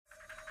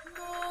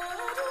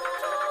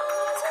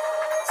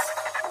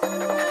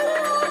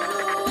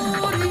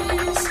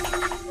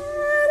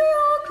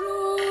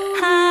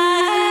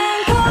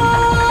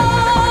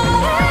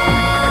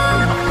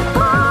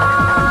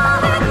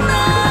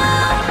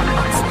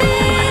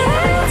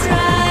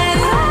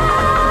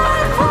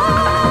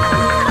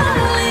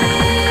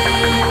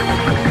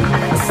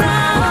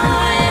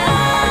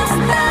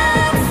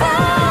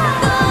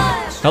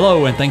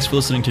Hello, and thanks for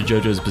listening to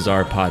JoJo's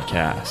Bizarre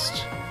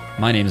Podcast.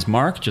 My name is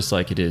Mark, just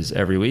like it is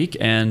every week,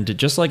 and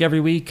just like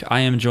every week, I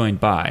am joined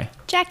by...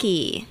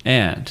 Jackie.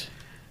 And...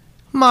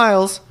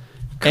 Miles.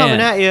 Coming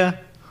at you.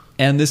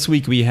 And this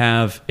week we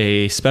have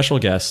a special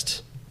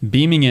guest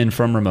beaming in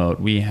from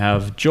remote. We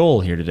have Joel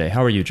here today.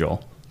 How are you,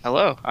 Joel?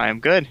 Hello, I am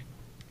good.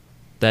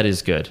 That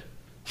is good.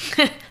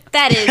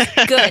 That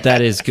is good.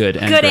 That is good.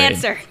 And good great.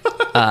 answer.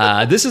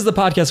 This is the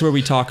podcast where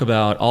we talk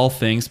about all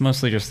things,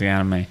 mostly just the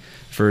anime,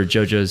 for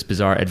JoJo's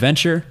Bizarre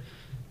Adventure.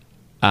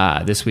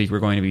 This week we're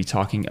going to be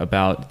talking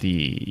about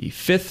the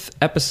 5th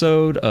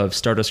episode of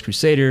Stardust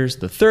Crusaders,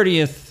 the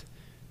 30th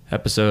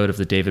episode of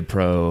the David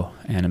Pro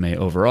anime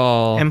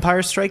overall.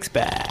 Empire Strikes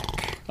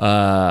Back.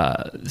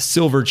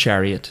 Silver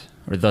Chariot,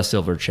 or The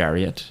Silver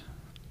Chariot.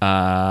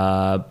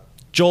 Joel,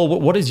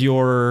 what is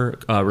your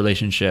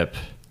relationship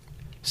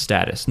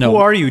status? Who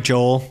are you,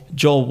 Joel?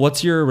 Joel,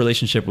 what's your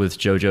relationship with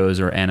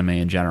JoJo's or anime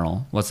in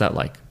general? What's that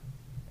like?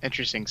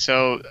 Interesting.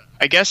 So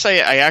I guess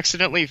I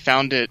accidentally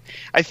found it.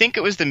 I think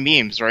it was the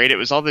memes, right? It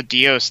was all the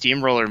Dio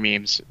Steamroller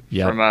memes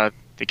from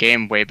the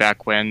game way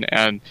back when,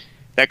 and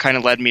that kind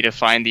of led me to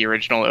find the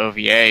original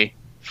OVA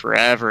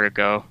forever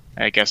ago.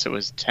 I guess it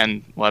was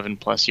 10, 11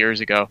 plus years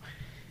ago.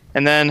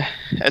 And then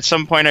at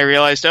some point I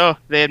realized,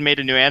 they had made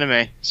a new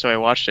anime, so I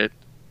watched it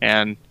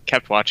and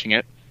kept watching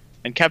it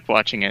and kept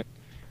watching it.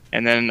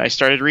 And then I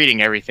started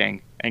reading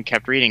everything and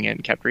kept reading it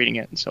and kept reading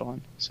it and so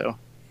on. So,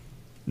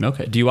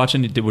 okay. Do you watch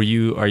any?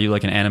 Are you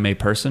like an anime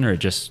person or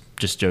just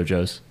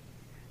JoJo's?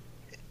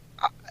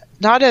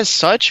 Not as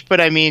such,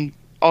 but I mean,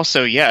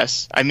 also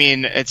yes. I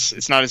mean,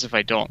 it's not as if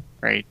I don't,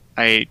 right?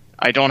 I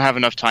don't have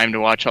enough time to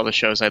watch all the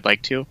shows I'd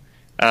like to,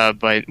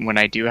 but when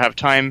I do have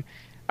time,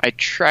 I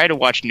try to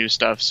watch new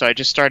stuff. So I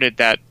just started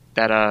that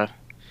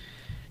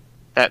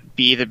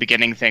Be the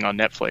Beginning thing on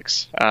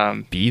Netflix.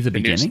 Be the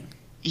Beginning?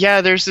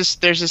 Yeah, there's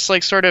this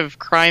like sort of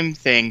crime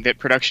thing that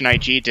Production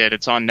IG did.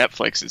 It's on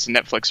Netflix. It's a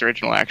Netflix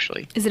original,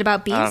 actually. Is it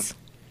about bees?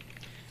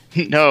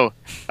 No,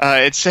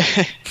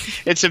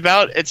 it's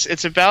about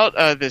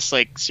this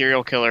like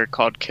serial killer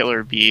called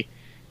Killer Bee,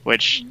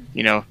 which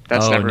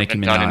that's never Nicki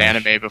been done in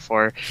Minaj. anime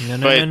before.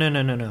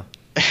 No.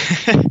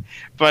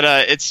 But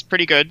it's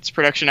pretty good. It's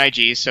Production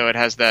IG, so it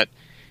has that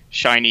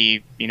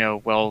shiny,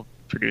 well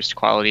produced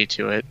quality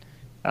to it.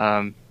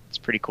 It's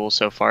pretty cool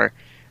so far.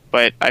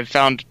 But I've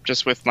found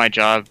just with my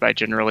job, I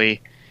generally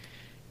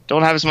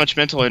don't have as much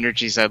mental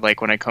energy as I'd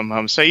like when I come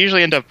home. So I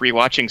usually end up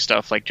rewatching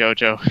stuff like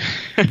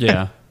JoJo.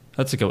 Yeah,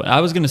 that's a good one.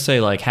 I was going to say,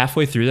 like,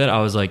 halfway through that,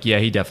 I was like, yeah,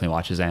 he definitely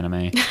watches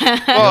anime.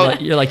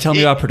 Well, you're like telling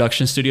me about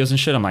production studios and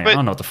shit. I'm like, I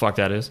don't know what the fuck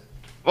that is.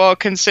 Well,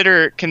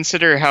 consider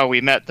how we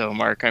met, though,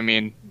 Mark. I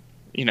mean,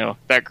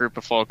 that group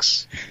of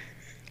folks.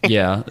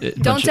 Yeah.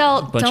 Don't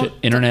tell- bunch of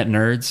internet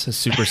nerds, a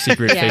super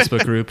secret Yeah.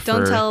 Facebook group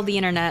Don't for tell the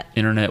internet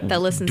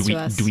that listens to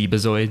us.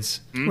 dweebazoids.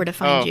 Where to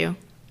find you.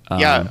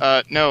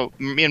 No,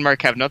 me and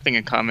Mark have nothing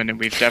in common, and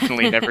we've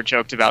definitely never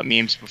joked about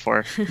memes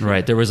before.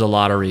 Right. There was a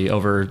lottery.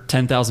 Over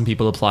 10,000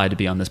 people applied to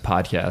be on this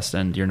podcast,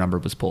 and your number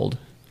was pulled.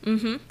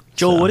 Mm-hmm.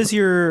 Joel, what is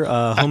your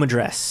home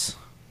address?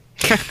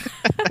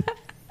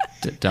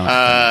 Don't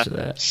answer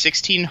that.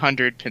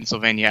 1600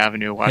 Pennsylvania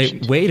Avenue, Washington.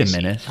 Hey, wait a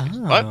minute.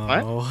 What?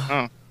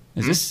 Oh.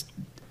 Is this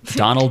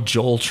Donald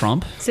Joel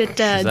Trump? Is it Is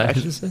that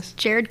who this is?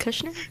 Jared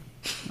Kushner?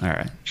 All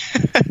right.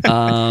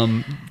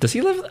 Does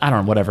he live? I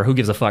don't know. Whatever. Who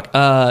gives a fuck?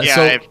 I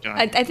have no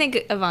idea. I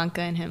think Ivanka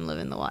and him live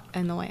in the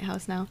White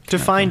House now. To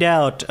find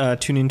out,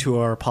 tune into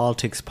our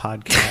politics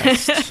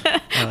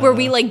podcast. Where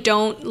we like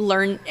don't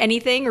learn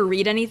anything or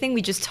read anything.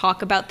 We just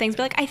talk about things.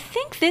 Be like, I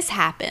think this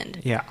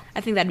happened. Yeah.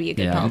 I think that'd be a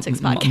good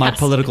politics podcast. My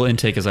political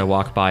intake as I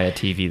walk by a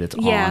TV that's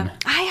on.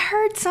 I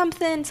heard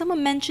something.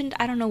 Someone mentioned.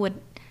 I don't know what.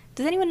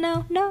 Does anyone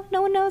know? No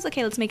one knows.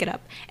 Okay, let's make it up.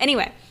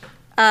 Anyway,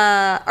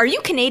 are you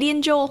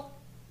Canadian, Joel?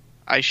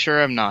 I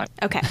sure am not.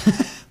 Okay.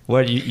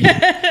 What you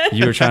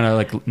were trying to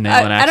like nail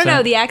an accent? I don't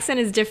know. The accent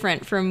is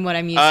different from what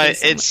I'm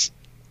used to.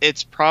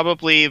 It's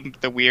probably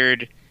the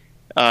weird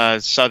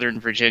Southern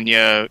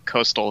Virginia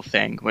coastal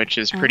thing, which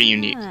is pretty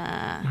unique.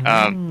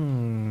 I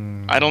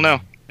don't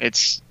know.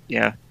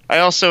 I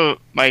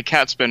also, my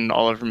cat's been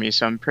all over me,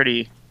 so I'm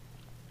pretty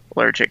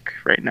allergic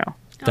right now.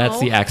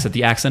 That's the accent.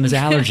 The accent is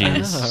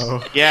allergies.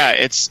 Oh. Yeah,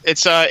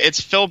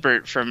 it's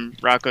Filbert from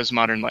Rocko's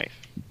Modern Life.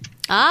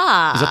 Is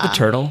that the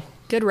turtle?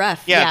 Good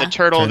ref. Yeah, the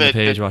turtle Turn the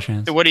page, wash your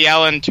hands. the Woody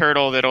Allen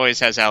turtle that always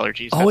has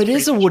allergies. Oh, it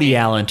is a Woody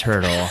Allen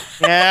turtle.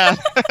 Yeah.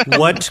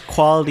 What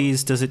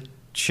qualities does it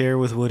share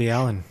with Woody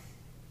Allen?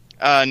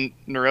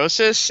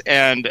 Neurosis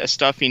and a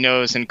stuffy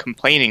nose and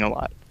complaining a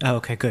lot. Oh,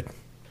 okay, good.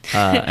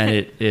 And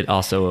it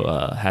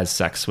also has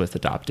sex with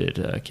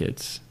adopted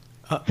kids.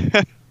 I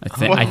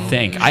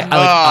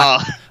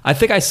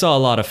think I saw a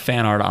lot of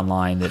fan art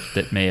online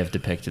that may have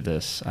depicted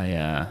this.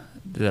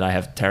 That I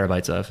have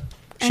terabytes of.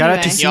 Shout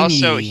out to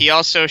Simi. He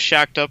also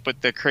shacked up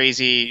with the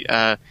crazy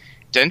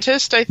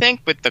dentist, I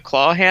think, with the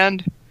claw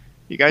hand.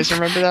 You guys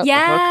remember that?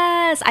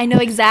 Yes, I know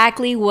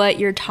exactly what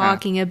you're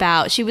talking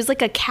about. She was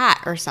like a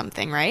cat or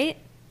something, right?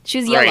 She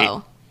was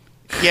yellow.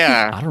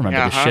 Yeah. I don't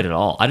remember this shit at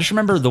all. I just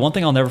remember the one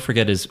thing I'll never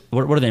forget is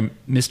what are they?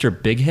 Mr.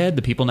 Bighead,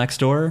 the people next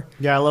door.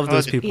 Yeah, I love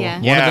those people.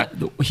 Yeah.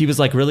 He was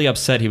like really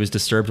upset. He was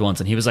disturbed once,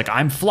 and he was like,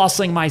 "I'm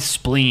flossing my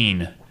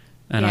spleen,"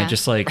 and I Yeah.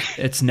 just like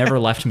it's never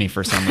left me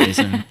for some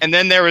reason. And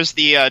then there was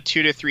the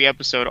 2 to 3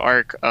 episode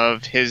arc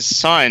of his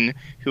son,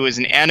 who was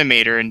an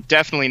animator and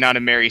definitely not a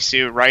Mary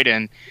Sue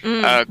write-in,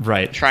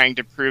 Right. trying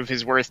to prove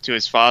his worth to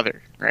his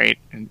father, right?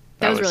 And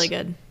That was really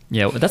good.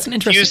 Yeah, that's an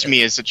interesting. Confused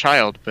me as a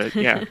child, but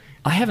yeah.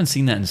 I haven't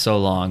seen that in so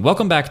long.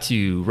 Welcome back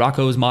to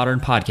Rocco's Modern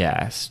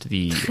Podcast,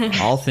 the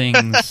all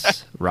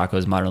things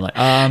Rocco's Modern Life.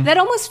 That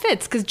almost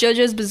fits because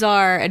JoJo's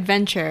Bizarre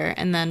Adventure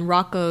and then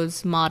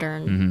Rocco's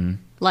Modern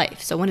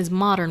Life. So one is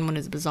modern, one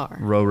is bizarre.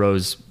 Row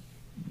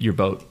your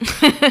boat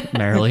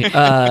merrily.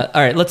 All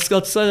right, let's.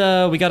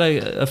 We got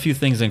a few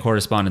things in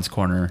correspondence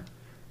corner.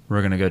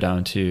 We're gonna go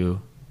down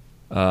to.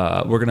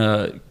 We're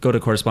gonna go to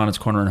correspondence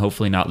corner and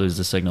hopefully not lose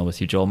the signal with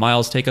you, Joel.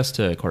 Miles, take us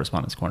to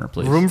correspondence corner,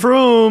 please. Vroom,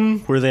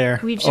 vroom. We're there.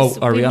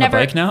 Are we on a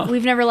bike now?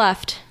 We've never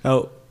left.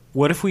 Oh,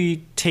 what if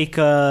we take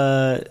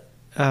hyperspace?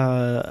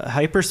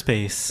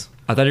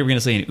 I thought you were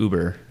gonna say an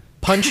Uber.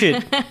 Punch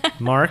it,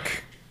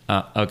 Mark.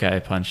 Okay, I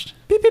punched.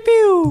 Pew, pew,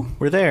 pew.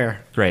 We're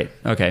there. Great.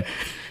 Okay.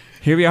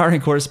 Here we are in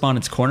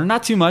correspondence corner.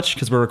 Not too much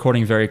because we're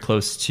recording very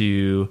close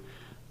to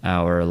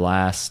our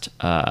last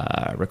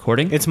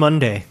recording. It's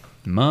Monday.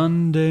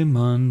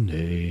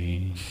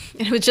 Monday.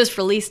 It was just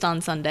released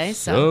on Sunday,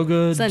 So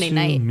good Sunday to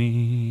night.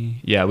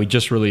 me. Yeah, we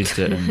just released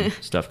it and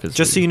stuff. Cause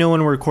Just so you know,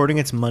 when we're recording,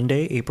 it's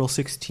Monday, April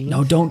 16th.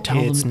 No, don't tell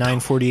them. It's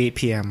 9:48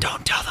 p.m.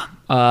 Don't tell them.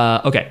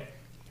 Okay.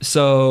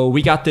 So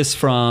we got this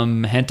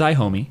from Hentai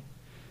Homie.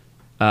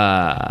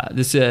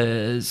 This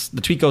is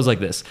the tweet goes like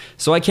this.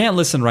 So I can't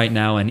listen right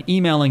now and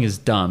emailing is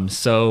dumb.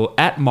 So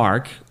at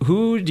Mark,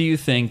 who do you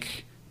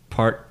think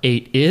part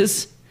 8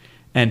 is?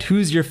 And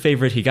who's your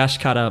favorite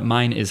Higashikata?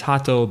 Mine is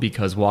Hato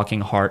because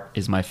Walking Heart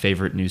is my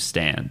favorite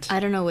newsstand. I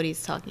don't know what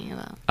he's talking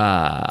about.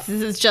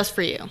 This is just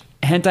for you.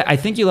 Hentai, I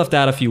think you left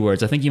out a few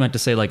words. I think you meant to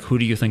say like, who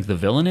do you think the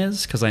villain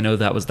is? Because I know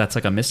that's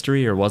like a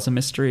mystery or was a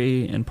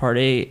mystery in part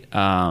 8.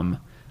 I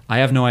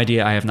have no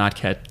idea. I have not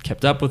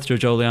kept up with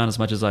JoJo Leon as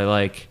much as I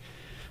like.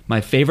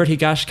 My favorite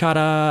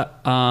Higashikata,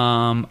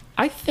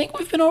 I think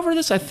we've been over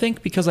this. I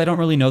think because I don't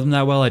really know them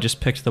that well, I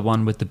just picked the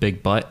one with the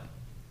big butt.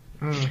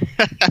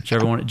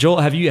 Whichever one.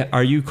 Joel,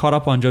 are you caught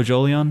up on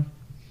JoJo Leon?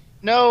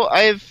 No,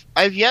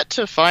 I've yet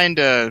to find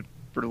a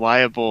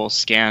reliable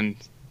scan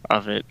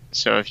of it.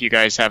 So if you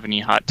guys have any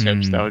hot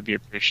tips, that would be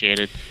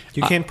appreciated.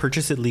 You can't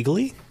purchase it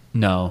legally?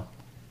 No.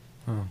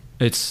 Oh.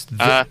 It's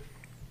I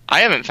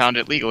haven't found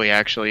it legally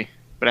actually,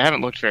 but I haven't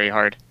looked very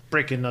hard.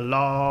 Breaking the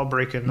law,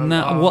 breaking the no.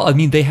 law. Well, I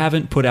mean, they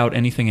haven't put out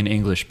anything in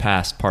English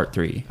past part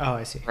 3. Oh,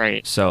 I see.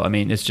 Right. So, I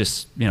mean, it's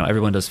just,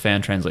 everyone does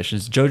fan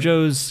translations.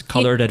 JoJo's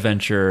Colored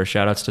Adventure,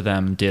 shout-outs to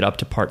them, did up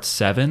to part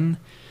 7,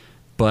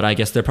 but I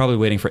guess they're probably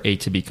waiting for 8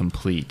 to be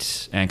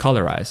complete and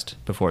colorized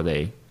before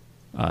they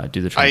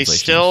do the I translations.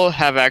 still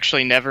have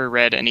actually never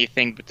read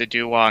anything but the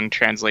Duwong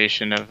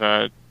translation of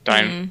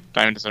Diamond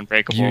is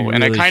Unbreakable. You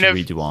and really I kind should of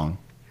read Duong.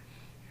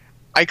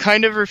 I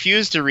kind of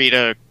refuse to read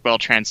a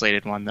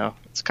well-translated one, though.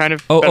 It's kind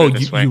of better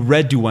this way. You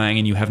read Duwang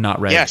and you have not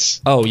read...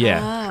 Yes. Oh,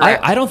 yeah.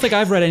 I don't think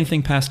I've read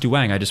anything past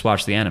Duwang. I just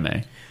watched the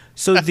anime.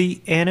 So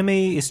the anime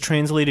is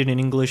translated in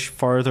English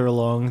farther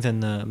along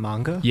than the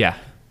manga? Yeah.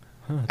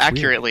 Huh, that's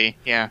Accurately,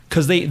 yeah.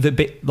 Because they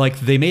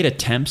made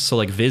attempts. So,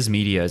 like, Viz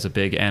Media is a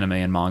big anime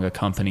and manga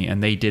company,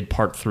 and they did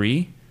part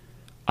 3.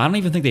 I don't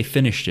even think they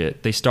finished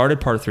it. They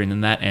started part 3, and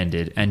then that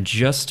ended. And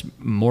just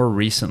more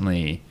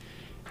recently...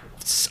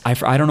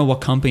 I don't know what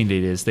company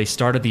it is. They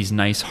started these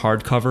nice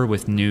hardcover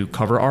with new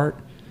cover art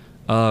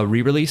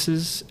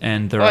re-releases,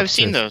 and they're I've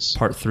seen those.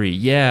 Part 3.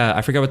 Yeah,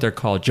 I forget what they're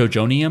called.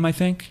 Jojonium, I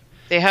think.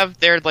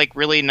 They're like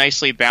really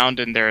nicely bound,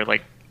 and they're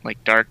like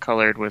dark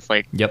colored with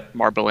like Yep.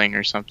 marbling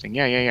or something.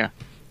 Yeah.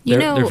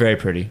 They're very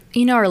pretty.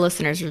 Our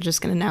listeners are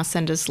just going to now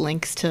send us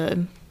links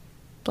to,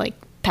 like,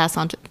 pass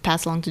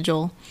along to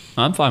Joel.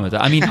 I'm fine with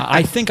that. I mean,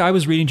 I think I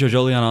was reading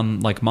JoJo Leon on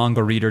like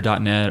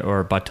mangareader.net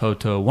or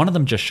Batoto. One of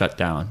them just shut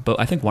down, but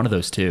I think one of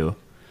those two.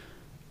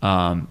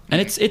 And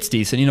it's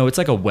decent. It's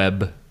like a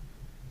web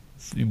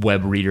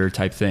reader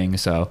type thing.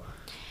 So,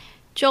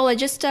 Joel, I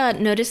just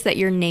noticed that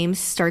your name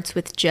starts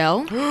with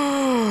Joe.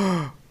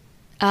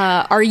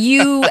 Are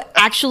you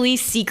actually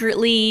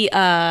secretly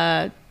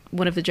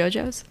one of the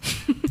JoJos?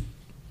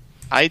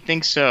 I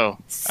think so.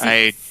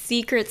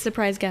 Secret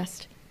surprise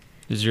guest.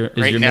 is your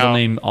Right middle now-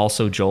 name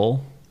also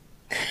Joel?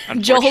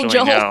 Unfortunately,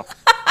 Joel. no.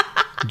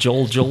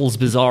 Joel's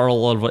bizarre.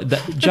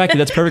 Jackie,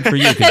 that's perfect for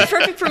you. That's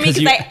perfect for me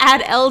because I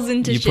add L's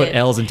into You shit. put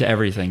L's into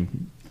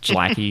everything,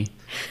 Jlacky.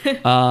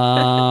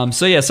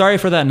 So yeah, sorry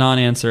for that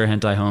non-answer,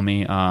 Hentai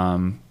Homie.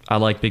 I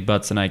like big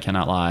butts and I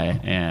cannot lie,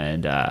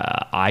 and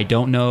I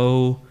don't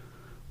know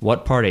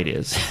what part 8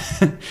 is.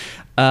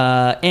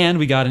 And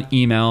we got an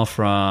email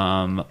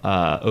from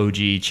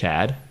OG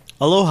Chad.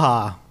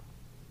 Aloha.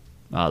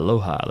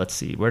 Aloha. Let's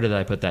see. Where did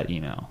I put that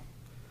email?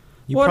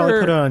 You probably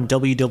put it on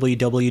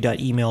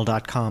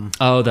www.email.com.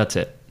 Oh, that's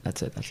it.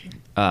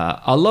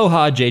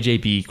 Aloha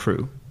JJB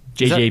crew.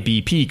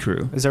 JJBP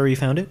crew. Is that where you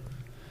found it?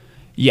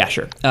 Yeah,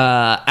 sure.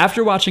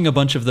 After watching a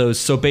bunch of those,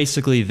 so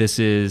basically this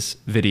is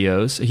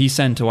videos. He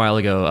sent a while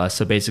ago,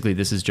 so basically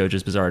this is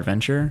JoJo's Bizarre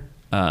Adventure.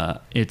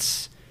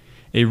 It's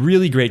a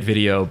really great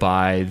video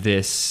by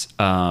this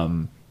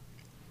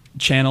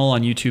channel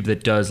on YouTube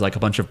that does like a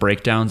bunch of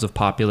breakdowns of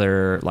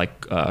popular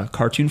like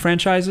cartoon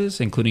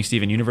franchises, including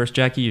Steven Universe.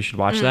 Jackie, you should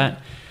watch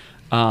that.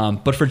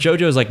 But for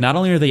JoJo's, like, not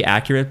only are they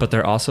accurate, but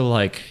they're also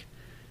like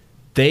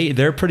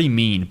they're pretty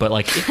mean, but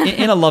like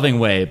in a loving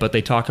way. But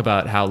they talk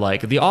about how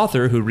like the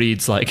author who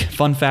reads like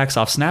fun facts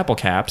off Snapple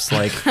caps,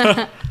 like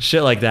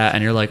shit like that,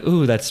 and you're like,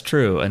 ooh, that's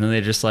true. And then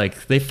they just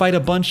like they fight a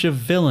bunch of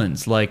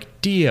villains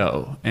like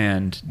Dio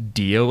and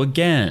Dio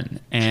again,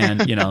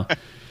 and you know.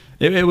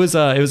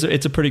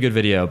 It's a pretty good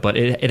video, but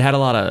it had a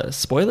lot of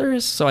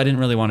spoilers, so I didn't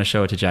really want to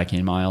show it to Jackie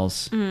and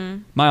Miles.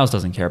 Miles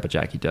doesn't care, but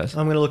Jackie does.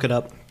 I'm going to look it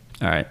up.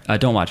 All right,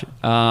 don't watch it.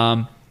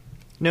 No,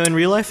 in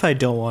real life, I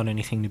don't want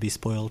anything to be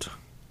spoiled.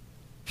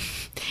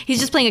 He's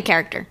just playing a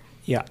character.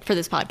 Yeah. For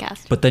this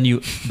podcast.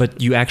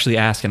 But you actually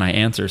ask and I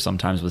answer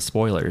sometimes with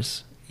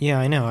spoilers. Yeah,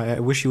 I know. I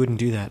wish you wouldn't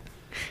do that.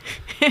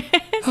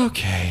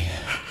 Okay.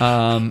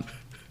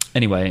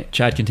 Anyway,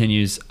 Chad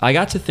continues. I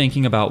got to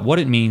thinking about what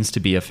it means to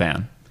be a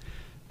fan.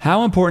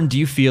 How important do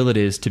you feel it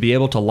is to be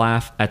able to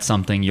laugh at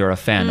something you're a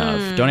fan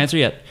of? Don't answer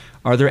yet.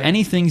 Are there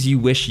any things you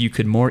wish you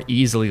could more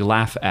easily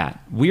laugh at?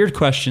 Weird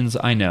questions,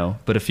 I know,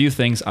 but a few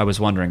things I was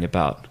wondering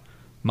about.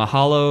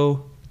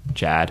 Mahalo,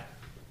 Chad.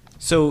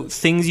 So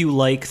things you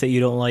like that you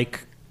don't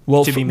like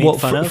to be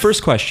made fun of?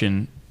 First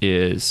question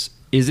is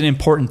it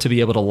important to be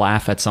able to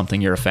laugh at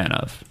something you're a fan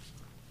of?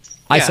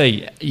 I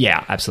say,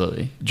 yeah,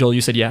 absolutely. Joel,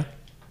 you said yeah?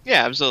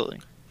 Yeah, absolutely.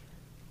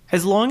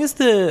 As long as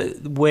the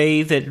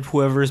way that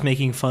whoever is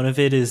making fun of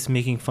it is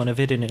making fun of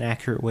it in an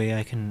accurate way,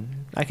 I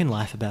can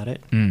laugh about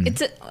it.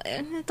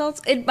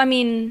 I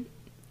mean,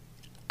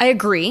 I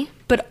agree,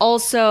 but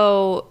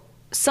also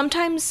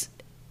sometimes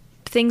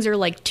things are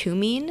like too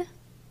mean.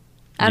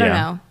 I don't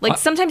know. Like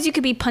sometimes you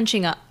could be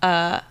punching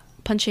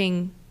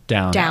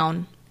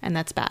down, and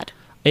that's bad.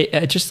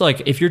 It just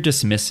like if you're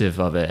dismissive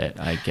of it,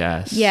 I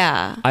guess.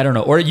 Yeah. I don't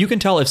know. Or you can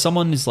tell if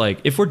someone is like,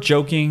 if we're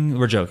joking.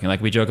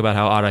 Like we joke about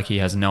how Araki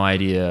has no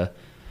idea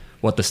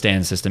what the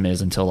stand system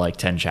is until like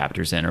 10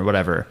 chapters in or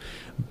whatever.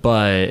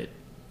 But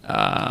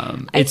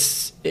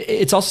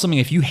it's also something,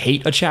 if you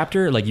hate a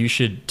chapter, like you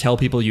should tell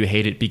people you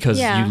hate it because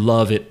you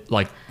love it,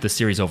 like the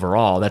series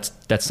overall.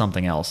 That's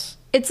something else.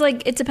 It's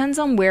like, it depends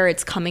on where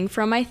it's coming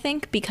from, I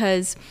think,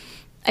 because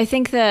I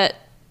think that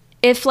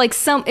if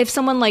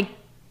someone like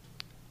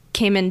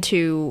came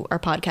into our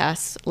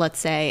podcast, let's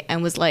say,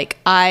 and was like,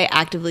 I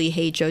actively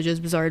hate JoJo's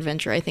Bizarre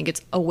Adventure. I think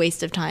it's a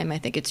waste of time. I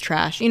think it's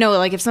trash. You know,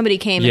 like if somebody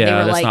came and they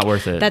were like, not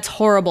worth it. That's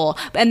horrible.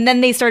 And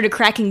then they started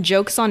cracking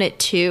jokes on it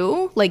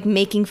too, like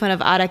making fun of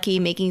Araki,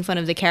 making fun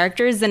of the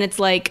characters, then it's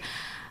like,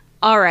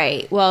 all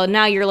right, well,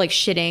 now you're like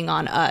shitting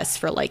on us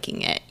for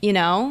liking it, you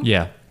know?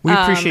 Yeah. We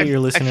appreciate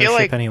your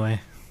listenership anyway.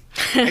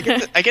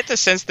 I get the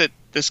sense that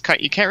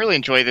you can't really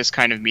enjoy this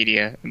kind of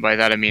media, and by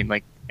that I mean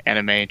like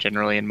anime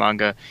generally and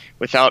manga,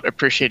 without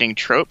appreciating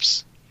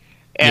tropes.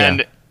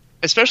 And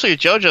especially with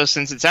JoJo,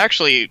 since it's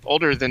actually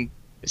older than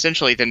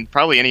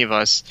probably any of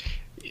us,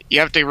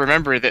 you have to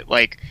remember that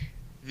like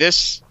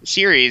this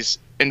series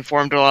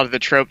informed a lot of the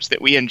tropes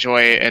that we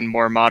enjoy in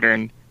more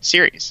modern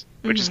series,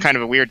 which is kind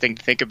of a weird thing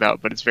to think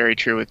about, but it's very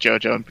true with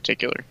JoJo in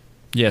particular.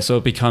 Yeah, so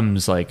it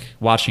becomes like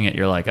watching it,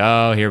 you're like,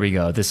 oh, here we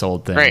go, this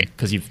old thing, right?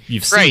 Because you've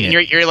seen it,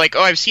 and you're like,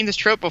 oh, I've seen this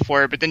trope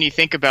before, but then you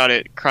think about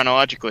it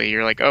chronologically,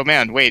 you're like, oh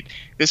man, wait,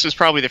 this was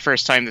probably the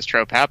first time this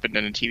trope happened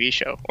in a TV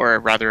show, or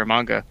rather a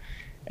manga,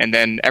 and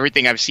then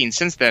everything I've seen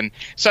since then.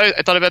 So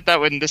I thought about that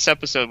when this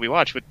episode we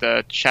watched with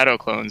the Shadow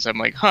Clones. I'm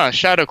like,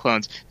 Shadow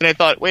Clones. Then I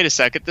thought, wait a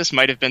second, this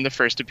might have been the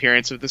first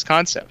appearance of this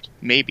concept,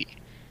 maybe.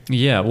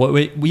 Yeah,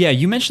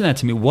 you mentioned that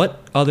to me. What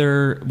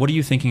are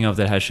you thinking of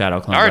that has Shadow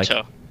Clones? Naruto.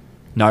 Like,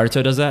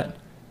 Naruto does that?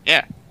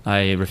 Yeah.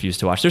 I refuse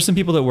to watch. There's some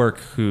people at work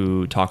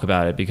who talk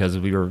about it because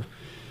we've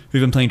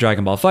been playing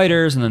Dragon Ball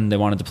FighterZ, and then they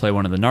wanted to play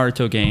one of the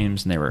Naruto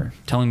games, and they were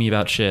telling me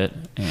about shit.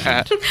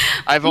 And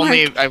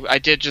I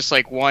did just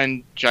like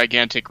one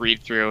gigantic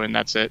read through, and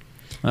that's it.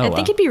 I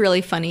think it'd be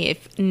really funny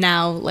if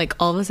now, like,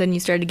 all of a sudden you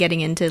started getting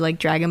into, like,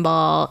 Dragon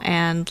Ball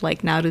and,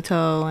 like,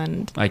 Naruto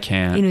and I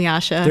can't.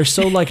 Inuyasha. They're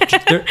so, like, the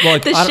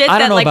shit I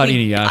don't know about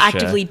we Inuyasha.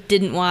 Actively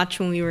didn't watch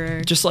when we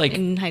were just like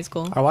in high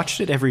school. I watched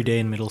it every day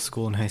in middle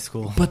school and high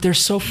school. But they're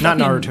so fucking, not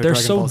Naruto, they're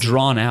so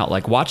drawn out.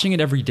 Like, watching it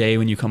every day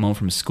when you come home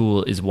from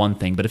school is one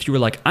thing, but if you were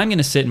like, I'm going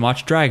to sit and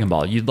watch Dragon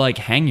Ball, you'd, like,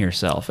 hang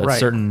yourself at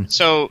certain...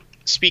 So,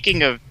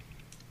 speaking of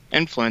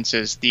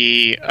influences,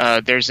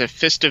 there's a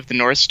Fist of the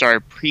North Star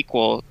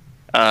prequel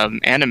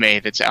anime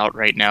that's out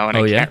right now, and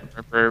I can't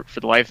remember for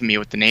the life of me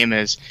what the name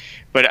is,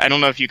 but I don't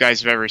know if you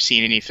guys have ever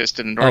seen any Fist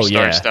of the North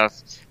Star stuff,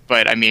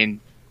 but I mean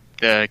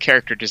the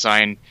character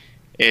design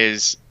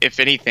is, if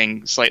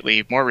anything,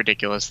 slightly more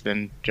ridiculous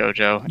than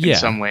JoJo in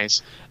some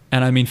ways.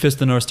 And I mean Fist of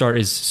the North Star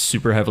is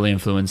super heavily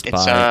influenced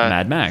by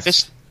Mad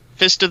Max.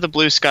 Fist of the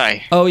Blue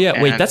Sky. Oh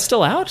yeah, wait, that's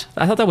still out?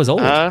 I thought that was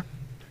old.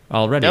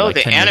 already. No, like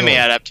the 10 years anime old.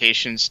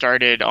 adaptation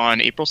started on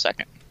April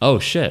 2nd. Oh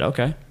shit!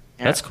 Okay,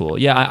 Yeah. that's cool.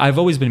 Yeah, I've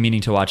always been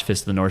meaning to watch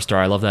Fist of the North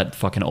Star. I love that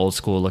fucking old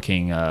school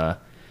looking, that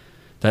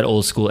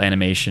old school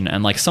animation,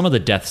 and like some of the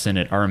deaths in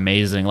it are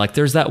amazing. Like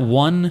there's that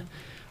one,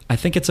 I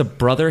think it's a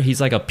brother. He's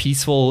like a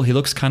peaceful. He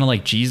looks kind of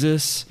like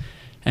Jesus,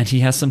 and he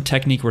has some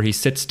technique where he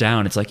sits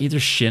down. It's like either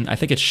Shin. I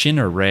think it's Shin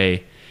or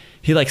Rei.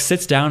 He like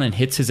sits down and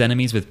hits his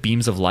enemies with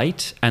beams of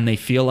light, and they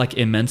feel like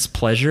immense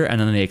pleasure, and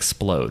then they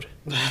explode.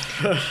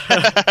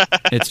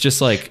 It's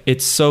just like,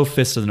 it's so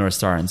Fist of the North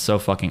Star and so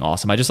fucking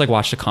awesome. I just like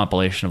watched a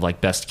compilation of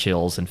like best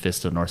kills in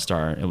Fist of the North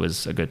Star. It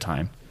was a good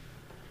time.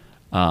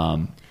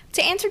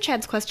 To answer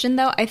Chad's question,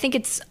 though, I think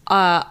it's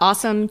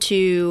awesome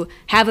to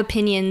have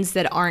opinions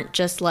that aren't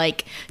just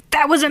like,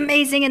 that was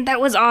amazing and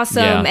that was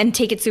awesome, Yeah. and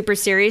take it super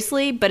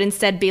seriously, but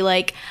instead be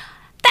like,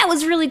 that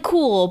was really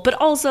cool, but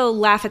also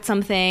laugh at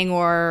something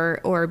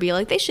or be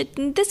like, they should,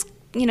 this,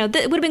 it would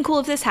have been cool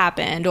if this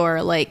happened,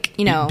 or like,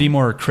 Be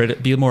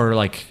more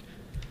like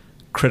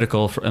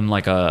critical from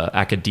like a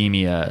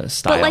academia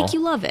style. But like, you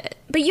love it.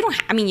 But you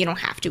don't. You don't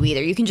have to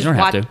either. You can just don't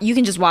have watch. to. You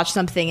can just watch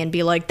something and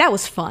be like, "That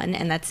was fun,"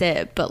 and that's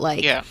it. But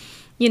like, Yeah.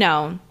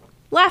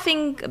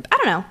 laughing. I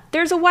don't know.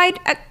 There's a wide,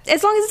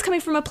 as long as it's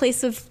coming from a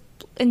place of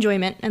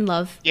enjoyment and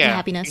love Yeah, and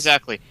happiness.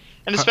 exactly.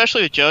 And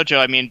especially with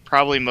JoJo,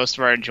 probably most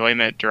of our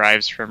enjoyment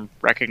derives from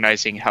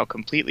recognizing how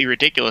completely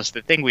ridiculous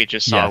the thing we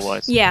just saw Yes.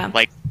 was. Yeah.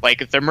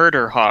 Like the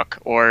Murder Hawk,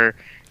 or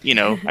we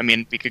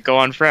could go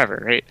on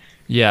forever, right?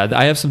 Yeah,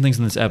 I have some things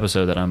in this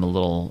episode that I'm a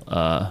little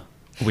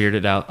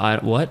weirded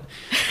out. What?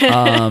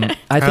 I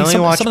I think only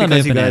some watched of them may because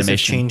have you been guys have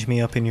animation. changed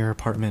me up in your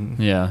apartment.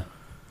 Yeah,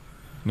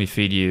 we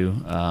feed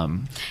you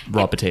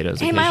raw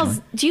potatoes. Hey, occasionally.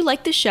 Miles, do you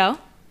like this show?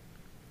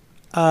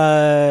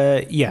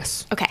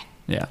 Yes. Okay.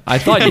 Yeah, I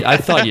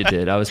thought you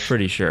did. I was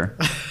pretty sure.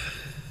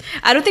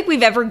 I don't think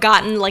we've ever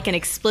gotten like an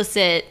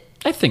explicit.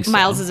 I think so.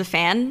 Miles is a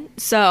fan,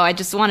 so I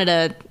just wanted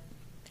to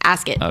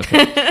ask it.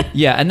 Okay.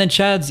 Yeah, and then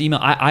Chad's email.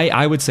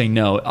 I would say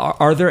no.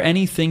 Are there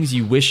any things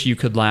you wish you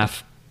could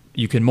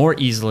more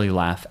easily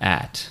laugh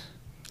at?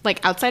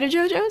 Like outside of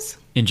JoJo's?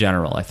 In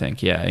general, I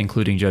think, yeah,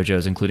 including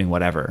JoJo's, including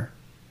whatever.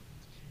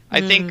 I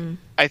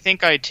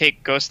think I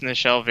take Ghost in the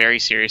Shell very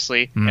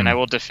seriously, and I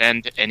will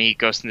defend any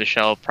Ghost in the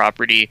Shell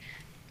property.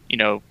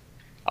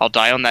 I'll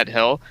die on that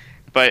hill.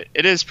 But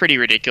it is pretty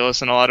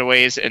ridiculous in a lot of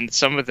ways, and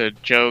some of the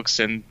jokes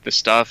and the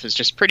stuff is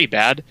just pretty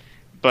bad.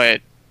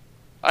 But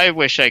I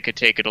wish I could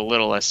take it a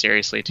little less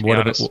seriously, to be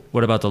honest.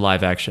 What about the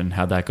live action?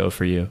 How'd that go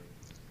for you?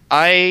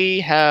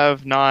 I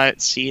have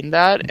not seen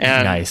that,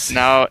 and Nice.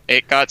 now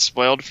it got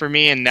spoiled for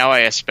me, and now I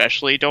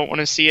especially don't want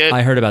to see it.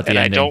 I heard about the and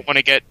ending. I don't want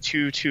to get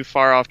too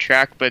far off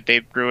track, but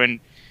they've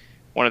ruined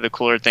one of the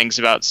cooler things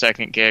about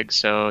Second Gig,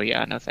 so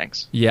yeah, no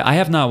thanks. Yeah, I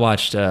have not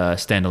watched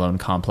Standalone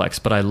Complex,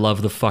 but I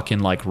love the fucking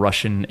like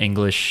Russian,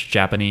 English,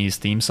 Japanese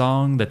theme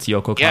song. That's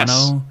Yoko Yes.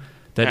 Kanno.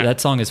 Yeah. That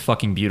song is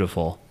fucking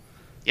beautiful.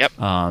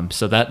 Yep.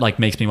 So that like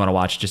makes me want to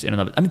watch just in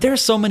and of. There are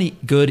so many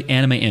good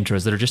anime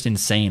intros that are just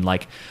insane.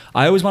 Like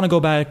I always want to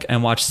go back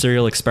and watch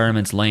Serial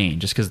Experiments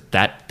Lane just because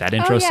that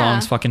intro Oh, yeah.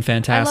 song's fucking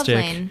fantastic. I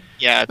love Lane.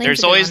 Yeah, Lane's there's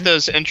a good always one.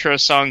 those intro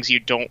songs you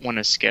don't want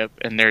to skip,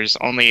 and there's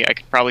only, I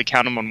could probably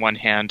count them on one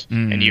hand,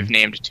 and you've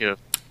named two.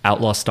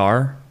 Outlaw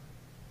Star.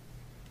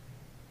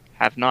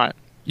 Have not.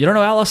 You don't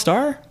know Outlaw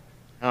Star?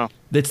 Oh.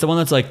 It's the one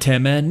that's like I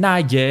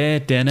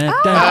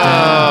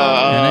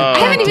I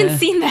haven't even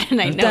seen that, and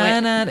I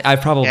know it. I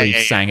probably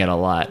Yeah. sang it a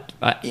lot,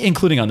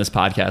 including on this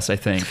podcast, I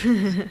think.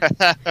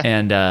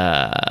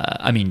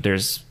 And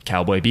there's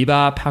Cowboy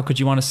Bebop. How could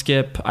you want to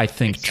skip? I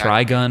think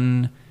Exactly.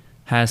 Trigun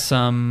has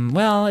some.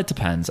 Well, it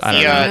depends. I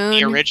don't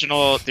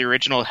know. The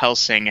original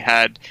Hellsing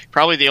had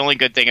probably the only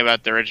good thing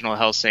about the original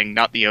Hellsing,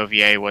 not the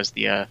OVA, was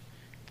the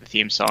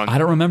theme song. I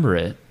don't remember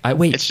it.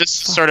 It's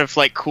just sort of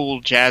like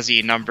cool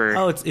jazzy number.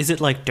 Oh, is it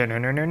like or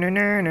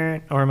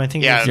am I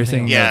thinking? Yeah, of You're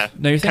something thinking else? of,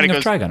 no, you're thinking Kinda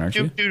of goes Trigun, aren't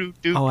you?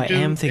 doo-doo-doo-doo-doo. Oh, I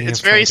am thinking It's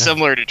of very Trigun.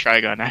 similar to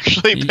Trigun,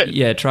 actually. But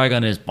Yeah,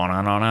 Trigun is.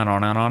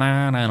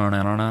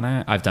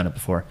 I've done it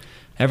before.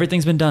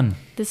 Everything's been done.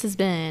 This has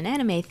been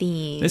anime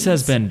themes. This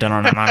has been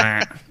done.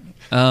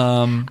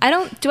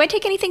 Do I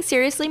take anything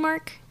seriously,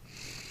 Mark?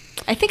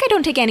 I think I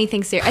don't take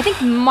anything serious. I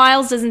think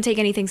Miles doesn't take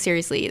anything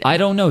seriously either. I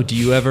don't know. Do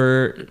you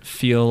ever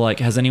feel like,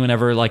 has anyone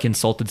ever like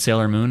insulted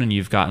Sailor Moon and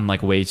you've gotten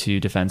like way too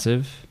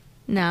defensive?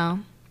 No.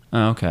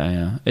 Oh, okay,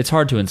 yeah. It's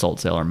hard to insult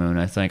Sailor Moon,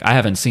 I think. I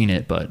haven't seen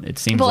it, but it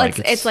seems Well, like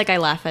it's like I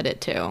laugh at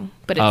it too,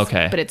 but it's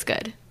Okay. but it's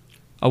good.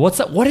 Oh, what's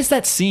that? What is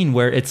that scene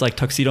where it's like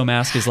Tuxedo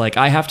Mask is like,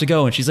 I have to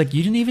go, and she's like,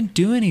 you didn't even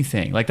do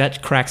anything. Like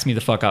that cracks me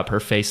the fuck up. Her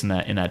face in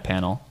that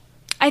panel.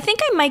 I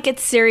think I might get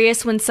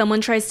serious when someone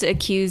tries to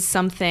accuse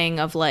something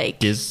of like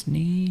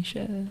Disney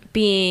shit.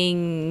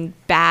 being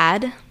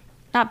bad.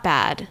 Not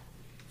bad.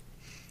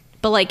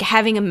 But like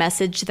having a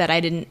message that I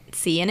didn't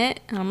see in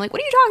it. And I'm like,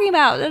 what are you talking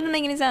about? That doesn't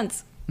make any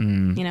sense. You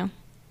know?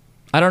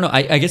 I don't know.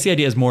 I guess the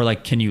idea is more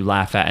like, can you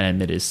laugh at and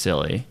admit is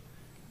silly?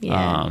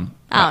 Yeah.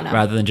 I don't know.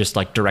 Rather than just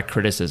like direct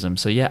criticism.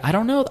 So yeah, I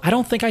don't know. I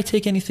don't think I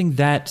take anything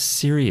that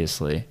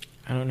seriously.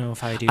 I don't know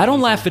if I do. I don't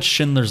either. laugh at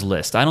Schindler's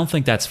List. I don't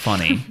think that's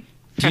funny.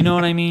 Do you know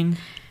what I mean?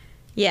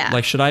 Yeah.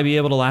 Like, should I be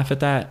able to laugh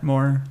at that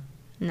more?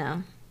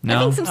 No. No?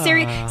 I think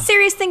some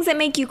serious things that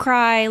make you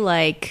cry,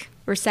 like,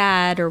 or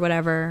sad or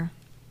whatever.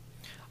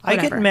 I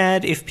get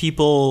mad if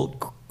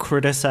people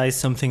criticize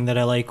something that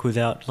I like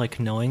without like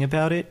knowing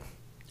about it.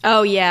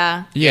 Oh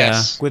yeah.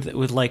 Yes.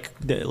 With like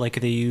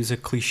they use a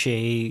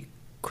cliche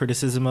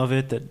criticism of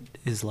it that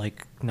is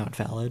like not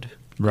valid.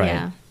 Right.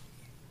 Yeah.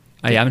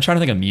 I'm trying to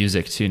think of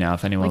music too now.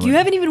 If anyone, Like, you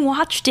haven't even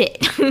watched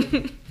it.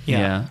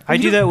 Yeah. I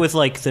do that with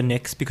like the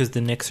Knicks because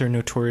the Knicks are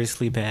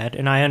notoriously bad,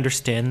 and I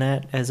understand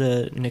that as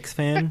a Knicks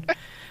fan.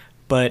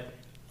 But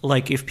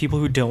like, if people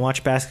who don't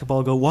watch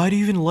basketball go, "Why do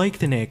you even like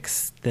the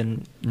Knicks?"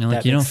 Then You're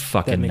like, you don't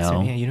fucking know.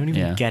 sense. Yeah, you don't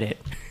even get it.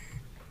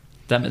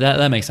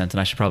 That makes sense, and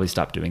I should probably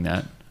stop doing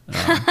that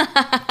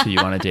to you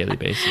on a daily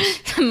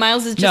basis.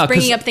 Miles is just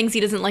bringing up things he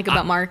doesn't like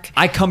about Mark.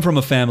 I come from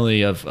a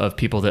family of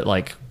people that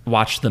like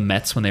watched the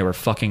Mets when they were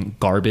fucking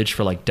garbage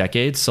for like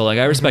decades. So like,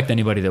 I respect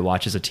anybody that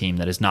watches a team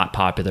that is not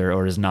popular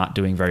or is not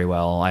doing very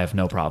well. I have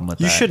no problem with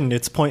that. You shouldn't.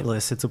 It's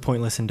pointless. It's a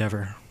pointless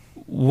endeavor.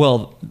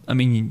 Well, I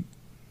mean,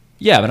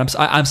 yeah, but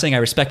I'm saying I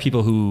respect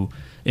people who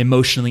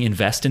emotionally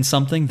invest in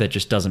something that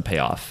just doesn't pay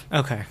off.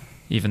 Okay.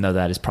 Even though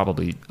that is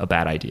probably a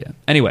bad idea.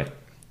 Anyway,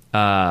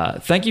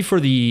 thank you for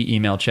the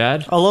email,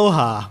 Chad.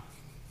 Aloha.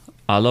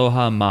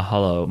 Aloha,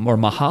 mahalo, or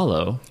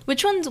mahalo.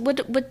 Which one's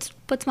what's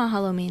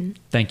mahalo mean?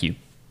 Thank you.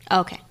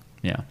 Oh, okay.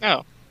 Yeah.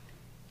 Oh.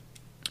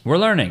 We're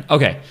learning.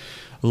 Okay.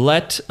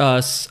 Let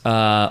us,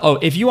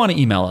 if you want to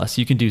email us,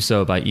 you can do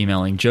so by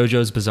emailing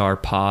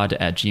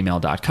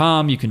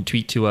jojosbizarrepod@gmail.com. You can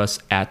tweet to us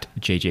at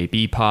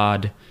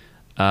jjbpod.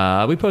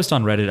 We post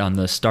on Reddit on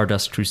the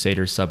Stardust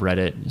Crusaders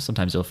subreddit.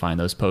 Sometimes you'll find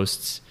those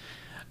posts.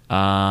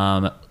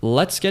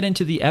 Let's get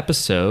into the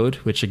episode,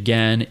 which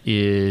again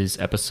is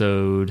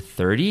episode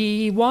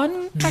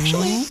 31,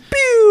 actually.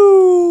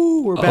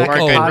 Pew! We're back.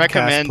 Mark,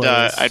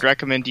 at I'd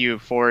recommend you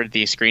forward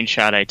the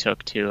screenshot I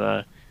took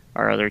to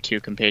our other two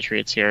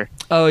compatriots here.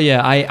 Oh,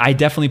 yeah. I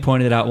definitely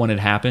pointed it out when it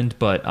happened,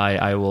 but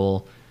I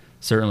will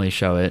certainly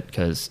show it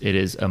because it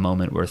is a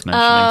moment worth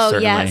mentioning. Oh,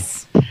 certainly.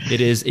 yes. It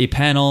is a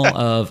panel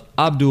of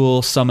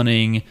Abdul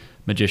summoning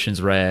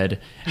Magician's Red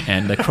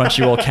and the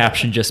Crunchyroll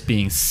caption just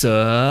being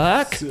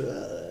suck.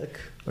 Or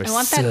I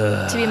want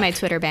that to be my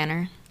Twitter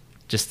banner.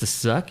 Just the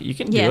suck? You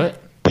can Yeah. do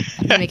it.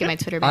 I'm gonna make it my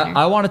Twitter banner.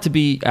 I want it to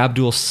be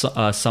Abdul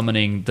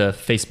summoning the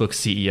Facebook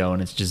CEO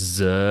and it's just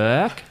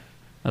Zuck.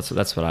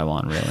 That's what I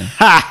want, really.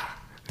 Ha!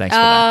 Thanks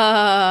for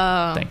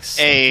that. Thanks.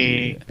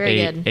 Very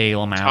good.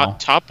 Lamau.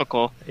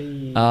 Topical.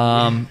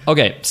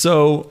 Okay,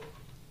 so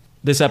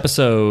this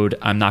episode,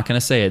 I'm not going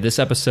to say it. This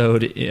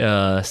episode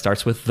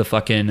starts with the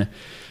fucking...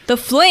 The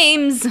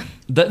flames!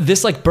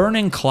 This, like,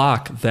 burning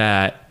clock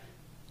that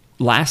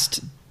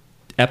last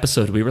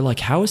episode, we were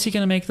like, how is he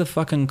going to make the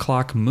fucking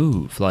clock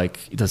move?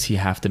 Like, does he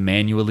have to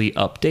manually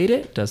update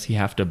it? Does he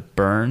have to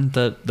burn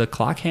the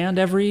clock hand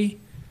every...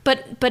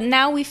 But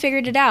now we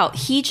figured it out.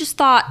 He just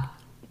thought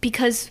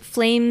because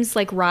flames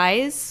like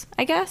rise,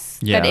 I guess,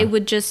 that it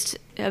would just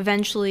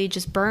eventually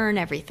just burn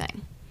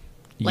everything.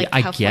 Like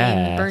I how guess.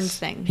 flame burns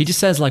things. He just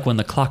says like when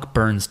the clock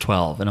burns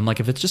 12, and I'm like,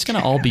 if it's just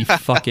gonna all be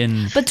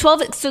fucking. But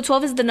 12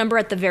 is the number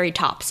at the very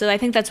top. So I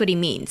think that's what he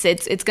means.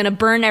 It's gonna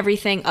burn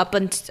everything up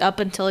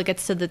until it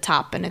gets to the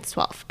top, and it's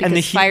 12 because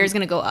the fire's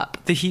gonna go up.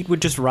 The heat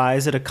would just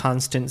rise at a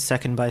constant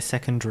second by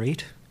second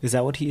rate. Is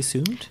that what he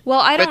assumed? Well,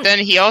 I don't. But then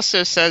he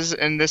also says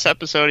in this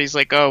episode, he's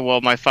like, "Oh, well,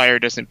 my fire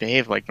doesn't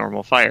behave like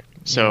normal fire."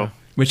 So,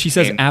 which he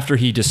says after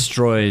he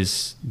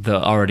destroys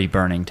the already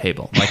burning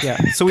table. Like, yeah.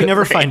 So we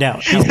never find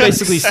out. He's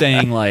basically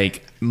saying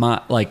like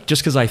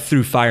just because I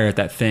threw fire at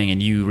that thing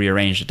and you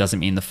rearranged it doesn't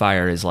mean the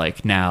fire is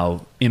like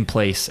now in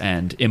place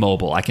and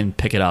immobile. I can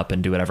pick it up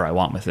and do whatever I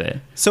want with it.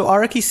 So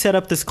Araki set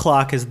up this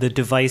clock as the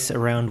device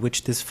around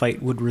which this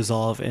fight would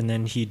resolve, and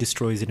then he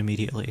destroys it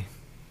immediately.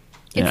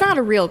 It's not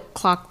a real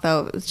clock,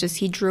 though. It's just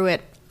he drew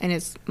it in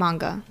his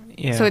manga.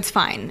 Yeah. So it's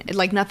fine.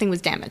 Like, nothing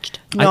was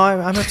damaged. No,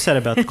 I'm upset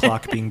about the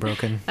clock being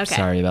broken. Okay.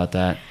 Sorry about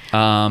that.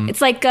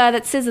 It's like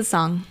that SZA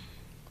song.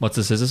 What's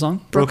the SZA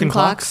song? Broken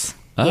Clocks?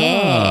 Oh.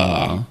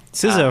 Yeah.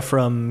 SZA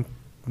from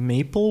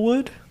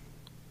Maplewood?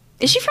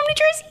 Is she from New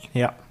Jersey?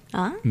 Yeah.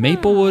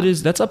 Maplewood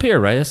that's up here,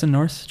 right? That's in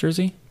North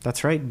Jersey.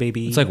 That's right,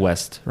 baby. It's like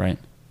west, right?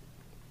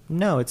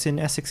 No, it's in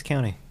Essex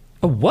County.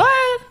 Oh,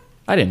 what?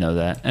 I didn't know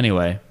that.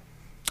 Anyway.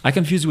 I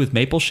confuse it with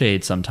Maple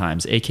Shade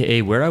sometimes,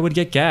 a.k.a. where I would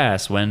get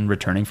gas when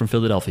returning from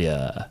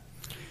Philadelphia.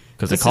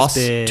 Because it costs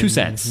 2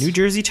 cents. New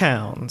Jersey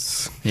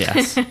towns.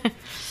 Yes.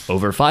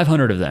 Over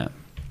 500 of them.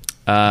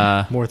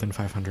 More than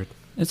 500.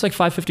 It's like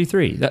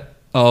 553.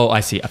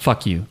 I see.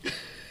 Fuck you,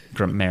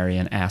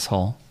 grammarian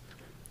asshole.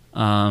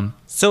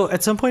 So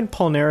at some point,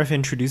 Polnareff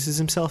introduces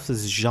himself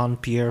as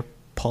Jean-Pierre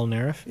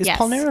Polnareff. Is Yes.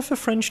 Polnareff a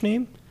French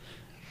name?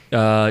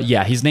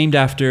 Yeah, he's named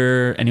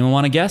after... Anyone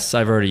want to guess?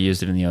 I've already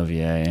used it in the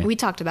OVA. We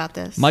talked about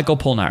this. Michael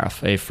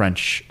Polnareff, a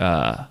French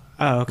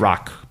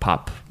rock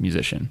pop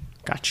musician.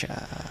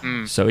 Gotcha.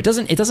 So it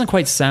doesn't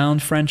quite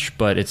sound French,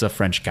 but it's a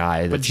French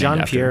guy. But That's named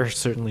Jean-Pierre after.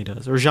 certainly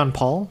does. Or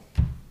Jean-Paul?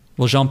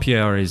 Well,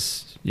 Jean-Pierre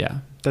is, yeah.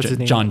 That's his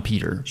name? John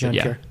Peter.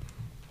 Jean-Pierre.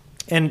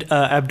 Yeah. And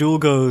Abdul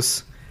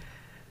goes,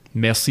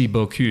 Merci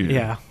beaucoup.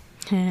 Yeah.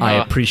 I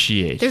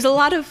appreciate. There's a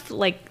lot of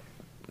like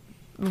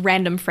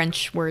random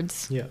French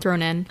words Yeah.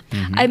 thrown in.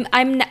 Mm-hmm.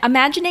 I'm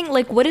imagining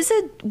like what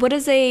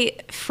does a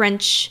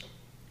French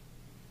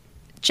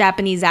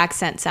Japanese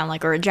accent sound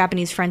like, or a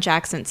Japanese French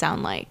accent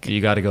sound like? You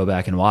got to go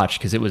back and watch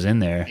because it was in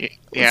there.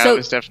 Yeah, So- it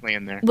was definitely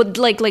in there. Would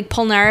like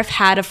Polnareff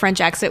had a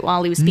French accent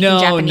while he was speaking No,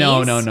 Japanese?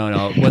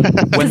 no.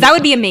 Because that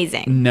would be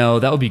amazing. No,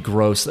 that would be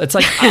gross. It's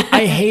like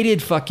I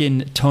hated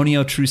fucking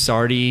Tonio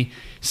Trussardi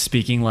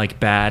speaking like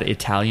bad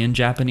Italian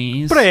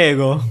Japanese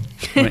Prego.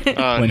 when he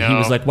no.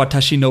 was like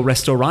 "Watashi no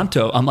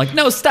restauranto." I'm like,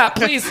 no, stop,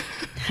 please.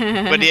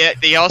 But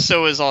he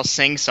also was all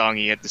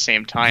sing-songy at the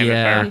same time, if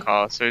Yeah. I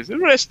recall. So he's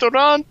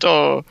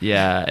restauranto.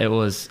 Yeah, it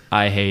was.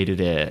 I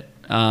hated it.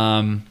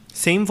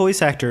 Same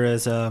voice actor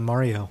as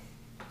Mario.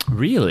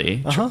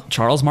 Really, Uh-huh.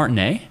 Charles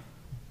Martinet?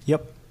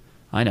 Yep.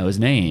 I know his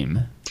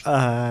name.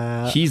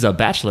 He's a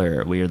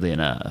bachelor, weirdly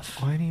enough.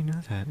 Why do you know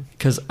that?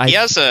 Because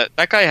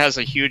That guy has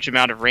a huge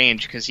amount of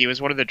range because he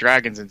was one of the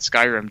dragons in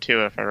Skyrim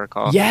too, if I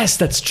recall. Yes,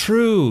 that's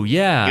true.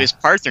 Yeah, He was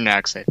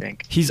Parthenax, I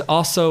think. he's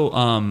also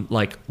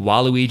like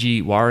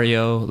Waluigi,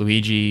 Wario,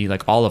 Luigi,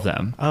 like all of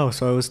them. Oh,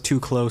 so I was too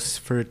close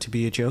for it to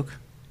be a joke?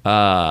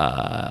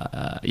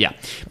 Yeah,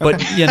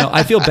 but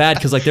I feel bad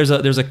because like there's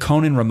a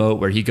Conan remote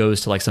where he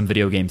goes to like some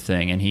video game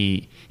thing and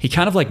he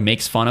kind of like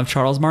makes fun of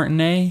Charles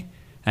Martinet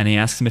and he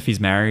asks him if he's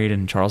married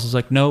and Charles is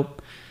like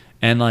nope,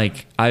 and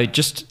like I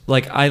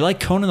like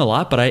Conan a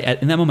lot, but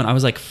in that moment I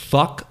was like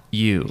fuck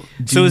you.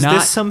 So is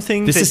this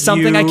something This that is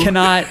something I you-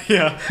 cannot.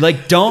 Yeah.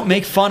 Like don't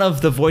make fun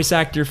of the voice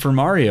actor for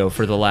Mario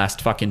for the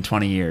last fucking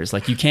 20 years.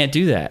 Like you can't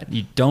do that.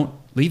 You don't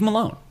leave him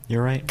alone.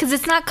 You're right. Because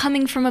it's not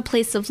coming from a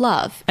place of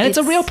love. And it's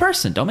a real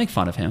person. Don't make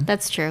fun of him.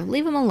 That's true.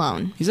 Leave him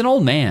alone. He's an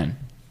old man.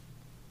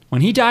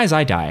 When he dies,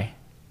 I die.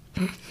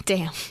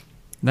 Damn.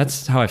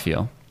 That's how I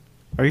feel.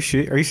 Are you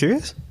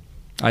serious?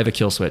 I have a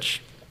kill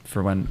switch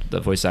for when the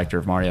voice actor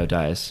of Mario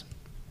dies.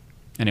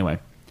 Anyway.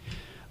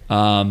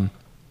 So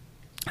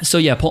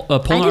yeah, I didn't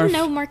Polnareff,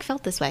 know Mark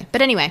felt this way.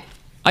 But anyway.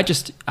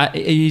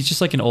 he's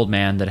just like an old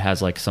man that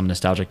has like some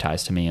nostalgic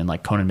ties to me, and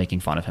like Conan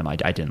making fun of him, I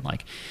didn't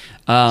like.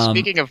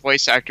 Speaking of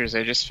voice actors,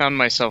 I just found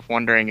myself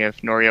wondering if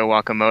Norio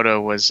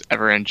Wakamoto was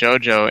ever in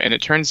JoJo, and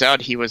it turns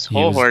out he was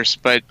Whole was- Horse,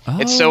 but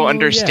it's Oh, so yeah.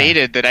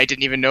 understated that I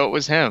didn't even know it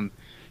was him.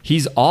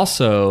 He's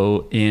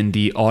also in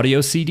the audio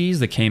CDs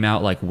that came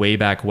out like way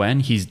back when.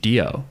 He's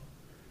Dio.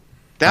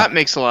 That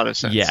makes a lot of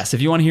sense. Yes,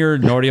 if you want to hear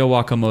Norio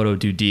Wakamoto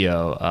do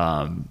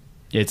Dio,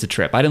 it's a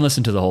trip. I didn't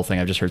listen to the whole thing.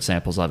 I've just heard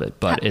samples of it,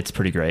 but it's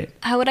pretty great.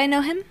 How would I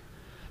know him?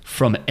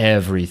 From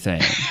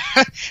everything.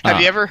 Have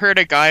you ever heard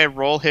a guy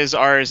roll his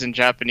R's in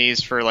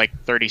Japanese for like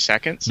 30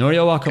 seconds?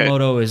 Norio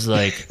Wakamoto is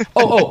like,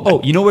 oh,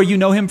 you know where you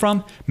know him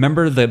from?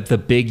 Remember the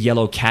big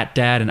yellow cat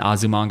dad in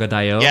Azumanga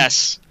Daioh?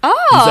 Yes. Oh.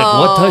 He's like,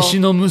 Watashi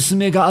no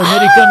musume ga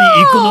America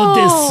ni iku no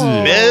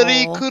desu.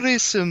 Merry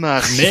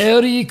Christmas.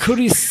 Merry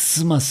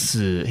Christmas.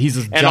 He's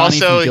a Johnny And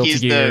also, from Guilty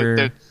he's Gear.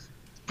 the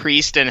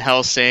priest in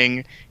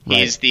Hellsing.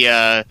 He's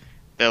the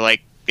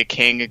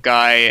king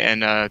guy in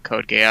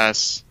Code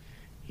Geass.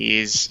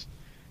 He's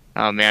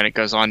it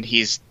goes on.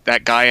 He's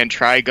that guy in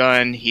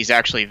Trigun. He's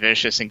actually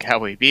vicious in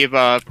Cowboy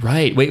Bebop.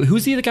 Right. Wait,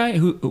 who's the other guy?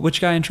 Which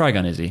guy in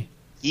Trigun is he?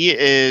 He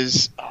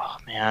is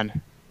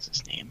what's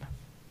his name?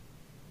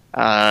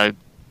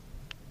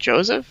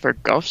 Joseph or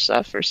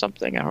Gosef or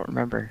something. I don't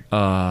remember.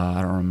 I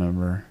don't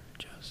remember.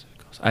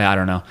 I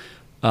don't know.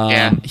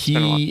 Yeah, it's been a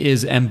while. He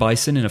is M.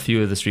 Bison in a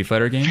few of the Street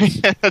Fighter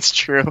games. That's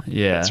true.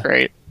 Yeah. That's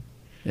right.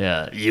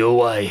 Yeah,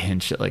 Yoai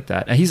and shit like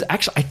that. And he's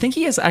actually, I think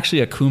he has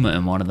actually Akuma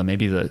in one of them,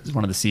 maybe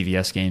one of the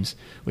CVS games,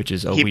 which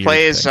is a He weird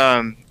plays.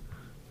 thing.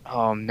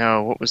 Oh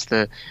no, what was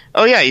the?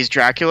 Oh yeah, he's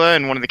Dracula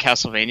in one of the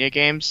Castlevania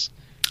games.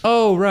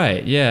 Oh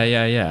right,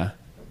 yeah.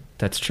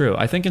 That's true.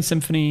 I think in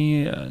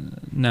Symphony,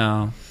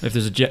 no. If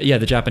there's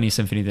the Japanese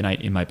Symphony of the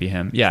Night, it might be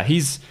him. Yeah,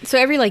 he's So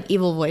every like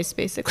evil voice,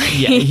 basically.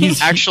 yeah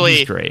he's Actually,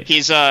 he's great.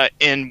 He's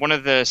in one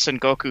of the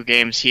Sengoku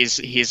games.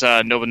 He's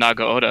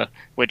Nobunaga Oda,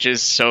 which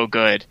is so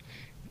good.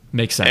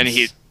 Makes sense. And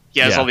he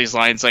has all these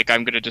lines like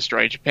 "I'm going to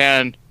destroy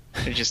Japan,"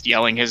 and just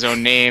yelling his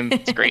own name.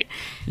 It's great.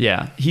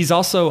 Yeah, he's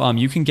also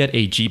you can get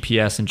a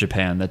GPS in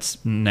Japan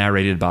that's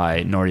narrated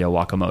by Norio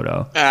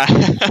Wakamoto.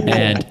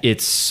 And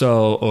it's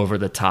so over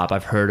the top.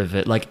 I've heard of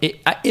it. Like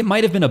it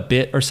might have been a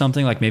bit or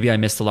something. Like maybe I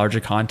missed the larger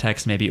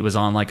context. Maybe it was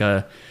on like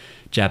a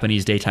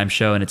Japanese daytime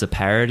show and it's a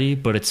parody.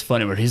 But it's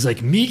funny where he's like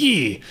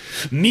Migi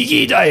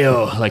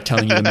dayo, like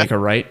telling you to make a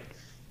right.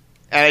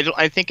 And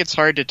I think it's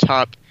hard to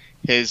top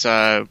his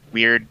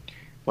weird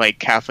like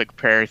Catholic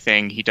prayer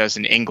thing he does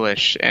in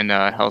English in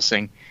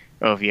Hellsing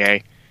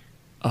OVA.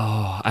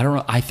 Oh, I don't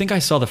know. I think I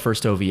saw the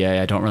first OVA.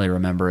 I don't really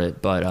remember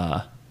it,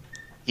 but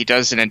he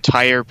does an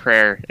entire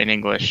prayer in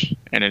English,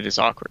 and it is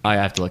awkward. I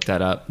have to look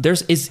that up.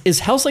 Is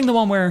Hellsing the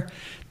one where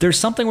there's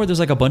something where there's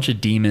like a bunch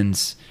of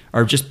demons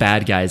or just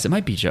bad guys? It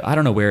might be I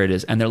don't know where it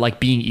is, and they're like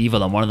being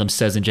evil, and one of them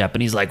says in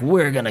Japanese like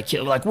 "We're gonna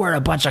kill," like we're a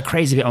bunch of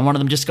crazy people, and one of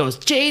them just goes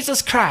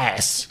 "Jesus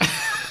Christ."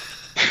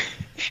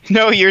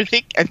 No, I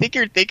think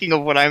you're thinking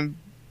of what I'm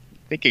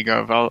thinking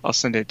of. I'll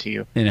send it to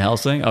you. In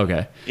Hellsing?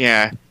 Okay.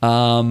 Yeah.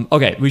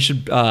 Okay, we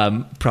should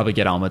probably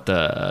get on with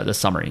the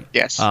summary.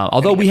 Yes.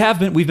 Although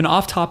we've been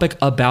off topic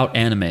about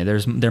anime.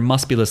 There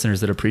must be listeners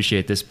that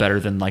appreciate this better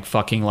than like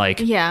fucking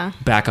like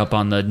back up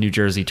on the New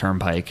Jersey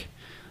Turnpike.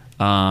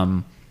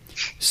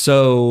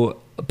 So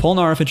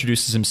Polnareff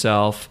introduces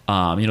himself.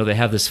 They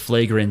have this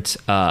flagrant,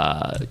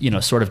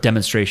 sort of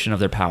demonstration of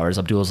their powers.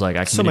 Abdul's like,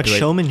 I can so much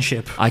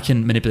showmanship. I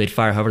can manipulate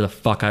fire however the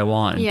fuck I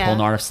want. And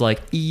Polnareff's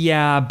like,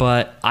 yeah,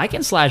 but I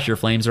can slash your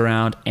flames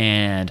around,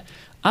 and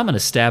I'm going to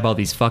stab all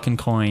these fucking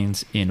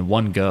coins in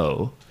one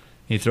go.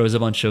 He throws a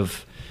bunch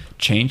of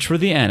change for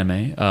the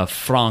anime,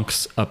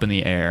 francs up in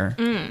the air,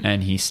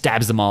 and he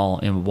stabs them all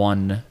in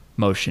one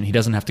motion. He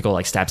doesn't have to go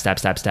like stab, stab,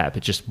 stab, stab.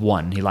 It's just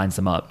one. He lines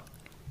them up.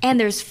 And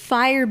there's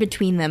fire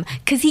between them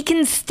because he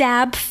can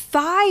stab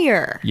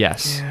fire.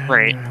 Yes. Yeah,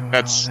 right.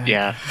 That's,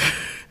 yeah.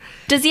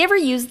 Does he ever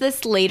use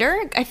this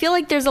later? I feel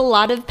like there's a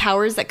lot of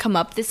powers that come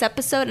up this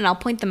episode, and I'll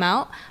point them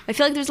out. I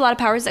feel like there's a lot of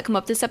powers that come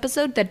up this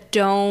episode that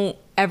don't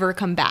ever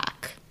come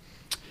back.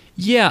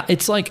 Yeah,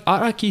 it's like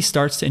Araki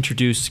starts to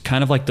introduce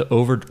kind of like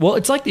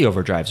it's like the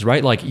overdrives,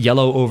 right? Like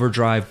yellow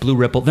overdrive, blue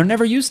ripple. They're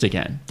never used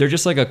again. They're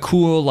just like a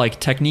cool like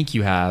technique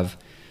you have.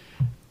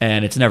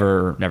 And it's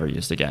never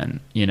used again.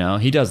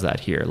 He does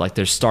that here. Like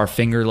there's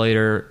Starfinger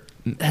later.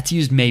 That's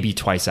used maybe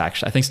twice,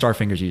 actually. I think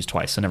Starfinger's used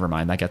twice, so never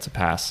mind. That gets a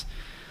pass.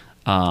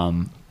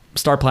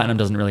 Star Platinum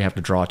doesn't really have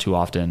to draw too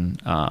often.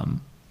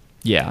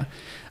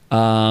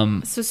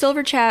 So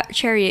Silver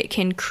Chariot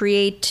can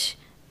create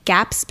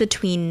gaps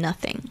between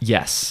nothing.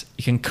 Yes.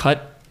 You can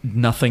cut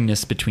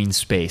nothingness between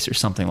space or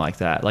something like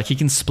that. Like he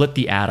can split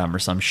the atom or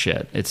some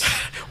shit. It's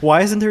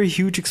Why isn't there a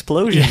huge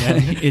explosion?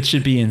 It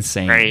should be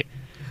insane. Right.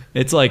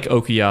 It's like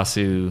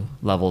Okuyasu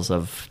levels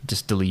of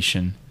just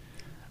deletion.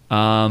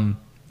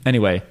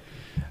 Anyway,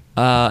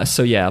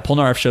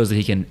 Polnareff shows that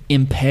he can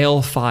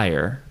impale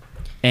fire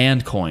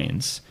and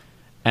coins.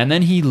 And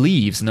then he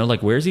leaves, and they're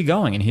like, where's he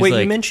going? And he's Wait,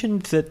 like... you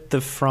mentioned that the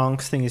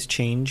francs thing has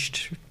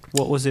changed.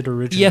 What was it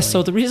originally? Yes,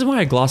 so the reason why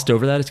I glossed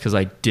over that is because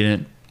I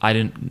didn't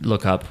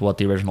look up what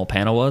the original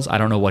panel was. I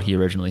don't know what he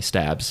originally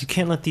stabs. You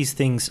can't let these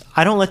things...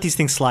 I don't let these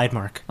things slide,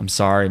 Mark. I'm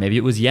sorry. Maybe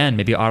it was yen.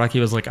 Maybe Araki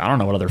was like, I don't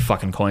know what other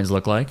fucking coins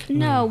look like.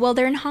 No, well,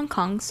 they're in Hong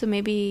Kong, so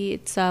maybe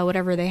it's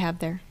whatever they have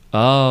there.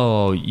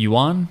 Oh,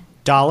 yuan?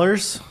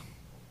 Dollars?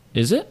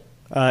 Is it?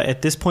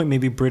 At this point,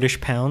 maybe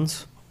British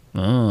pounds.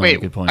 Oh,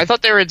 wait, good point. I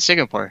thought they were in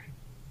Singapore.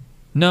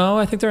 No,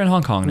 I think they're in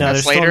Hong Kong now. No,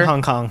 they're still in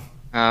Hong Kong.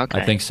 Oh, okay.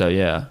 I think so,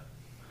 yeah.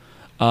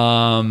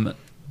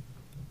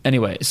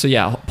 Anyway, so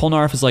yeah,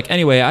 Polnareff is like,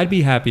 anyway, I'd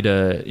be happy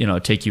to,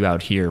 take you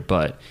out here,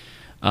 but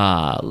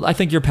I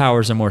think your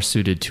powers are more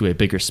suited to a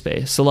bigger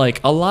space. So like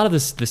a lot of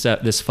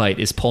this fight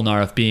is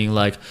Polnareff being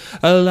like,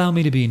 allow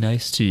me to be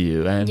nice to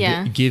you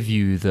and give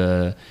you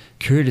the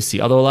courtesy.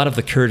 Although a lot of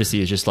the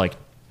courtesy is just like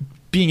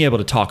being able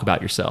to talk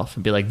about yourself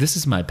and be like, this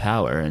is my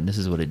power and this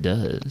is what it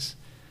does.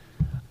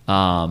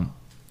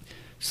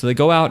 So they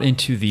go out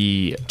into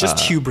the...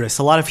 Just hubris.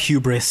 A lot of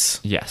hubris.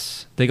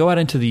 Yes. They go out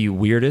into the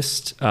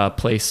weirdest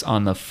place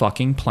on the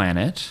fucking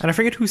planet. And I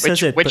forget who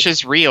says it. Which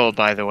is real,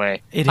 by the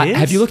way. It is?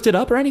 Have you looked it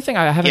up or anything?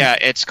 I haven't... Yeah,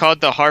 it's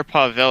called the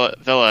Harpa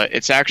Villa.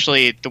 It's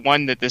actually... The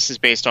one that this is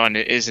based on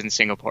is in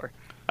Singapore.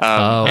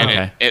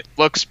 Okay. It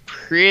looks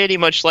pretty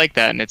much like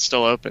that, and it's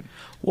still open.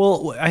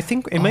 Well, I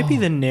think it might be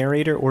the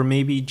narrator, or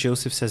maybe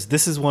Joseph says,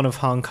 this is one of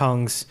Hong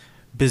Kong's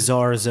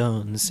bizarre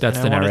zones. That's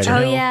the narrator. Oh,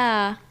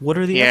 yeah. What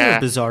are the other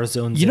bizarre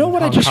zones? You know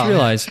what? I just Kong?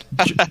 realized,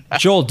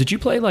 Joel, did you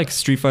play like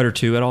Street Fighter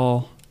 2 at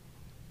all?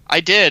 I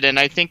did, and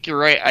I think you're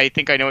right. I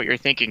think I know what you're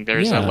thinking.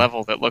 There's a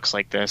level that looks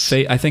like this.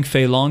 I think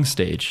Fei Long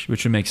stage,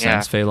 which would make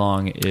sense. Fei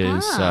Long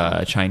is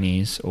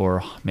Chinese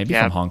or maybe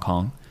from Hong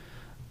Kong.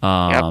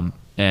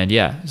 And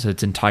so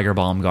it's in Tiger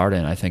Balm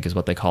Garden, I think is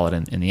what they call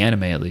it in the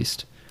anime at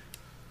least.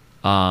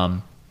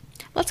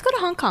 Let's go to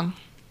Hong Kong.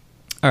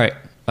 All right.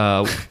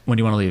 When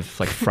do you want to leave?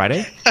 Like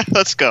Friday?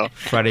 Let's go.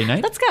 Friday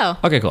night? Let's go.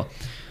 Okay, cool.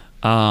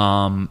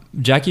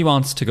 Jackie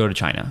wants to go to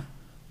China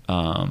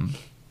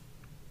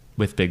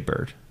with Big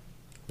Bird.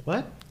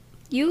 What?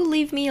 You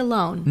leave me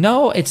alone.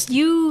 No,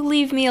 You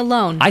leave me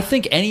alone. I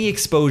think any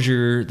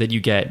exposure that you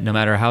get, no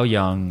matter how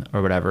young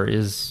or whatever,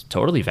 is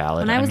totally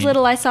valid. When I was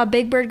little, I saw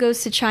Big Bird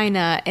Goes to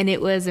China, and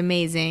it was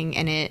amazing,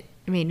 and it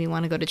made me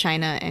want to go to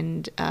China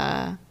and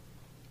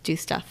do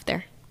stuff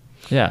there.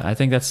 Yeah, I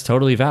think that's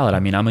totally valid. I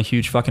mean, I'm a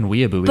huge fucking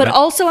weeaboo. But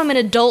also, I'm an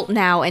adult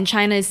now, and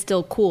China is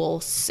still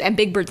cool, and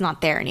Big Bird's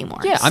not there anymore.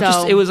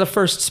 Yeah, it was a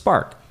first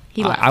spark.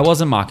 He left. I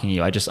wasn't mocking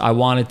you. I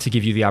wanted to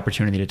give you the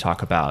opportunity to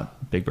talk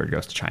about Big Bird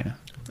Goes to China.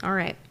 All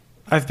right.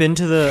 I've been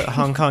to the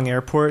Hong Kong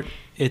airport.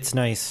 It's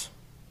nice.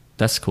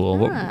 That's cool.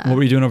 What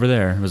were you doing over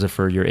there? Was it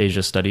for your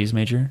Asia Studies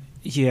major?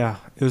 Yeah,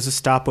 it was a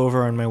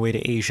stopover on my way to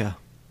Asia.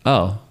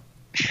 Oh.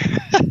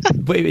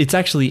 Wait, it's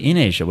actually in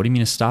Asia. What do you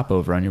mean a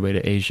stopover on your way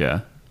to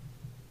Asia?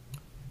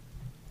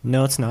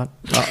 No, it's not.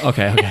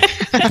 Okay.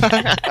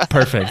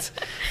 Perfect.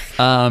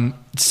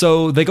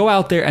 So they go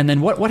out there, and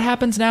then what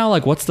happens now?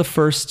 Like, what's the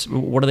first?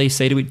 What do they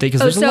say to each?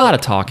 Because there's a lot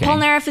of talking.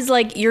 Polnareff is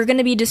like, you're going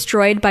to be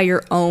destroyed by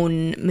your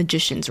own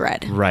magician's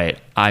red. Right.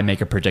 I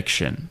make a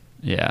prediction.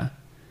 Yeah.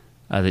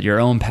 That your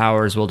own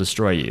powers will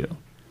destroy you.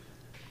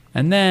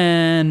 And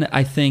then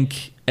I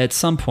think at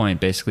some point,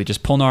 basically,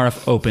 just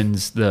Polnareff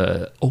opens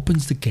the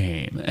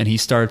game, and he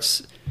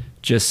starts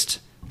just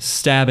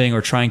stabbing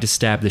or trying to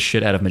stab the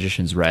shit out of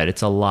Magician's Red.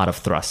 It's a lot of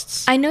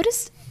thrusts. I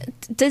noticed.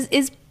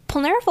 Is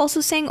Polnareff also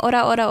saying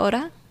ora ora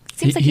ora?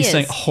 Seems like he's he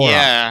saying is. hora.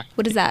 Yeah.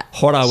 What is that?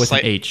 Hora with an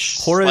H.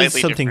 Hora is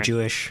Slightly something different.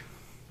 Jewish.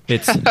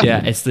 It's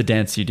it's the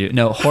dance you do.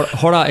 No,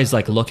 hora is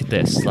like, look at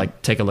this.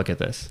 Like, take a look at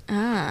this.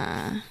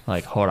 Ah.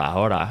 Like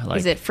hora. Like,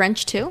 Is it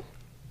French too?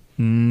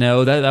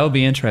 No, that would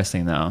be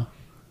interesting though.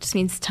 Just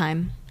means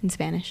time in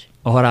Spanish.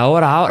 Hora.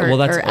 Well,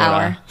 that's or hora.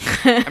 hour.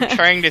 I'm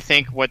trying to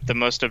think what the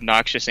most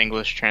obnoxious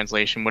English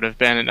translation would have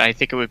been, and I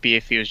think it would be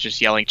if he was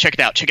just yelling, "Check it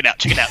out! Check it out!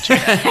 Check it out!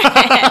 Check it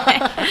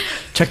out!"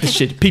 Check this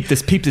shit. Peep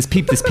this. Peep this.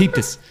 Peep this. Peep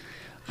this.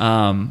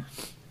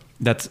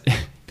 That's.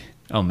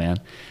 Oh man.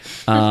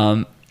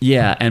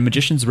 Yeah, and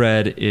Magician's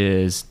Red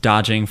is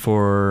dodging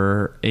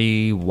for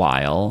a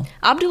while.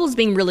 Abdul's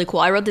being really cool.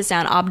 I wrote this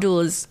down.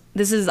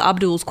 This is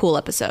Abdul's cool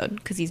episode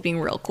because he's being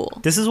real cool.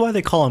 This is why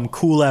they call him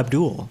Cool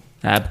Abdul.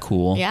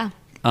 Cool. Yeah.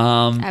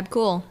 Ab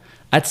cool.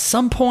 At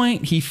some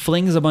point, he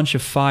flings a bunch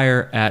of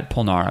fire at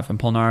Polnareff, and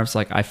Polnareff's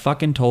like, I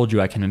fucking told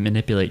you I can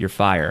manipulate your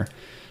fire.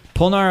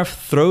 Polnareff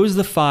throws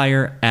the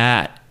fire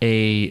at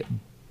a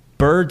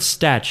bird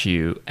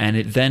statue, and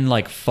it then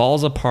like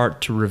falls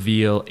apart to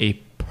reveal a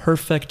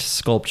perfect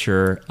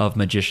sculpture of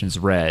Magician's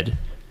Red,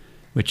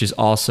 which is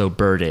also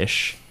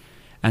birdish.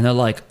 And they're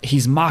like,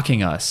 he's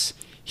mocking us.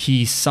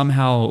 He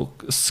somehow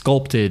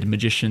sculpted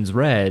Magician's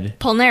Red.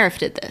 Polnareff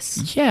did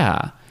this.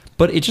 Yeah.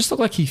 But it just looked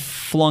like he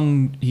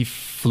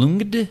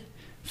flunged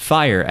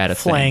fire at a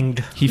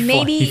Flanged.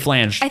 thing. He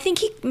flanged. I think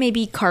he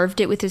maybe carved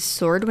it with his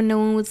sword when no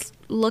one was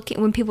looking,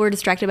 when people were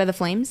distracted by the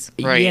flames.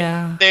 Right.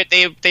 Yeah.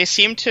 They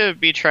seem to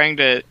be trying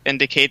to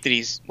indicate that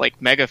he's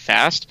like mega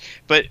fast,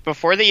 but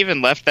before they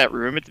even left that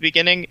room at the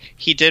beginning,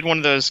 he did one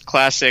of those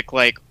classic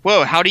like,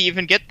 "Whoa, how do you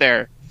even get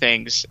there?"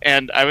 things,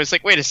 and I was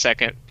like, "Wait a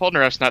second,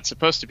 Polnareff's not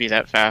supposed to be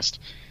that fast."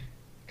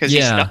 Because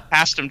he snuck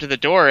past him to the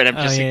door, and I'm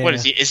just like, "What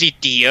is he? Is he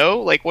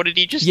Dio? Like, what did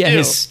he just do?" Yeah,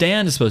 his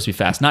stand is supposed to be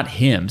fast, not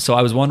him. So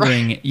I was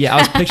wondering. Yeah, I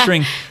was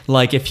picturing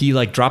like if he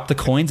like dropped the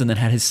coins and then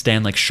had his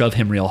stand like shove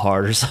him real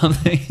hard or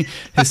something.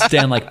 His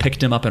stand like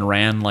picked him up and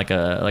ran like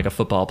a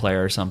football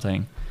player or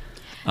something.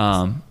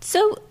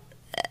 So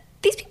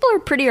these people are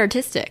pretty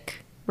artistic,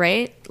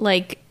 right?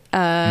 Like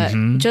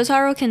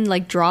Jotaro can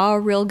like draw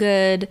real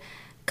good.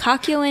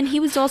 Kakyoin, he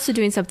was also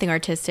doing something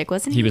artistic,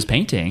 wasn't he? He was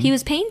painting.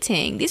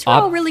 These were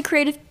all really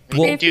creative. We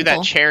can do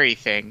people. that cherry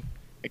thing.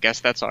 I guess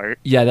that's art.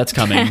 Yeah, that's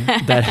coming.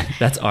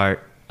 That's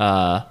art.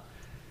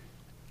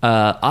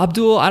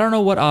 Abdul, I don't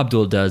know what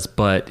Abdul does,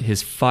 but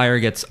his fire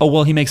gets... Oh,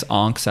 well, he makes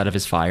onks out of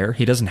his fire.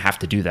 He doesn't have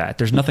to do that.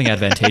 There's nothing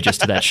advantageous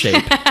to that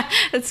shape.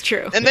 That's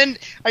true. And then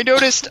I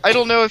noticed, I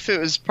don't know if it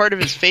was part of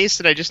his face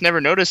that I just never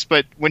noticed,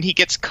 but when he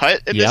gets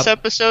cut in this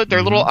episode,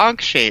 they're little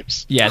onk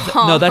shapes. Yeah,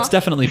 no, that's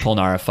definitely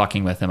Polnareff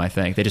fucking with him, I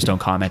think. They just don't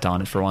comment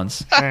on it for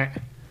once.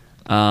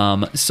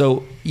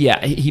 So,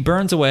 yeah, he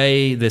burns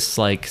away this,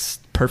 like,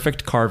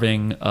 perfect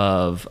carving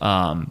of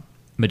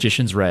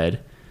Magician's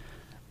Red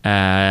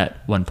at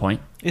one point.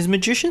 Is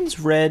Magician's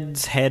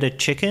Red's head a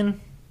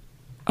chicken?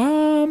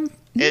 It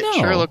No.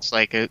 sure looks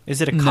like it. Is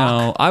it a cock?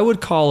 No, I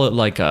would call it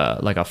like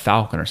a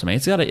falcon or something.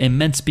 It's got an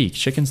immense beak.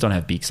 Chickens don't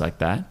have beaks like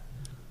that.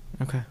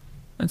 Okay.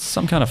 It's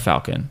some kind of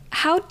falcon.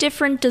 How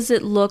different does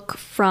it look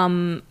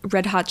from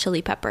Red Hot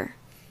Chili Pepper?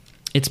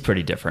 It's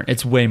pretty different.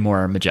 It's way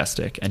more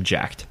majestic and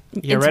jacked.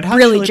 Yeah, It's Red Hot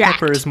really Chili jacked.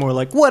 Pepper is more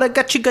like, what? I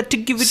got to give it to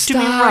me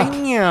Stop.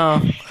 right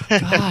now.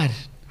 God.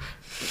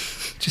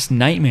 Just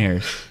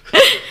nightmares.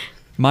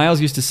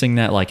 Miles used to sing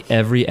that like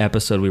every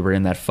episode we were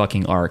in that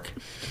fucking arc.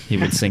 He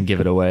would sing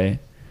Give It Away.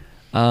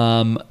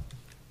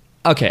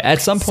 Okay,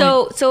 at some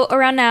point... So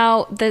around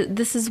now,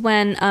 this is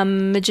when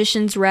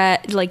Magician's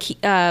Red, like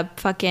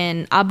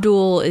fucking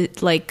Abdul,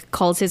 like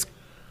calls his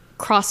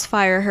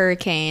Crossfire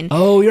Hurricane.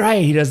 Oh, you're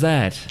right. He does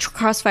that.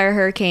 Crossfire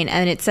Hurricane,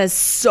 and it says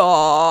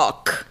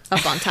 "suck"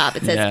 up on top.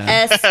 It says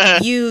Yeah.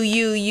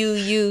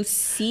 SUUUUCK.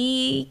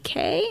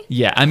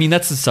 Yeah, I mean,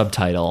 that's the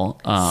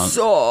subtitle.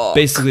 Suck.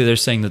 Basically, they're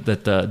saying that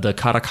the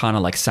katakana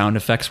like sound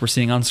effects we're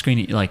seeing on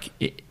screen like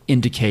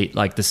indicate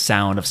like the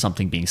sound of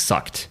something being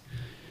sucked.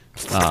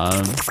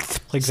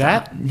 Like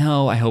that?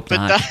 No, I hope But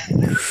not.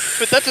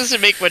 that doesn't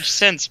make much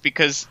sense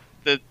because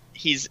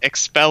he's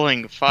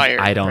expelling fire.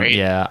 I don't. right?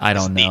 Yeah, I Is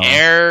don't it know. the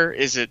air?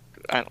 Is it?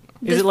 I don't know.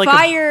 Is The it like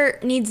fire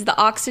needs the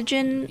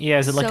oxygen. Yeah,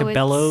 is it like so a it's-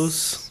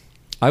 bellows?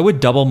 I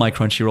would double my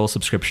Crunchyroll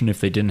subscription if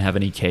they didn't have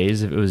any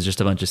K's. If it was just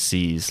a bunch of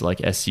C's, like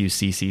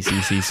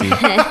SUCCCCC.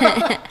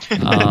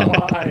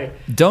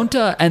 Don't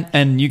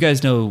and you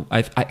guys know.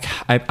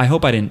 I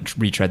hope I didn't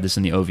retread this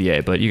in the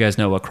OVA, but you guys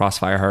know what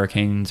Crossfire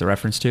Hurricane's a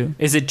reference to?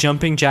 Is it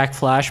Jumping Jack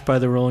Flash by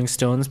the Rolling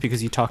Stones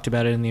because you talked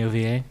about it in the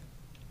OVA?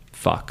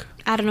 fuck.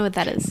 I don't know what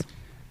that is.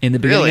 In the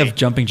beginning Really? of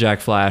Jumping Jack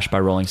Flash by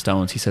Rolling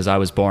Stones, he says, I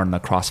was born in a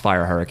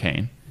crossfire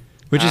hurricane,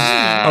 which is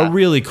a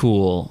really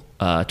cool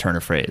turn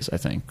of phrase, I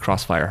think.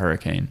 Crossfire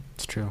hurricane.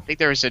 It's true. I think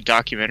there was a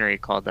documentary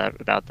called that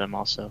about them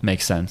also.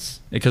 Makes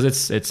sense. Because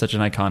it's such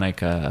an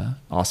iconic,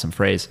 awesome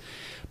phrase.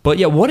 But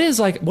yeah, what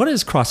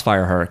is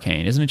crossfire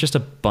hurricane? Isn't it just a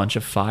bunch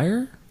of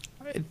fire?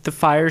 The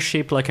fire's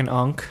shaped like an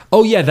ankh.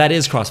 Oh yeah, that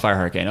is crossfire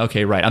hurricane.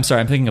 Okay, right. I'm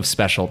sorry, I'm thinking of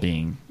Special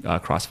being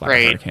crossfire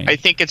Right. hurricane. I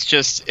think it's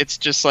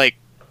just like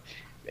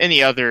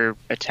any other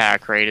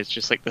attack, right? It's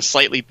just like the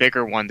slightly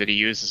bigger one that he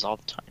uses all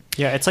the time.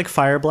 Yeah, it's like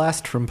Fire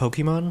Blast from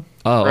Pokemon.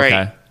 Oh, okay.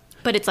 Right.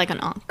 But it's like an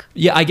ankh.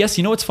 Yeah, I guess,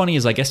 you know what's funny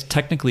is I guess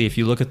technically if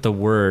you look at the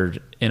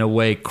word, in a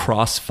way,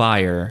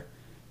 crossfire,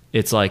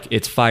 it's like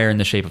it's fire in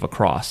the shape of a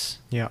cross.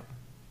 Yeah.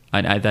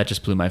 I that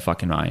just blew my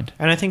fucking mind.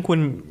 And I think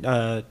when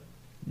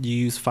you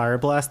use Fire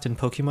Blast in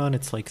Pokemon,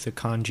 it's like the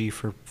kanji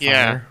for fire.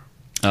 Yeah.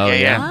 Oh, Yeah, yeah.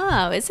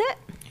 yeah. Oh, is it?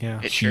 Yeah.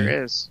 It sure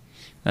is.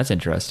 That's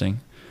interesting.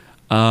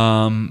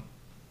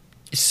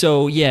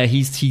 So yeah,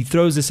 he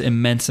throws this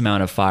immense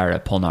amount of fire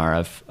at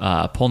Polnareff.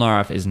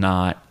 Polnareff is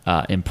not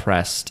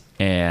impressed,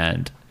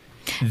 and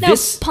No,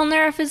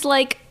 Polnareff is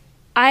like,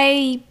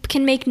 I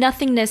can make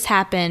nothingness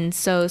happen,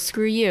 so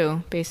screw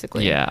you,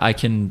 basically. Yeah,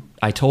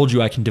 I told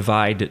you I can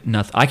divide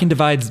nothing. I can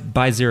divide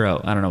by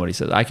zero. I don't know what he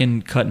says. I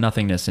can cut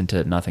nothingness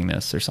into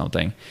nothingness or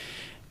something.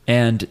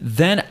 And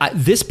then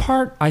this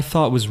part I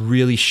thought was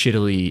really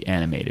shittily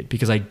animated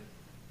because I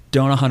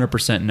don't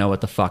 100% know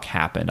what the fuck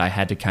happened. I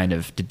had to kind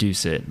of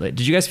deduce it. Like,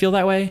 did you guys feel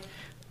that way?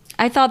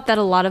 I thought that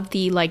a lot of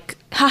the, like,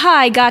 haha,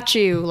 I got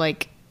you,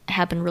 like,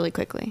 happened really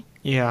quickly.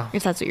 Yeah.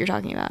 If that's what you're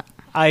talking about.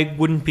 I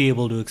wouldn't be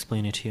able to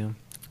explain it to you.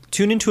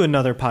 Tune into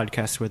another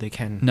podcast where they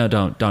can. No,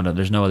 don't.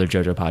 There's no other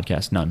JoJo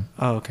podcast. None.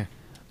 Oh, okay.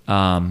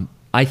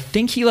 I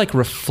think he like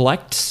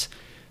reflects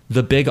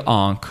the big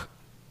ankh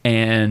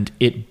and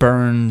it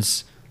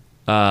burns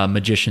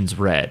Magician's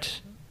red.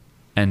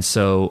 And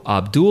so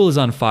Abdul is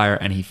on fire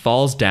and he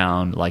falls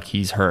down like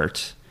he's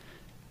hurt.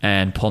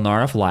 And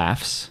Polnareff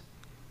laughs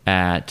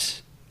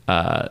at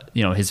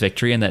his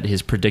victory and that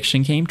his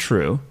prediction came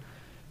true.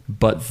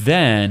 But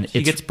then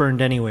He gets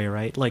burned anyway,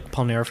 right? Like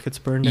Polnareff gets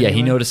burned yeah, anyway?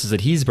 he notices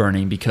that he's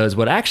burning because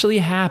what actually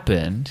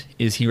happened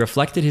is he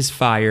reflected his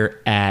fire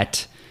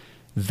at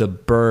the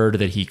bird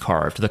that he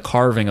carved, the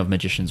carving of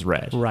Magician's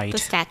Red. Right. The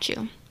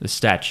statue. The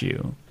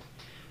statue.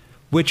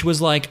 Which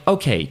was like,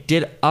 okay,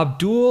 did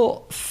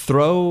Abdul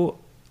throw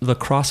the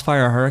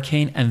crossfire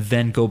hurricane and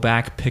then go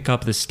back, pick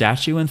up the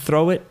statue and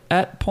throw it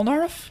at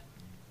Polnareff?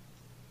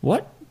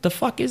 What the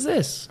fuck is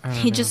this?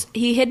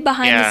 He hid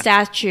behind Yeah. the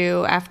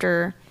statue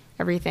after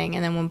everything,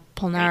 and then when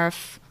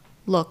Polnareff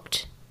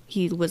looked,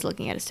 he was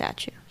looking at a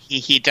statue.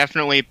 He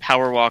definitely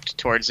power walked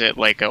towards it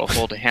like a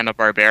old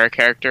Hanna-Barbera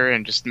character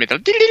and just made the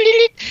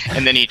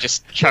and then he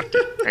just chucked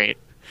it, right?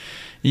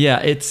 Yeah,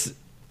 it's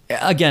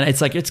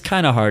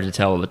kind of hard to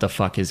tell what the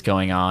fuck is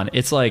going on.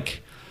 It's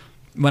like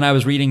when I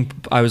was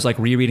like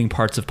rereading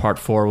parts of Part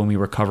 4 when we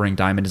were covering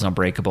Diamond is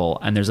Unbreakable,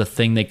 and there's a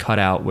thing they cut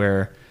out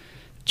where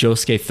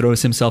Josuke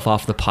throws himself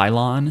off the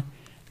pylon,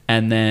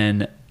 and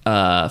then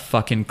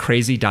fucking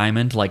Crazy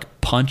Diamond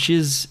like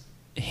punches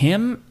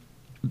him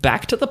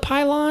back to the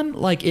pylon.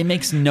 Like, it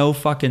makes no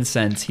fucking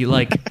sense. He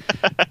like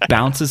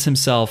bounces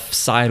himself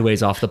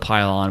sideways off the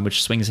pylon,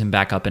 which swings him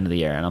back up into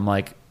the air. And I'm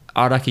like,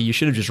 Araki, you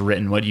should have just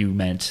written what you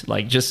meant.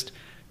 Like, just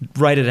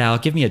write it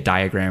out. Give me a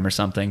diagram or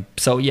something.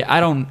 So yeah,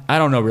 I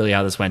don't know really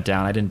how this went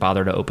down. I didn't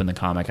bother to open the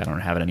comic. I don't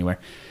have it anywhere.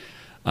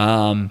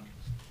 And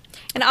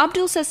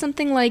Abdul says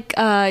something like,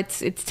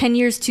 it's 10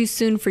 years too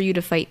soon for you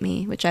to fight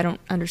me, which I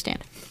don't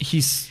understand.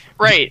 He's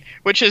Right,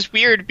 which is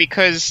weird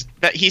because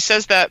that he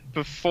says that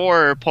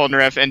before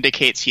Polnareff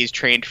indicates he's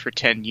trained for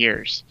 10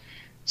 years.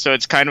 So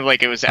it's kind of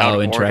like it was out of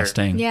order.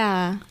 interesting.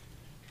 Yeah.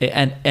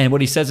 And what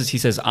he says is, he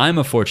says, I'm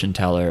a fortune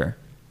teller,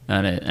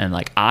 and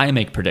like I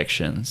make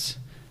predictions.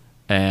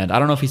 And I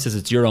don't know if he says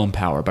it's your own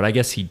power, but I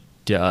guess he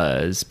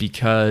does,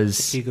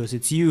 because He goes,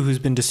 it's you who's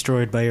been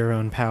destroyed by your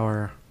own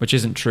power. which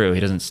isn't true. He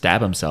doesn't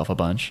stab himself a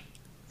bunch,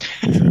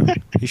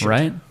 He should.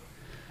 right?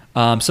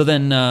 So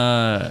then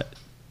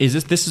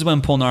is this is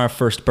when Polnareff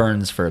first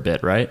burns for a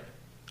bit, right?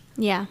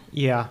 Yeah.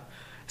 Yeah.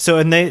 So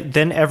and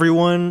then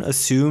everyone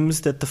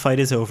assumes that the fight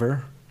is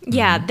over.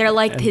 Yeah, they're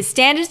like, his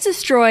stand is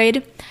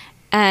destroyed,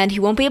 and he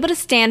won't be able to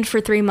stand for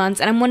 3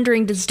 months. And I'm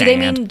wondering, do they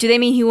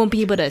mean he won't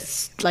be able to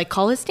like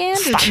call his stand?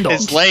 Or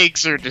His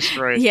legs are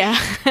destroyed. yeah.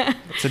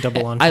 It's a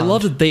double entendre. I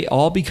love that they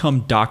all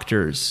become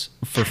doctors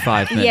for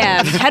 5 minutes.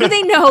 Yeah. How do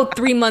they know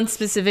 3 months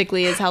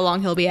specifically is how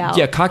long he'll be out?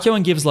 Yeah,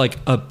 Kakyoin gives like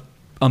a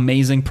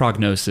amazing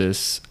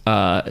prognosis.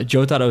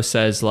 Jotaro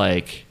says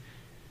like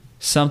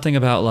something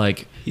about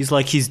like,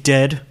 He's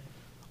dead,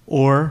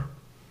 or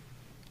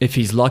if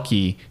he's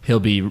lucky, he'll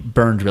be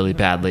burned really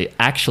badly.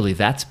 Actually,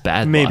 that's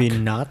bad maybe luck.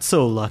 not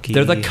so lucky.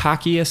 They're the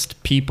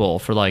cockiest people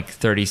for like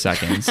 30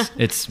 seconds.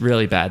 It's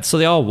really bad. So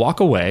they all walk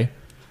away.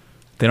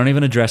 They don't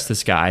even address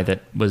this guy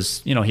that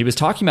was, he was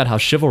talking about how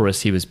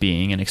chivalrous he was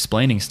being and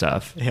explaining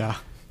stuff. Yeah.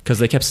 because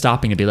they kept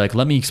stopping to be like,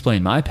 let me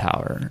explain my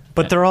power.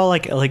 But they're all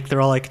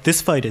like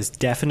this fight is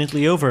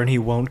definitely over and he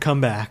won't come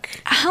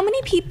back. How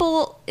many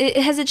people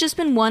has it just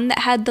been one that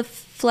had the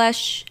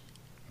flesh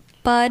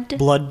bud?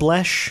 Blood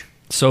blesh.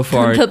 So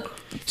far,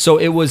 so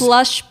it was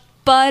Blush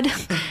bud.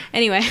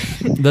 Anyway.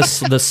 the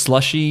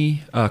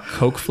slushy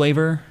Coke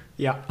flavor.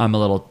 Yeah.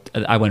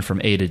 I went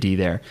from A to D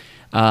there.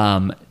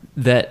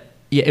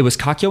 It was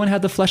Kakyoin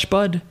had the flesh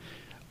bud.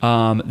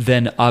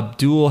 Then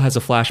Abdul has a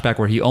flashback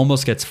where he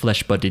almost gets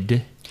flesh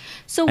budded.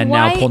 So and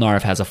now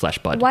Polnareff has a flesh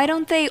bud. Why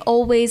don't they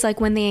always, like,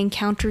 when they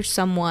encounter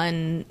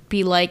someone,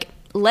 be like,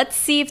 let's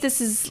see if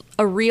this is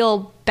a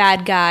real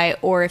bad guy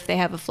or if they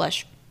have a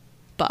flesh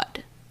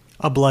bud?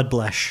 A blood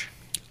blesh.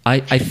 I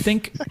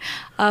think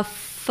A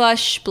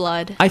fush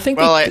blood. I think.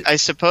 Well, I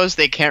suppose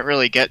they can't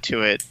really get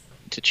to it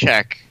to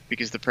check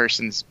because the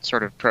person's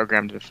sort of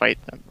programmed to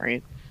fight them,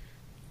 right?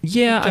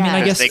 Yeah, I mean,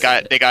 I guess they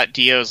got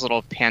Dio's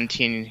little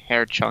Pantene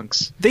hair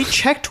chunks. They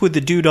checked with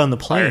the dude on the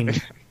plane.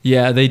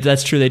 Yeah,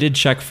 that's true. They did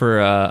check for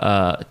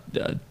a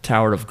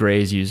Tower of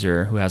Grey's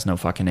user who has no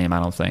fucking name, I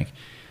don't think.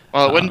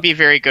 Well, it wouldn't be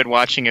very good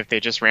watching if they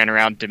just ran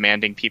around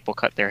demanding people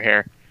cut their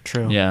hair.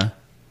 True. Yeah.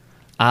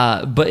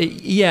 But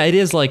it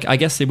is like, I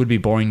guess it would be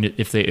boring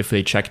if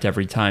they checked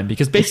every time,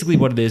 because basically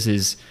what it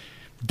is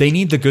they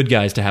need the good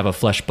guys to have a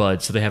flesh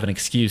bud so they have an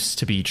excuse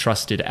to be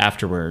trusted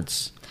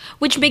afterwards.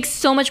 Which makes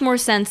so much more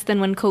sense than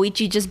when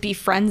Koichi just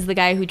befriends the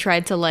guy who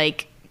tried to,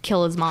 like,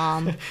 kill his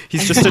mom.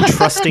 He's just a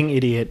trusting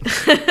idiot.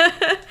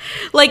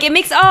 Like, it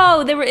makes,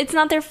 it's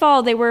not their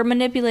fault. They were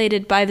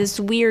manipulated by this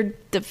weird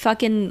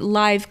fucking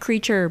live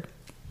creature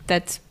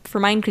that's for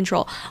mind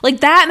control. Like,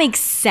 that makes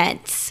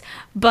sense.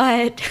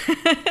 But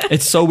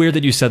it's so weird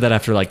that you said that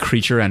after, like,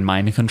 creature and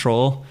mind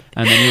control,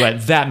 and then you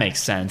went, that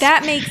makes sense.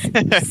 That makes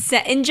sense.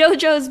 In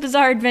JoJo's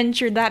Bizarre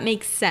Adventure, that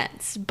makes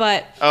sense.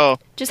 But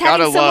just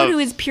having someone who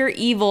is pure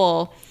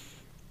evil,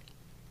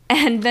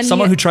 and then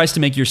someone who tries to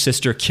make your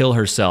sister kill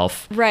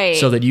herself, right,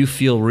 so that you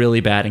feel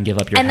really bad and give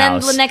up your house.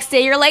 And then the next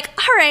day you're like,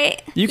 all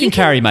right, you can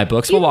carry my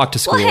books. We'll walk to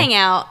school. We'll hang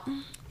out.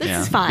 This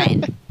is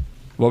fine.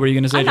 What were you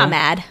going to say, I'm not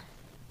mad.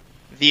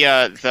 The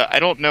I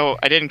don't know,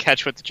 I didn't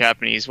catch what the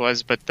Japanese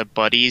was, but the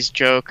buddies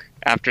joke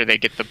after they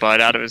get the bud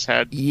out of his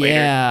head.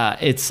 Yeah,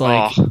 later. It's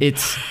like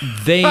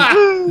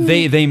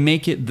they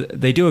make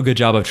it. They do a good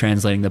job of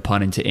translating the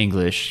pun into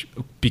English,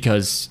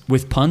 because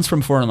with puns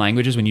from foreign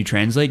languages, when you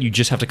translate, you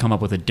just have to come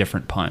up with a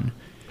different pun.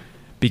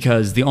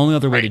 Because the only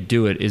other way to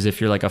do it is if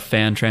you're like a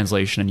fan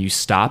translation and you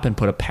stop and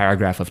put a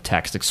paragraph of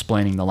text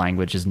explaining the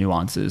language's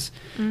nuances.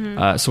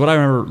 Mm-hmm. So what I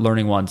remember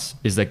learning once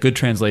is that good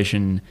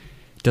translation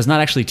does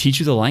not actually teach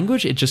you the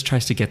language, it just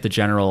tries to get the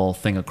general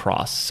thing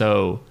across.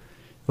 So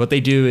what they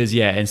do is,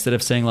 instead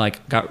of saying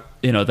like,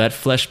 that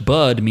flesh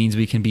bud means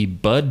we can be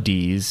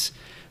buddies,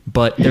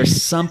 but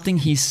there's something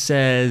he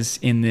says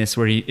in this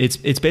where it's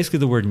basically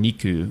the word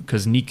niku,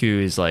 because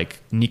niku is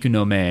like, niku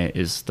no me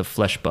is the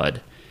flesh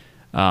bud.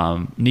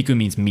 Niku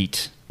means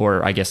meat,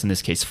 or I guess in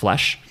this case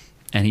flesh.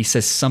 And he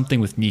says something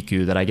with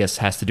niku that I guess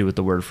has to do with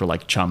the word for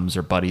like chums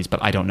or buddies, but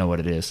I don't know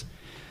what it is.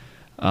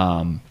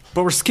 But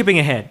we're skipping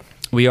ahead.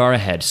 We are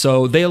ahead.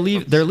 So they're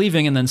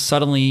leaving, and then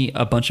suddenly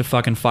a bunch of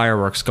fucking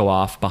fireworks go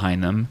off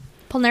behind them.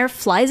 Polnareff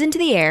flies into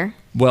the air.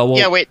 Well,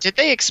 yeah, wait, did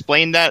they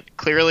explain that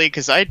clearly?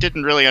 Because I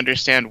didn't really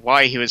understand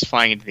why he was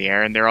flying into the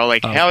air, and they're all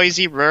like, how is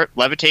he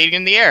levitating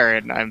in the air?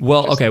 And I'm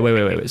okay,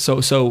 wait.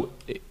 So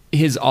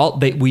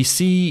we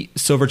see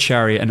Silver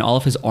Chariot, and all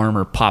of his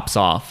armor pops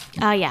off.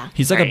 Oh, yeah.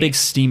 He's like a big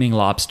steaming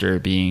lobster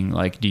being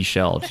like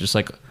deshelled, just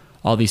like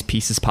all these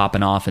pieces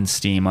popping off in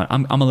steam.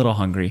 I'm a little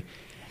hungry.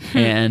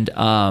 And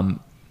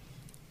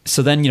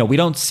so then, we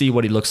don't see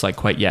what he looks like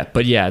quite yet.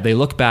 But yeah, they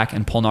look back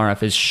and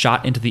Polnareff is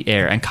shot into the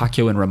air, and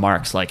Kakyoin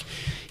remarks like,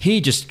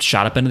 he just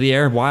shot up into the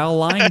air while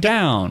lying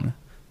down.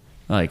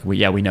 Like, we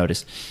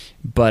noticed.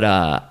 But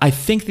I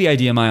think the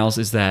idea, Miles,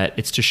 is that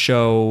it's to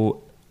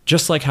show,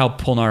 just like how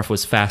Polnareff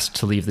was fast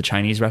to leave the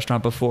Chinese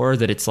restaurant before,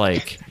 that it's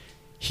like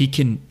he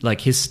can,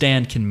 like, his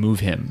stand can move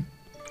him.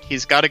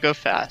 He's got to go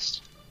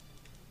fast.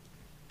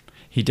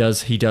 He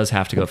does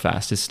have to go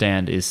fast. His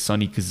stand is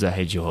Sonic the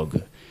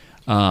Hedgehog.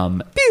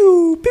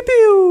 Pew, pew,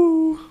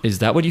 pew. Is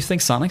that what you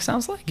think Sonic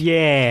sounds like?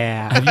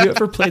 Yeah. Have you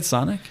ever played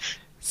Sonic?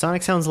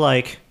 Sonic sounds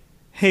like,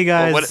 hey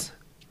guys,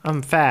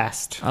 I'm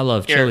fast. I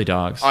love chili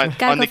dogs. On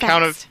the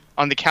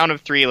count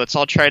of 3, let's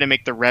all try to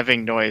make the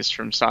revving noise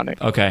from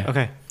Sonic.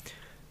 Okay.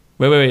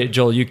 Wait,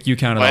 Joel, you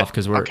count it off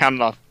because I'll count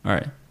it off. All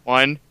right.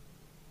 1,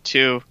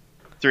 2,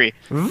 3.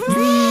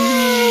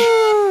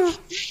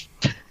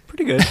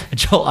 Pretty good.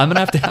 Joel, I'm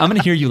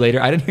gonna hear you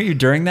later. I didn't hear you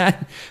during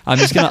that. I'm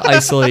just gonna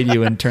isolate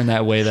you and turn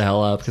that way the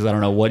hell up because I don't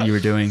know what you were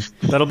doing.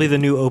 That'll be the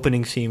new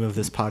opening theme of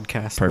this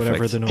podcast. Perfect.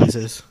 Whatever the noise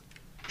is.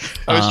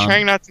 I was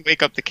trying not to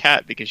wake up the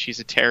cat because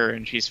she's a terror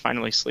and she's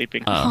finally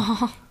sleeping.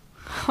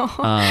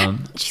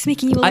 She's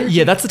making you allergic.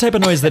 Yeah, that's the type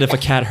of noise that if a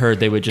cat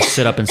heard, they would just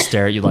sit up and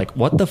stare at you like,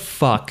 what the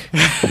fuck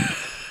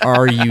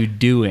are you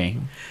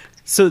doing?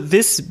 So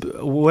this,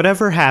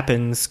 whatever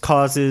happens,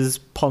 causes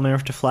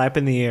Polnareff to fly up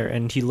in the air,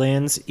 and he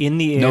lands in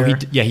the air.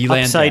 He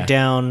lands upside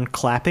down,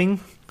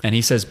 clapping. and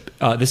he says,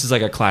 this is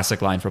like a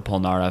classic line for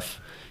Polnareff.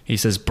 He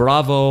says,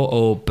 "Bravo,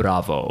 oh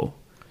bravo,"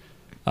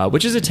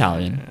 which is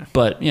Italian,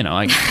 but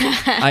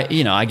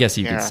I guess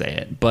you could say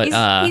it.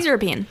 But he's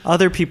European.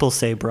 Other people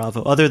say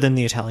bravo, other than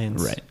the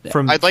Italians. Right.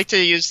 I'd like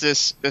to use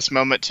this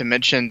moment to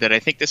mention that I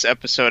think this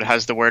episode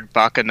has the word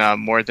 "bacana"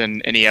 more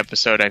than any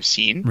episode I've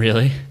seen.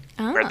 Really?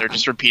 Where they're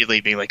just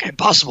repeatedly being like,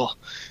 "Impossible,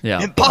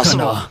 yeah,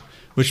 impossible." Bacana.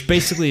 Which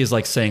basically is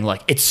like saying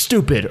like it's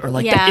stupid, or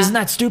like isn't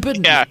that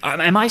stupid? Yeah.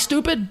 Am I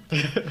stupid?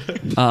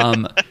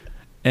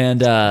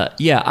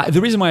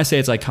 The reason why I say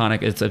it's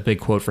iconic, it's a big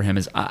quote for him,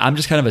 is I'm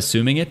just kind of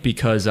assuming it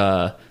because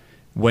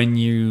when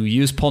you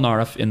use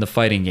Polnareff in the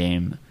fighting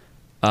game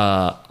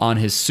on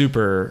his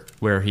super,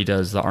 where he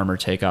does the armor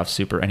takeoff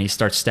super, and he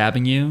starts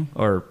stabbing you,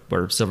 or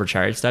where Silver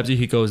Chariot stabs you,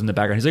 he goes in the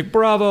background, he's like,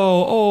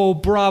 "Bravo, oh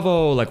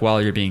bravo," like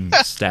while you're being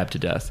stabbed to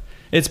death.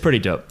 It's pretty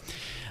dope.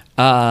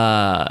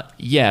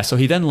 So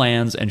he then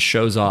lands and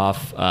shows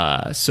off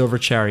Silver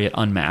Chariot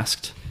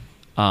unmasked,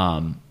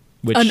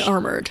 which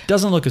unarmored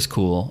doesn't look as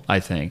cool. I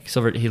think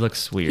he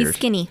looks weird. He's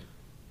skinny.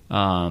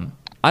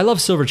 I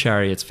love Silver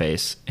Chariot's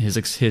face. His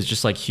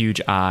just like huge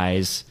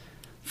eyes,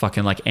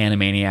 fucking like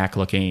Animaniac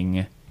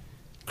looking,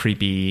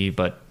 creepy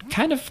but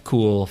kind of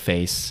cool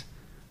face.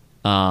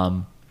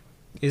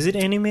 Is it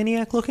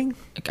Animaniac looking?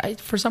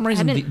 For some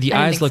reason, the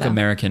eyes look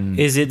American.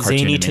 Is it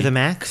zany to me. the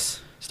max?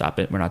 Stop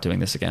it. We're not doing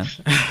this again.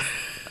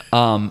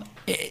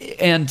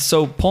 And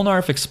so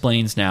Polnareff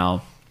explains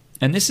now,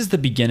 and this is the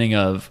beginning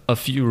of a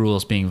few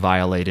rules being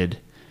violated,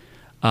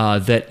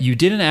 that you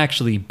didn't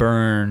actually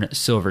burn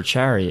Silver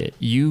Chariot.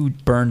 You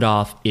burned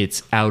off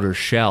its outer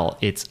shell,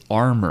 its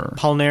armor.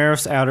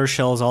 Polnareff's outer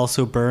shell is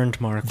also burned,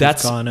 Mark.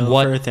 That's gone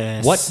over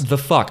this. What the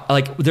fuck?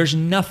 Like, there's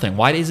nothing.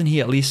 Why isn't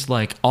he at least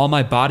like, all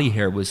my body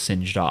hair was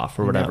singed off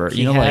or whatever? No,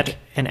 he had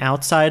an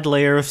outside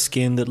layer of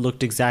skin that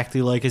looked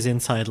exactly like his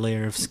inside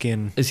layer of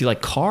skin. Is he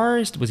like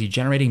Cars? Was he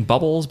generating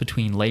bubbles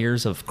between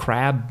layers of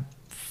crab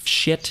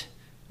shit?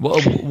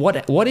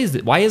 What is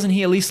it? Why isn't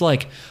he at least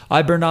like,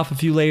 I burned off a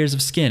few layers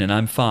of skin and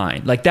I'm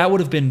fine? Like, that would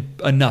have been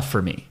enough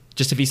for me.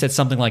 Just if he said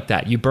something like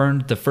that. You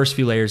burned the first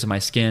few layers of my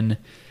skin,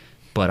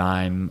 but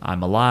I'm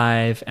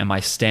alive and my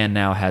stand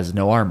now has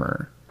no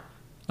armor.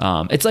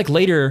 It's like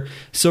later,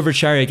 Silver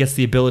Chariot gets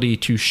the ability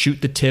to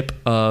shoot the tip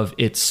of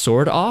its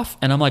sword off,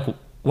 and I'm like,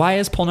 why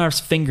is Polnareff's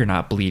finger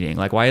not bleeding?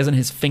 Like, why isn't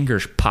his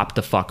fingers popped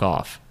the fuck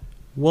off?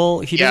 Well,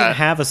 he doesn't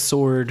have a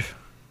sword.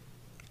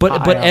 But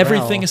IRL.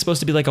 everything is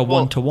supposed to be like a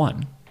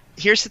 1-to-1.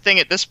 Here's the thing: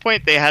 at this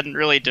point, they hadn't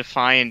really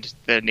defined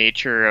the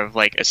nature of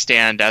like a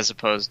stand as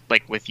opposed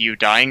like with you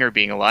dying or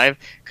being alive.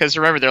 Because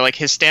remember, they're like,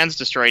 his stand's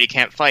destroyed; he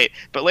can't fight.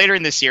 But later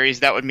in the series,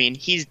 that would mean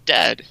he's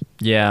dead.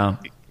 Yeah.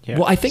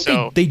 Well, I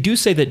think they do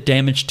say that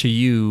damage to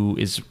you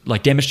is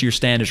like damage to your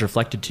stand is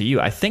reflected to you.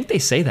 I think they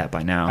say that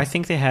by now. I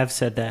think they have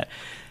said that.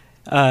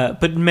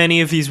 But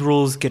many of these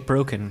rules get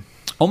broken.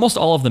 Almost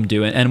all of them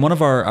do. And one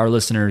of our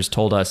listeners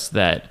told us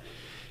that,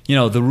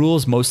 the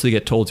rules mostly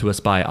get told to us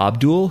by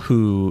Abdul,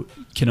 who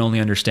can only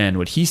understand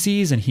what he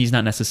sees, and he's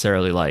not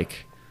necessarily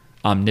like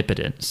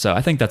omnipotent. So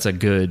I think that's a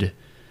good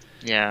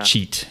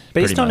cheat.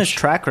 Based on his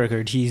track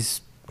record,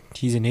 he's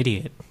an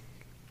idiot.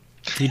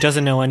 He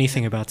doesn't know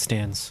anything about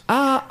stands.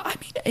 I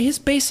mean, his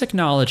basic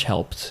knowledge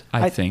helped,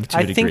 I think, to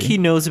a degree. I think he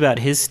knows about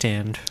his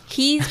stand.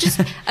 He's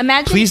just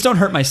imagine. Please don't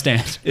hurt my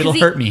stand. It'll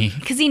hurt me.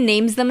 Because he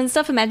names them and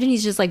stuff. Imagine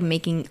he's just like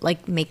making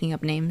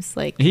up names.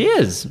 Like he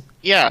is.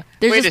 Yeah.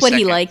 There's just what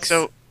he likes.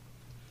 So,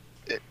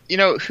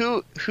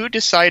 who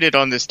decided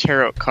on this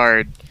tarot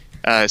card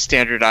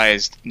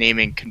standardized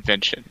naming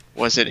convention?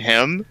 Was it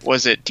him?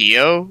 Was it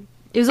Dio?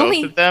 It was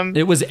Both of them?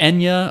 It was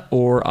Enya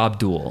or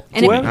Abdul.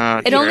 And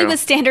it only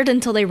was standard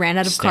until they ran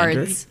out of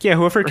cards. Yeah,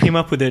 whoever came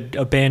up with it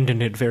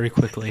abandoned it very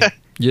quickly.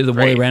 Yeah,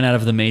 they ran out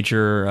of the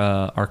major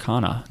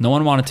arcana. No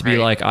one wanted to be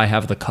like, I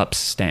have the cups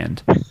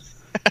stand.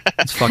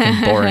 It's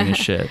fucking boring as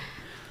shit.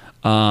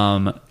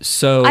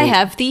 So I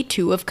have the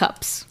 2 of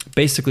cups.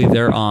 Basically,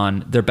 they're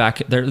on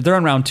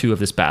round 2 of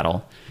this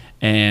battle,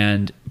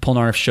 and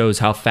Polnareff shows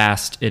how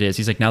fast it is.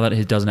 He's like, now that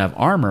he doesn't have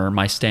armor,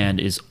 my stand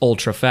is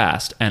ultra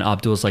fast. And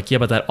Abdul's like, yeah,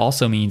 but that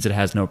also means it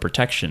has no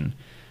protection.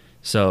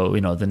 So,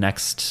 the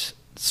next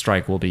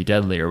strike will be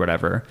deadly or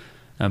whatever.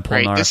 And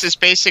Polnareff, right. This is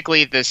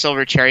basically the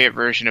Silver Chariot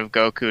version of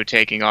Goku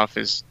taking off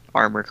his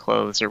armor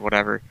clothes or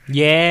whatever.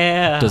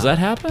 Yeah. Does that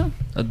happen?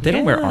 They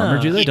don't wear armor,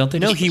 do they? Don't they?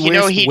 No, just... he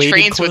wears he weighted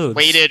trains clothes. with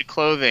weighted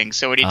clothing,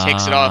 so when he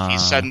takes it off,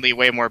 he's suddenly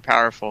way more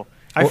powerful.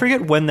 I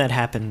forget when that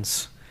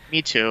happens.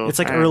 Me too. It's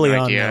like I have early no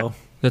on, idea. though.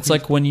 That's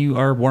like when you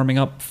are warming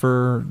up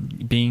for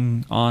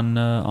being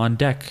on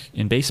deck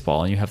in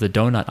baseball, and you have the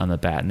donut on the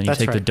bat, and then you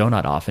take the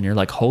donut off, and you're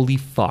like, "Holy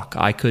fuck!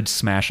 I could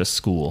smash a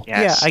school."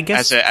 Yes. Yeah, I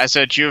guess as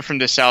a Jew from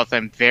the South,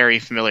 I'm very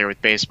familiar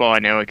with baseball. I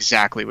know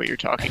exactly what you're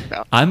talking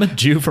about. I'm a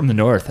Jew from the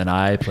North, and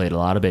I played a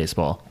lot of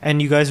baseball. And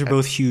you guys are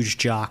both huge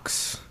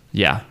jocks.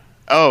 Yeah.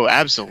 Oh,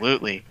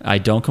 absolutely. I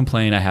don't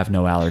complain. I have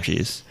no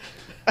allergies.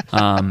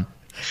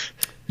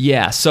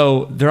 Yeah.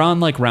 So they're on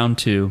like round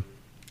 2.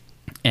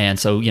 And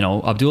so,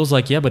 Abdul's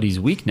like, yeah, but he's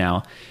weak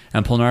now.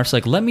 And Polnareff's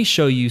like, let me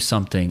show you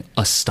something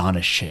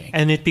astonishing.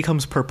 And it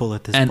becomes purple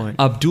at this And point.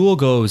 Abdul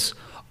goes,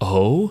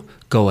 oh,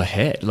 go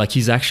ahead. Like,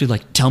 he's actually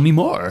like, tell me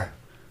more.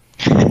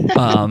 In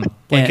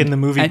the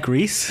movie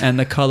Grease? And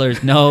the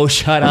colors, no,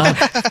 shut up.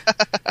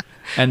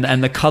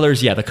 and the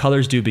colors, the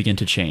colors do begin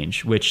to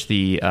change, which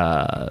the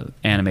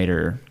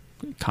animator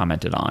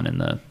commented on in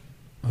the,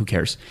 who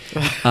cares?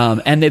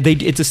 And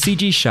it's a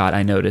CG shot,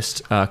 I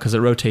noticed, because it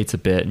rotates a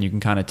bit, and you can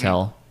kind of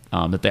tell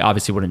that they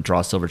obviously wouldn't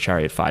draw Silver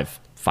Chariot five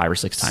or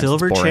six times.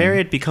 Silver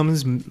Chariot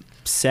becomes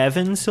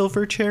 7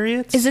 Silver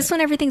Chariots? Is this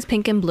when everything's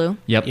pink and blue?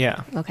 Yep.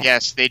 Yeah. Okay.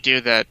 Yes, they do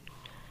that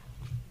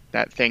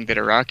thing that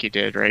Araki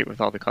did, right, with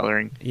all the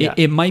coloring. Yeah.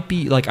 It might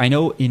be, like, I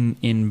know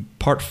in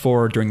part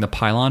 4 during the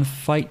pylon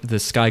fight, the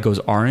sky goes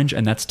orange,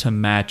 and that's to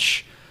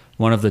match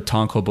one of the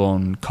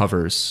Tankobon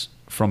covers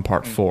from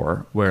part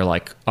 4, where,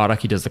 like,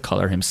 Araki does the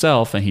color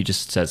himself, and he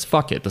just says,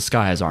 fuck it, the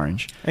sky is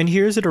orange. And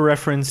here is it a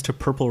reference to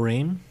Purple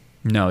Rain?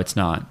 No, it's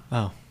not.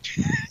 Oh.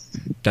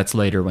 That's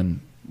later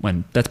when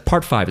that's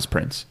part 5 is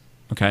Prince,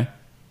 okay?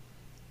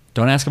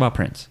 Don't ask about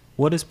Prince.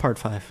 What is part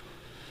 5?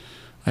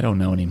 I don't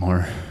know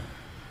anymore.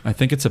 I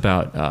think it's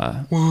about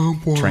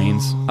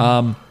trains.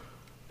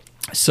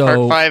 So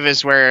Part 5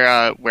 is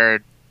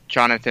where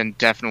Jonathan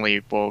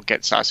definitely will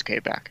get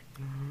Sasuke back.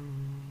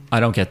 I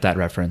don't get that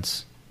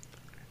reference.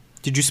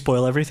 Did you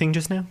spoil everything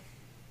just now?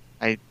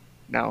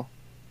 No.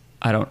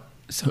 I don't.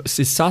 So is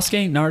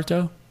Sasuke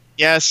Naruto?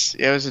 Yes,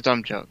 it was a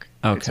dumb joke.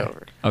 Okay. It's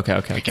over.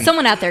 Okay.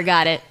 Someone out there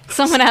got it.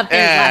 Someone out there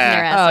is laughing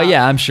their ass Oh off.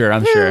 yeah, I'm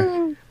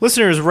sure.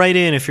 Listeners, write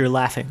in if you're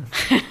laughing.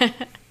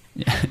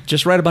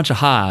 Just write a bunch of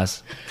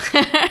ha's.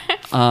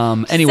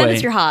 Anyway, Send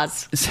us your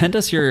ha's. Send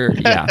us your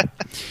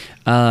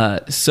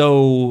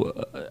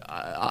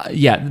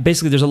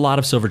basically there's a lot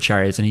of Silver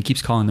Chariots, and he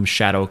keeps calling them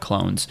shadow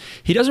clones.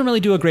 He doesn't really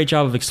do a great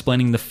job of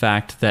explaining the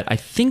fact that I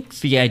think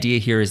the idea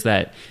here is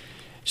that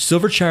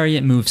Silver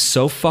Chariot moves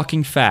so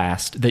fucking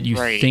fast that you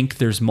think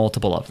there's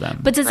multiple of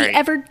them. But does he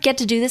ever get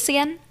to do this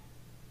again?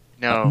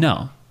 No.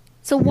 No.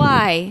 So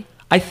why?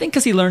 I think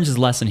because he learns his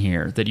lesson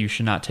here that you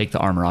should not take the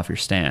armor off your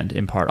stand,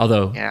 in part.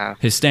 Although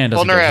his stand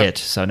doesn't get hit,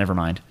 so never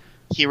mind.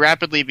 He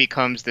rapidly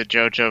becomes the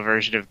JoJo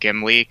version of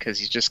Gimli because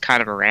he's just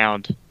kind of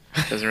around.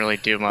 Doesn't really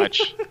do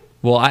much.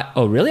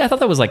 Well, really? I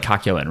thought that was like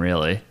Kakyoin,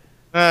 really.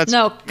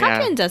 No,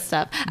 Kakyoin does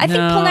stuff. I think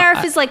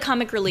Polnareff is like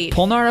comic relief.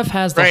 Polnareff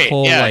has the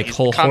whole he's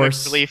whole the comic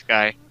horse relief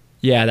guy.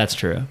 Yeah, that's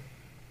true.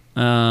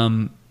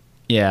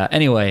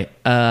 Anyway,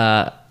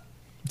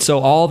 so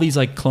all these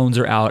like clones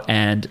are out,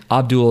 and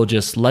Abdul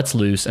just lets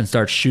loose and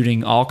starts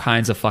shooting all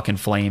kinds of fucking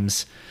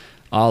flames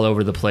all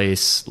over the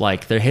place.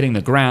 Like, they're hitting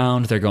the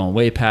ground, they're going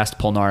way past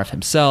Polnareff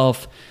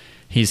himself.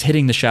 He's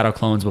hitting the shadow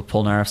clones, but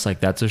Polnareff's like,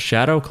 that's a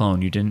shadow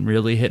clone. You didn't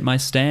really hit my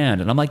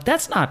stand. And I'm like,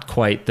 that's not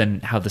quite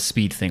then how the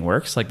speed thing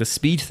works. Like, the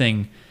speed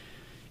thing,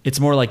 it's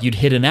more like you'd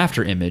hit an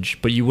after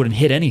image, but you wouldn't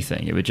hit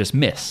anything. It would just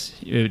miss.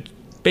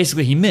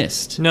 Basically, he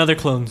missed. No, they're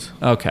clones.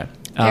 Okay.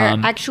 They're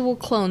actual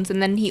clones,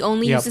 and then he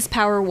only uses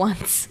power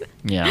once.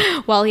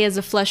 Yeah. While he has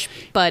a flesh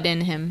bud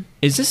in him.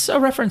 Is this a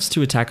reference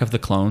to Attack of the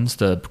Clones,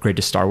 the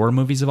greatest Star Wars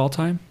movies of all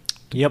time?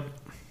 Yep.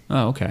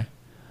 Oh, okay.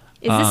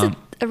 Is this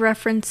a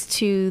reference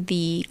to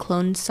the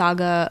clone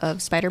saga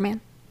of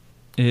Spider-Man?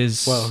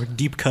 Whoa,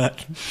 deep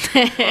cut.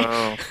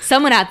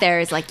 Someone out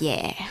there is like,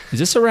 yeah. Is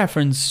this a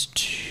reference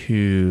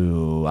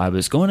to... I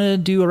was going to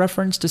do a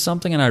reference to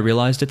something, and I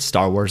realized it's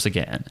Star Wars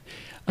again.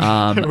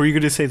 Were you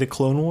going to say the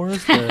Clone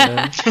Wars?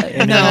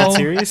 The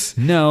series?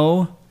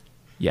 No.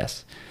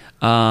 Yes.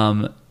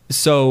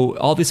 So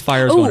all these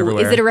fires going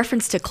everywhere. Is it a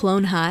reference to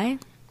Clone High?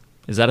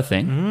 Is that a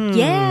thing?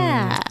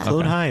 Yeah.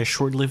 Clone High, a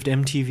short-lived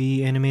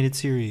MTV animated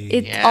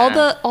series.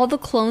 All the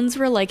clones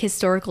were like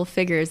historical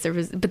figures.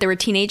 But there were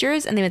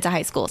teenagers, and they went to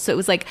high school. So it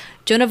was like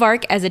Joan of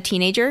Arc as a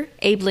teenager,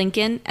 Abe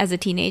Lincoln as a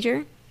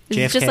teenager. It was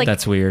JFK. just like,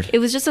 That's weird. It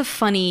was just a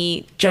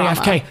funny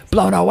JFK, drama.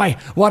 blown away.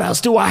 What else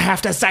do I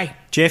have to say?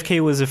 JFK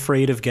was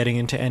afraid of getting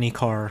into any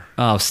car.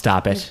 Oh,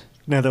 stop it.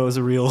 No, that was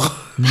a real...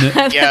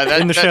 Yeah, that,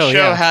 In the that show,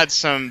 show yeah. had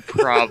some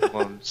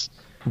problems.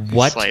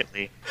 What?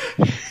 Slightly.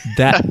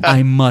 That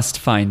I must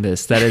find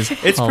this. That is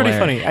It's pretty hilarious.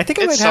 funny. I think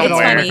I might It's have it on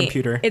somewhere. my Funny.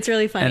 computer. It's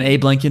really funny. And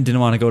Abe Lincoln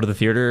didn't want to go to the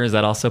theater. Is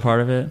that also part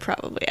of it?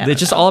 Probably. It's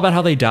just all about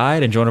how they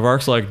died, and Joan of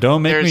Arc's like,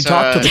 don't make me There's,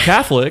 talk to the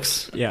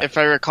Catholics. Yeah. If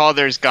I recall,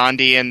 there's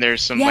Gandhi and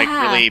there's some like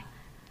Yeah. really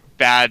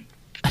bad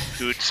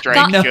food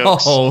strike No,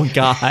 jokes.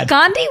 God.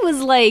 Gandhi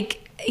was like,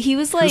 he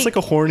was He was like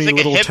a horny He's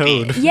like a little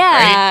hippie. toad.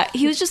 yeah,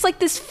 he was just like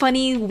this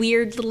funny,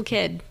 weird little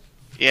kid.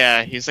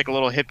 Yeah, he's like a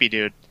little hippie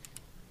dude.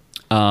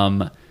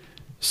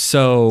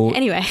 So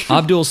Anyway.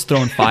 Abdul's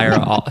throwing fire.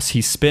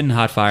 He's spitting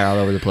hot fire all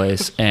over the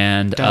place,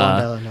 and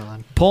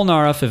Dylan.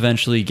 Polnareff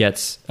eventually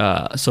gets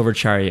Silver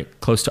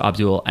Chariot close to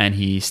Abdul, and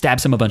he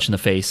stabs him a bunch in the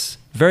face,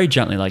 very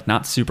gently, like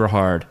not super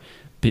hard,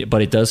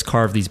 but it does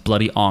carve these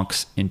bloody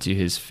onks into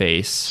his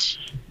face.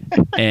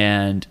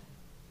 And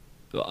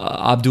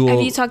Abdul,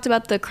 Have you talked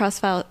about the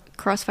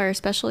Crossfire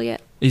special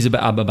yet?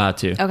 I'm about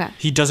to. Okay.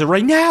 He does it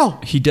right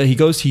now. He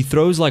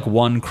throws like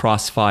one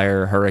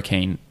Crossfire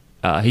hurricane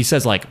he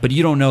says like, but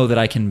you don't know that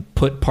I can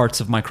put parts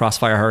of my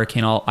Crossfire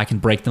Hurricane, I can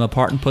break them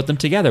apart and put them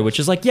together, which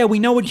is like, yeah, we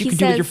know what you can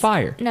do with your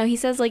fire. No, he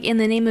says like, in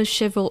the name of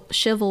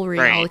chivalry,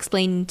 Right. I'll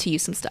explain to you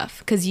some stuff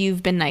because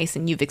you've been nice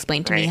and you've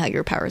explained to me Right. how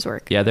your powers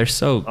work. Yeah, they're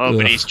so. Oh,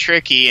 but ugh. he's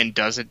tricky and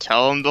doesn't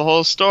tell him the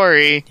whole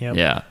story. Yep.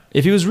 Yeah,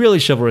 if he was really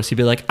chivalrous, he'd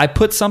be like, I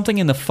put something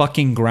in the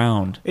fucking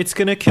ground. It's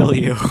gonna kill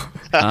you.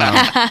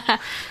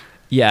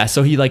 Yeah,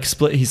 so he like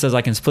split. He says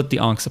I can split the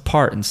Ankhs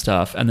apart and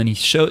stuff, and then he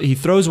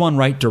throws one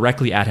right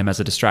directly at him as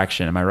a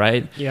distraction. Am I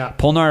right? Yeah.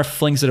 Polnareff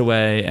flings it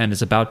away and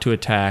is about to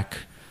attack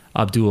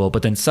Abdul,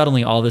 but then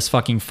suddenly all this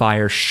fucking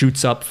fire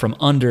shoots up from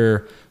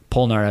under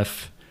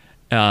Polnareff,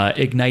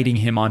 igniting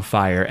him on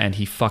fire, and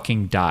he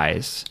fucking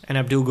dies. And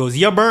Abdul goes,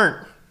 "You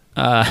burnt."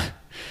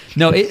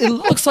 No, it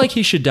looks like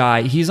he should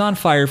die. He's on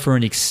fire for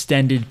an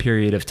extended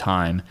period of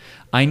time.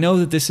 I know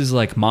that this is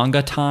like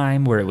manga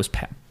time where it was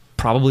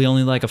probably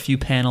only like a few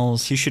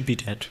panels. He should be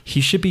dead. He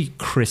should be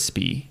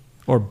crispy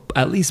or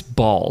at least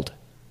bald.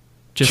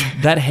 Just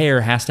that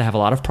hair has to have a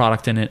lot of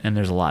product in it, and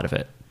there's a lot of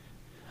it.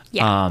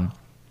 Yeah.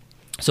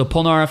 So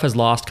Polnareff has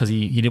lost because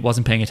he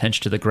wasn't paying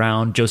attention to the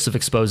ground. Joseph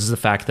exposes the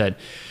fact that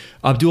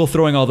Abdul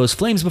throwing all those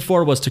flames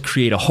before was to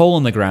create a hole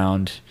in the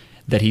ground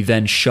that he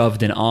then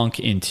shoved an Ankh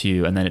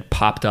into, and then it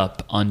popped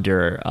up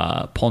under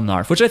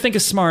Polnareff, which I think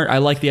is smart. I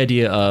like the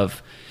idea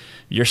of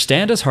your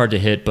stand is hard to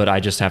hit, but I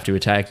just have to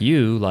attack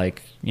you.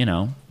 Like, you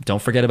know,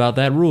 don't forget about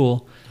that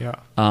rule. Yeah.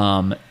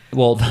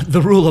 Well,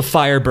 the rule of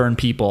fire burn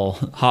people,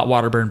 hot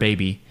water burn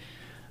baby.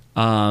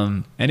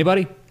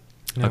 Anybody?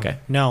 No. Okay.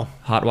 No.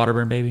 Hot water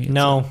burn baby?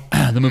 No.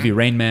 The movie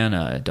Rain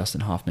Man,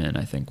 Dustin Hoffman,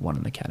 I think, won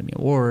an Academy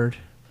Award.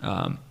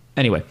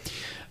 Anyway.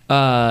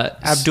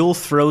 Abdul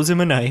throws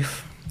him a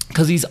knife,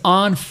 Because he's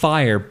on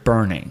fire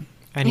burning.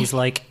 and he's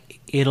like,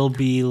 "It'll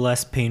be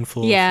less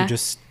painful Yeah. if you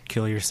just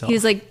kill yourself." He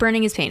was like,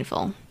 burning is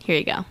painful. Here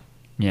you go.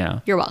 Yeah.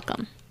 You're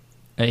welcome.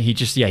 He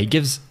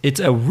gives, it's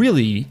a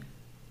really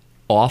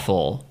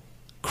awful,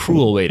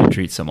 cruel way to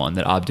treat someone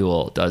that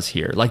Abdul does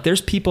here. Like,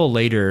 there's people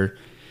later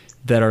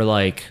that are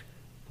like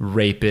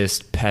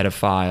rapist,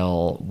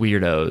 pedophile,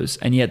 weirdos,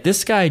 and yet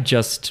this guy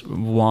just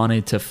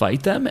wanted to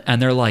fight them,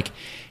 and they're like,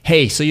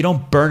 hey, so you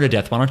don't burn to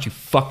death, why don't you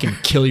fucking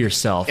kill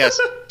yourself? Yes,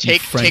 you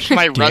take French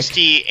my dick.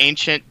 rusty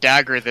ancient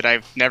dagger that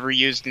I've never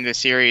used in the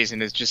series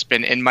and has just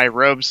been in my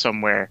robe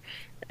somewhere,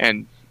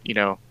 and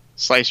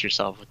slice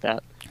yourself with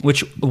that.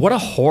 Which, what a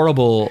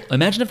horrible...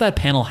 Imagine if that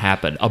panel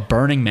happened. A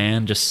burning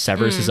man just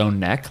severs his own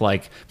neck.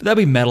 Like, that'd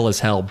be metal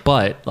as hell,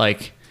 but,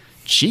 like,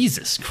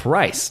 Jesus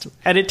Christ.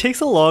 And it takes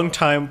a long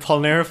time.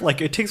 Polnareff, like,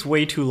 it takes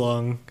way too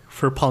long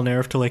for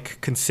Polnareff to, like,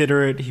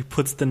 consider it. He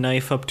puts the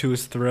knife up to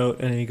his throat,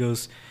 and he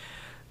goes,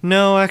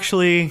 "No,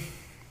 actually,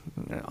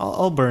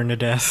 I'll burn to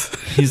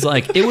death." He's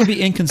like, it would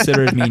be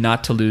inconsiderate of me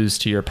not to lose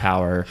to your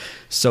power,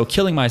 so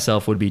killing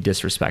myself would be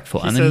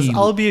disrespectful. He And says, then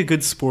 "I'll be a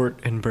good sport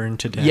and burn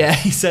to death." Yeah,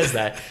 he says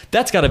that.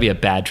 That's got to be a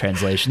bad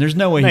translation. There's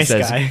no way Nice he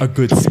says guy. a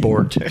good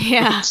sport.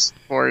 Yeah.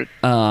 Or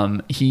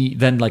He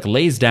then like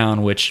lays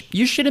down, which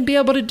you shouldn't be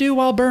able to do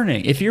while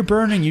burning. If you're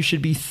burning, you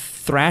should be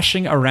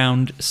thrashing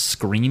around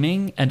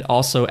screaming and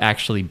also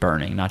actually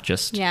burning, not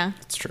just Yeah.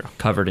 It's true.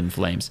 covered in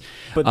flames.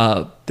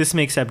 But this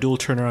makes Abdul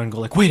turn around and go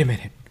like, "Wait a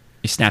minute.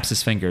 He snaps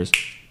his fingers.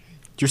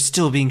 You're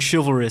still being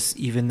chivalrous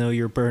even though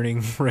you're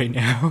burning right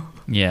now."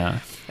 Yeah.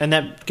 And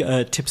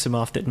that tips him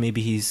off that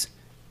maybe he's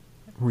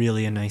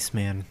really a nice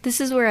man. This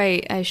is where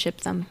I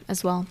ship them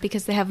as well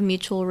because they have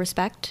mutual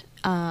respect.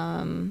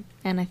 And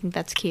I think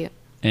that's cute.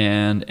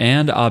 And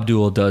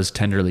Abdul does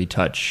tenderly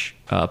touch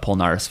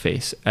Polnareff's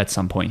face at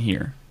some point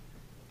here.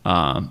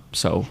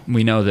 So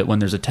we know that when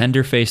there's a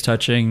tender face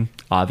touching,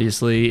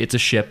 obviously it's a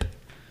ship.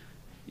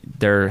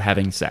 They're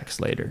having sex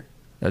later.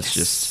 That's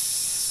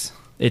just...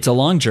 It's a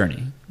long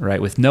journey,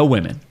 right? With no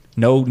women.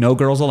 No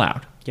girls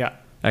allowed. Yeah.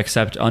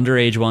 Except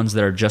underage ones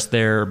that are just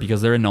there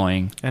because they're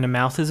annoying. And a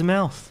mouth is a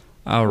mouth.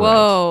 All right.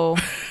 Whoa.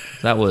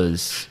 That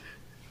was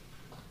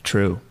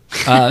true.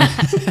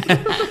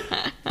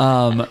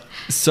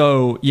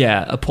 So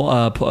yeah,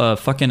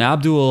 fucking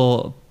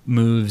Abdul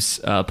moves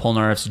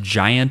Polnareff's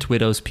giant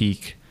widow's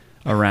peak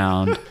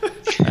around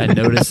and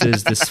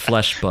notices this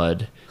flesh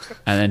bud,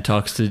 and then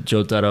talks to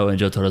Jotaro, and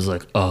Jotaro's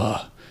like,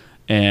 "Ugh,"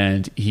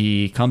 and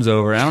he comes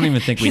over. I don't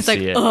even think we He's like,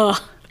 see it.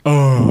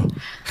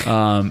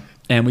 ugh.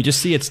 And we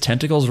just see its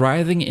tentacles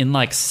writhing in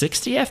like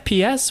 60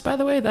 FPS. By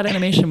the way, that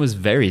animation was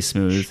very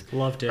smooth.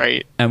 Loved it.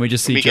 right. And we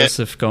just see We get-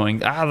 Joseph going,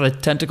 the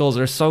tentacles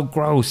are so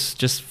gross.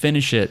 Just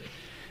finish it.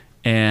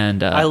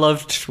 And I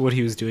loved what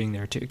he was doing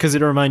there too, because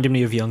it reminded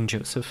me of young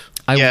Joseph.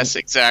 Yes,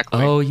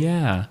 exactly. Oh,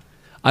 yeah.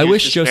 I He was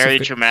wish just Joseph... very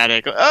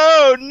dramatic.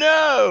 Oh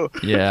no!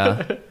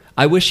 Yeah.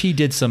 I wish he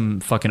did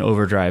some fucking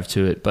overdrive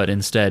to it, but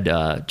instead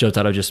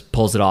Jotaro just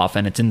pulls it off,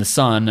 and it's in the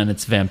sun, and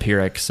it's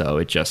vampiric, so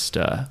it just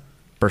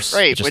bursts,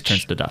 Right, it just which-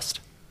 turns to dust.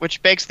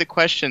 Which begs the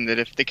question that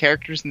if the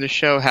characters in the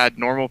show had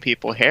normal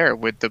people hair,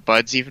 would the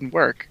buds even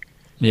work?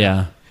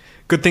 Yeah.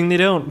 Good thing they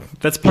don't.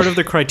 That's part of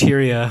the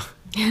criteria.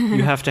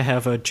 You have to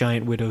have a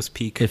giant widow's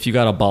peak If you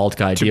got a bald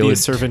guy, to Dio be a would,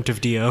 servant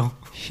of Dio.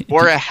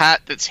 or a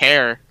hat that's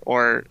hair,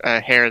 or a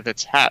hair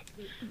that's hat.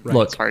 Right.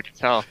 Look, it's hard to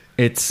tell.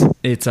 It's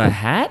a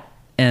hat,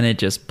 and it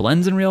just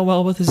blends in real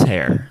well with his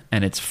hair,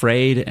 and it's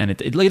frayed, and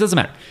it doesn't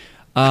matter.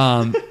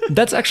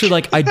 That's actually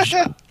like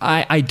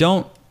I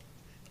don't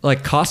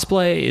like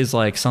cosplay is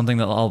like something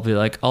that I'll be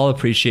like I'll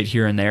appreciate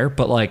here and there,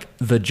 but like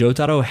the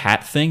Jotaro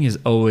hat thing is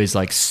always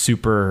like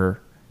super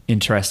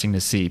interesting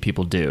to see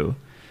people do.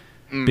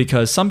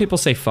 Because some people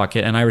say fuck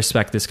it, and I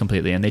respect this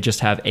completely, and they just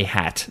have a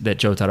hat that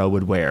Jotaro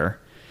would wear.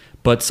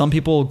 But some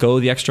people go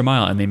the extra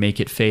mile and they make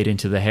it fade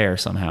into the hair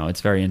somehow. It's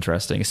very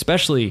interesting,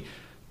 especially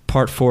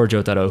Part 4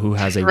 Jotaro, who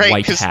has a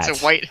white hat.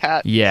 It's a white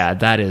hat. Yeah,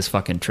 that is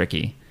fucking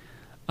tricky.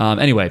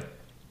 Anyway,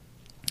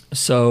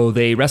 so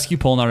they rescue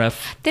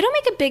Polnareff. They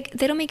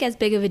don't make as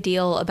big of a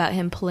deal about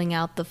him pulling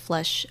out the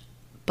flesh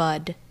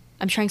bud.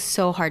 I'm trying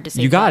so hard to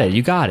say. You got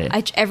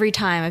it. Every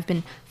time I've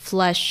been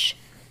flesh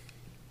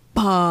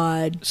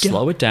bud.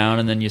 Slow it down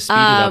and then you speed it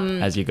up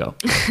as you go.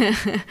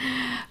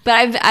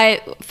 But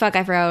I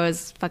forgot what I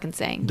was fucking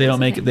saying. They don't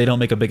make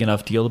a big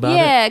enough deal about it.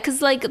 Yeah,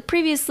 because like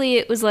previously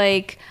it was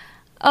like,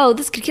 oh,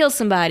 this could kill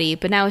somebody,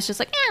 but now it's just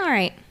like, all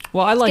right.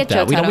 Well, I like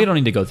that. We don't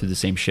need to go through the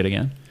same shit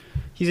again.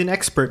 He's an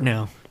expert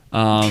now.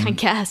 I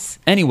guess.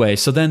 Anyway,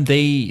 so then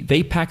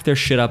they pack their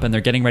shit up and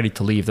they're getting ready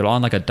to leave. They're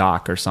on like a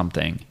dock or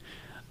something.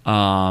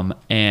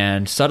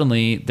 And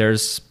suddenly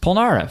there's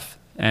Polnareff.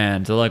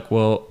 And they're like,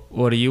 well,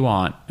 what do you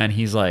want? And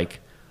he's like,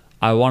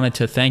 I wanted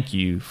to thank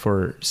you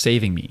for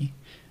saving me.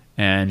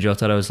 And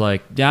Jotaro's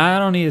like, yeah, I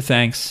don't need a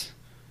thanks.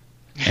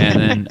 And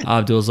then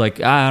Abdul's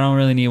like, I don't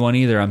really need one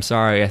either. I'm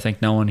sorry. I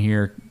think no one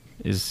here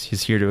is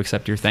here to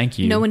accept your thank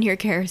you. No one here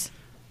cares.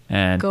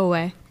 And go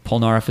away.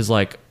 Polnareff is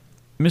like,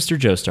 Mr.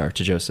 Joestar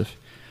to Joseph,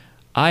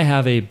 I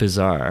have a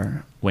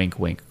bizarre wink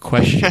wink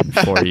question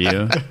for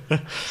you.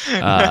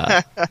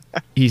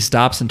 He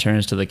stops and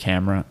turns to the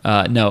camera.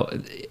 No,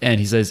 and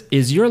he says,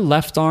 is your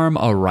left arm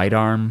a right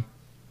arm?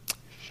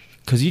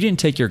 Because you didn't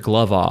take your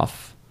glove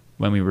off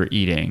when we were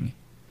eating.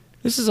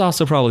 This is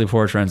also probably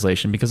poor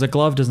translation because a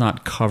glove does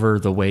not cover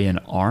the way an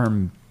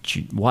arm...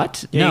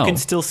 What? Yeah, no. You can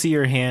still see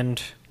your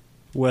hand,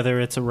 whether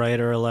it's a right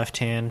or a left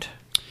hand.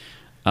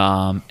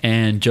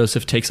 And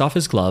Joseph takes off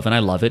his glove, and I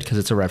love it because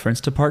it's a reference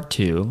to Part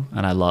 2,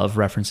 and I love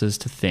references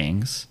to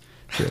things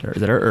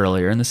that are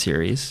earlier in the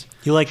series.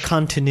 You like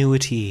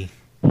continuity.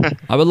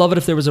 I would love it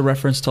if there was a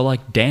reference to,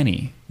 like,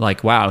 Danny.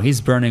 Like, wow,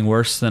 he's burning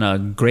worse than a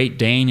Great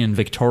Dane in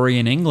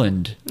Victorian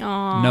England.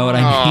 Aww. Know what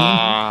I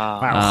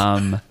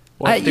mean? Wow.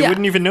 Well, they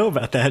wouldn't even know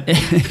about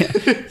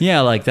that.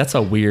 Yeah, like, that's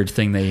a weird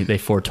thing they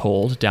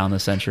foretold down the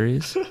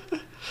centuries.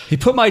 He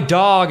put my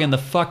dog in the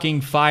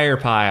fucking fire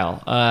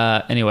pile.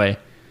 Anyway...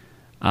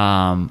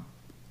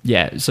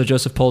 yeah, so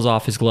Joseph pulls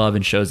off his glove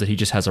and shows that he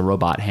just has a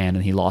robot hand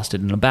and he lost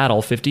it in a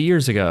battle 50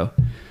 years ago.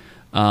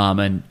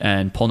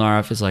 And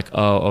Polnareff is like,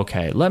 oh,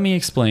 okay, let me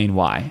explain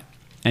why.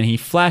 And he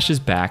flashes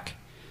back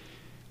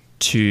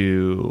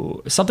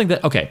to something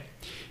that, okay,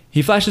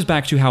 he flashes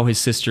back to how his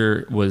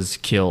sister was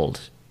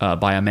killed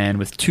by a man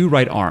with two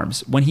right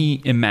arms. When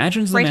he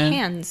imagines the right man...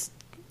 hands.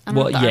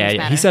 Well,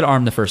 yeah, he said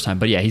arm the first time,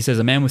 but yeah, he says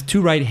a man with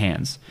two right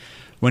hands.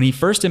 When he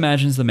first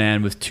imagines the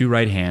man with two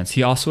right hands,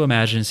 he also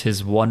imagines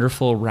his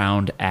wonderful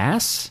round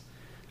ass.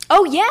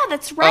 Oh yeah,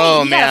 that's right.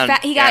 Oh,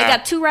 he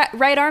got two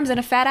right arms and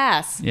a fat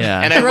ass. Yeah,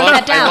 and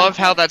I love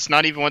how that's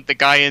not even what the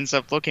guy ends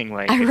up looking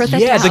like. I wrote that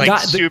down. The guy,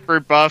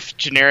 super buff,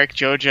 generic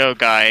JoJo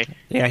guy.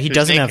 Yeah, he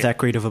doesn't have that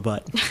great of a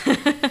butt.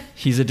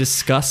 He's a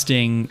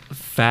disgusting,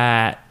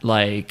 fat,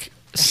 like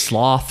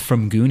sloth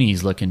from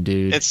Goonies looking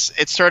dude.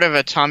 It's sort of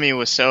a Tommy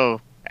Wiseau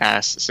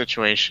ass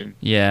situation.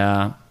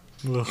 Yeah.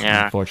 Ugh.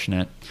 Yeah.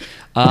 Unfortunate.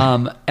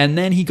 And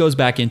then he goes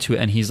back into it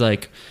and he's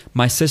like,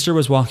 my sister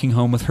was walking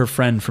home with her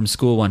friend from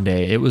school one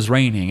day. It was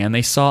raining and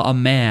they saw a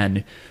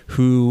man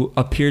who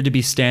appeared to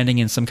be standing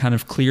in some kind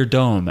of clear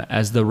dome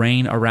as the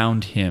rain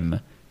around him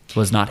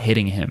was not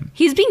hitting him.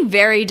 He's being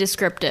very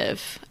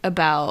descriptive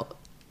about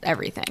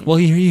everything. Well,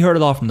 he heard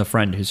it all from the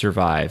friend who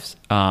survives.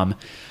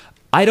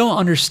 I don't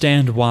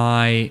understand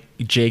why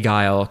Jay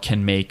Guile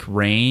can make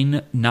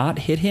rain not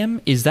hit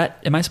him.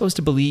 Am I supposed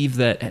to believe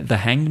that the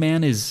Hanged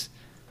Man is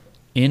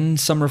in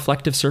some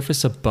reflective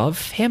surface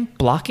above him,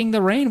 blocking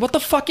the rain? What the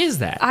fuck is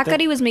that?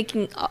 Akari was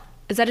making...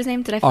 is that his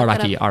name? Did I fuck that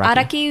up?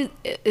 Araki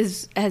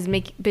has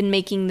been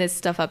making this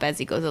stuff up as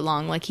he goes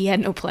along. Like, he had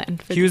no plan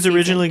for He was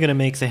originally going to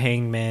make the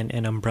Hanged Man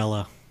an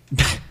umbrella.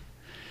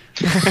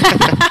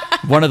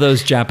 One of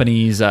those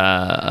Japanese, what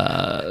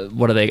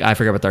are they? I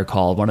forget what they're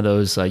called. One of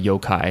those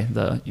yokai,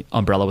 the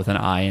umbrella with an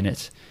eye in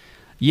it.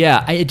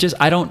 Yeah,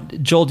 I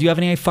don't... Joel, do you have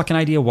any fucking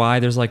idea why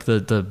there's like the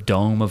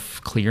dome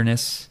of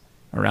clearness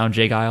around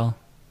Jay Guile?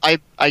 I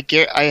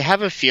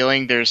have a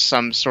feeling there's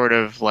some sort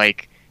of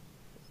like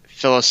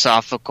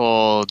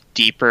philosophical,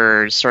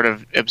 deeper, sort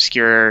of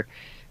obscure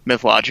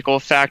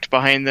mythological fact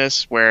behind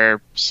this, where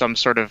some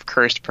sort of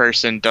cursed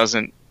person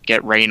doesn't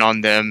get rain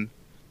on them.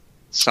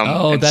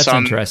 That's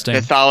interesting.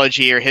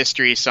 Mythology or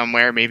history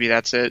somewhere. Maybe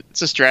that's it.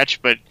 It's a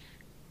stretch, but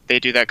they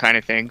do that kind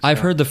of thing. So. I've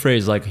heard the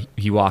phrase like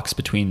he walks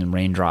between the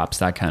raindrops,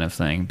 that kind of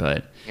thing,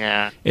 but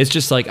yeah, it's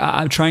just like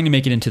I'm trying to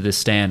make it into this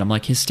stand. I'm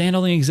like, his stand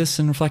only exists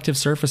in reflective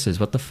surfaces.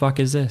 What the fuck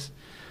is this?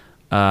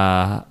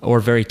 Or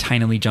very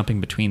tinily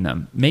jumping between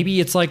them. Maybe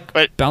it's like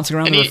bouncing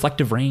around the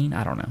reflective rain.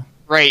 I don't know.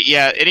 Right,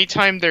 yeah.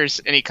 Anytime there's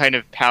any kind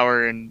of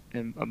power in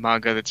a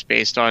manga that's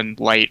based on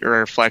light or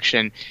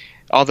reflection,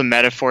 all the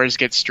metaphors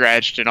get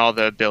stretched and all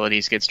the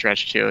abilities get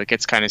stretched too. It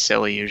gets kind of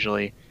silly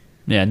usually.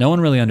 Yeah, no one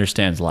really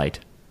understands light.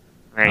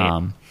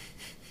 Right.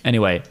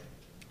 Anyway,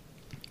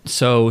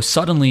 so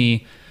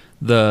suddenly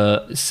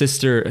the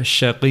sister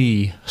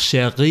Sherry,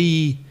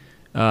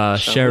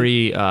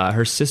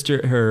 her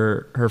sister,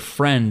 her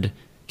friend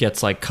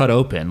gets like cut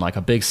open, like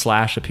a big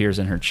slash appears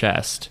in her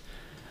chest,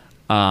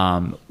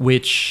 and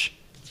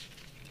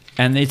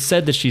it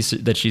said that she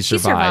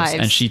survives,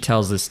 and she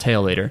tells this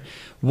tale later.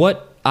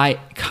 What I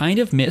kind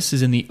of miss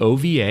is in the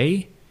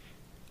OVA.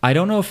 I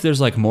don't know if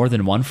there's like more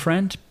than one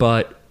friend,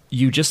 but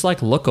you just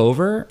like look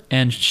over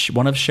and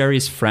one of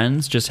Sherry's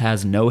friends just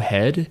has no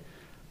head.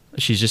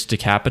 She's just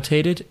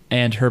decapitated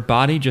and her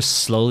body just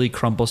slowly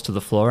crumbles to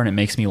the floor, and it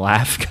makes me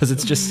laugh because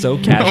it's just so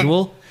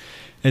casual.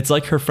 It's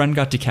like her friend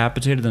got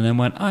decapitated and then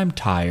went, "I'm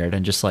tired,"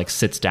 and just like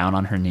sits down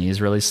on her knees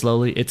really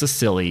slowly. It's a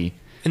silly...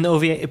 In the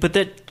OVA, but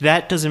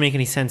that doesn't make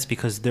any sense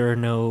because there are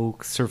no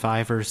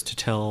survivors to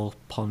tell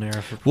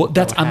Polnareff. Well,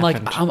 that's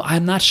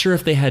I'm not sure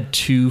if they had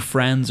two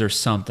friends or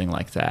something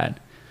like that.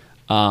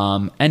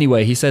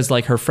 Anyway, he says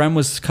like her friend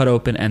was cut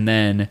open, and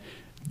then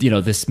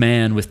this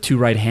man with two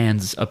right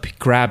hands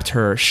grabbed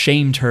her,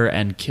 shamed her,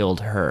 and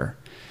killed her.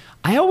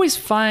 I always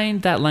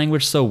find that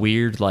language so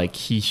weird. Like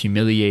he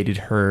humiliated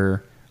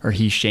her or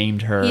he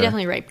shamed her. He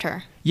definitely raped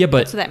her. Yeah, but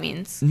that's what that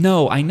means.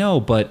 No, I know,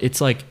 but it's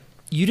like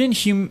you didn't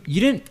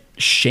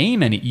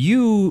shame any.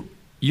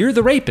 You're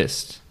the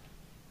rapist.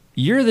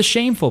 You're the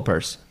shameful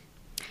person.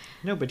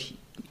 No,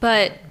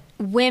 but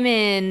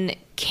women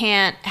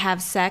can't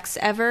have sex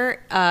ever,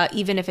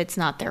 even if it's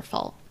not their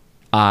fault.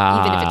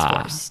 Even if it's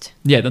forced.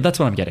 Yeah, that's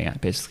what I'm getting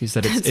at. Basically, is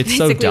that it's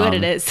so dumb. Basically what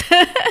it is.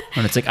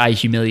 When it's like I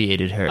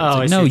humiliated her. It's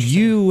like, no,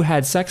 you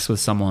had sex with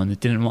someone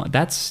that didn't want.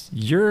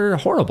 You're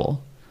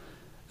horrible.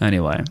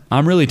 Anyway,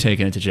 I'm really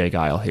taking it to Jay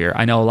Guile here.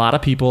 I know a lot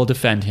of people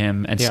defend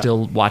him and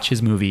still watch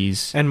his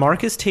movies. And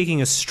Mark is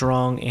taking a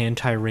strong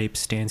anti-rape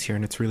stance here,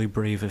 and it's really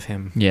brave of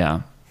him.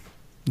 Yeah.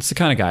 It's the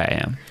kind of guy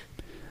I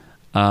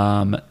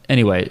am.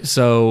 Anyway,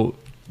 so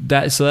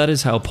that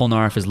is how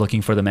Polnareff is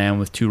looking for the man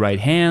with two right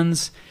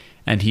hands,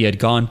 and he had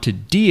gone to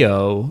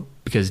Dio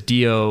because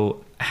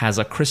Dio has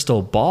a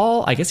crystal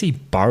ball. I guess he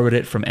borrowed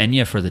it from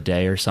Enya for the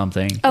day or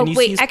something. Oh, and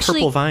wait, actually,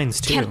 purple vines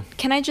too.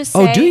 Can I just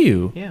say? Oh, do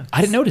you? Yeah. I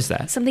didn't notice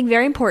that. Something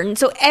very important.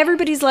 So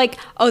everybody's like,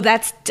 "Oh,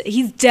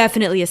 he's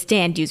definitely a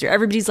stand user."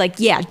 Everybody's like,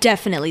 "Yeah,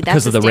 definitely, that's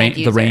because of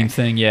the rain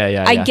thing."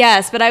 Yeah. I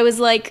guess, but I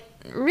was like,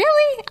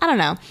 really? I don't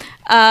know.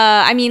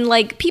 I mean,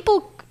 like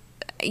people,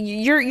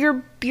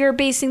 you're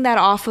basing that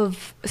off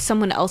of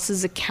someone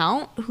else's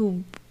account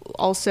who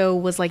also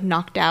was like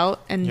knocked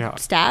out and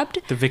stabbed,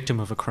 the victim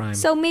of a crime.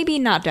 So maybe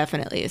not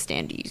definitely a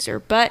stand user,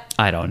 but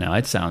I don't know.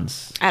 It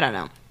sounds... I don't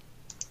know.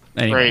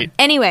 Anyway, right.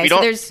 Anyway,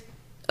 so there's...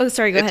 Oh,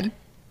 sorry, go ahead.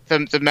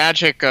 The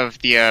magic of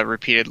the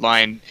repeated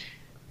line,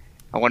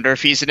 I wonder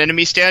if he's an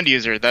enemy stand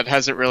user. That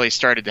hasn't really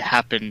started to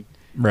happen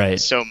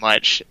so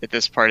much at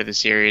this part of the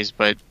series,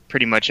 but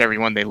pretty much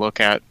everyone they look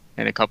at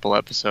in a couple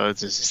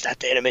episodes is that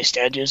the enemy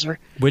stand user?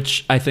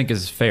 Which I think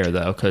is fair,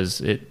 though, because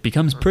it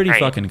becomes pretty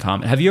fucking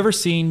common. Have you ever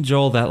seen,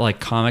 Joel, that like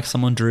comic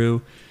someone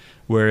drew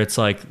where it's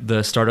like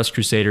the Stardust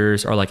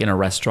Crusaders are like in a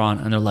restaurant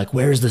and they're like,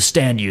 "Where's the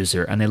stand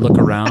user?" And they look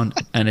around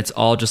and it's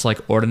all just like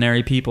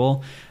ordinary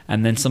people,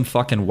 and then some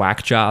fucking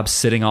whack job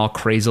sitting all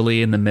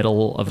crazily in the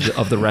middle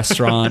of the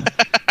restaurant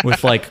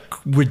with like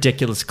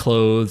ridiculous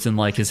clothes and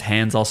like his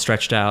hands all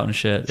stretched out and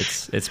shit.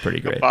 It's pretty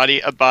great.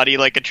 A body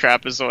like a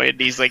trapezoid,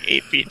 and he's like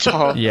 8 feet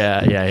tall.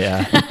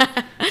 Yeah.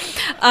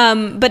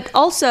 But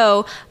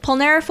also,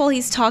 Polnareff, while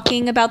he's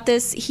talking about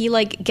this, he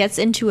like gets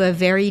into a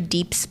very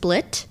deep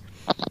split.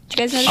 Did you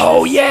guys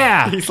notice this?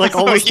 Yeah! He's like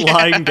almost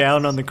lying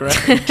down on the ground.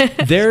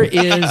 There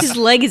is... His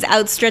leg is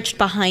outstretched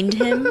behind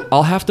him.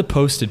 I'll have to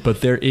post it,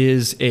 but there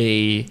is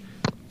a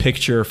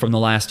picture from the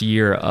last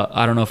year,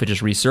 I don't know if it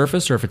just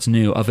resurfaced or if it's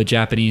new, of a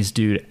Japanese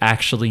dude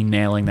actually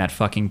nailing that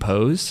fucking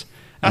pose.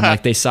 And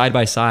like they side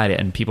by side it,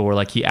 and people were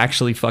like, he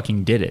actually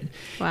fucking did it.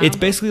 Wow. It's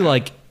basically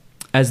like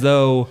as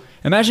though...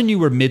 Imagine you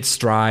were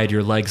mid-stride,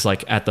 your legs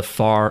like at the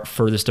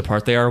furthest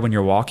apart they are when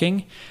you're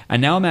walking. And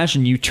now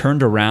imagine you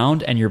turned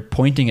around and you're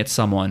pointing at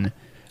someone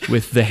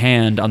with the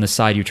hand on the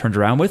side you turned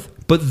around with,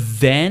 but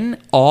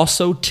then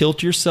also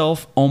tilt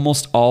yourself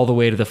almost all the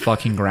way to the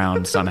fucking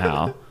ground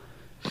somehow.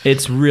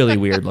 It's really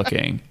weird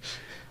looking.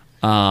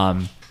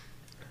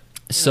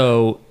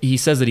 So he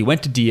says that he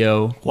went to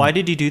Dio. Why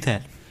did he do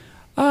that?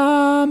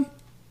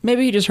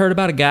 Maybe he just heard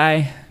about a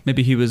guy.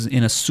 Maybe he was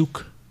in a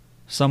souk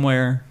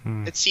somewhere.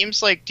 It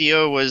seems like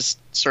Dio was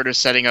sort of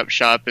setting up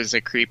shop as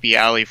a creepy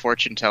alley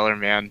fortune teller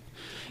man,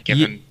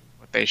 given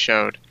what they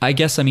showed. I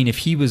guess, I mean, if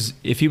he was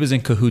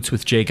in cahoots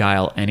with Jay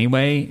Guile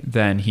anyway,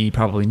 then he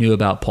probably knew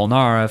about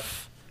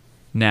Polnareff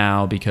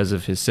now because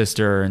of his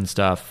sister and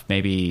stuff.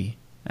 Maybe.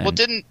 And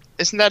Well,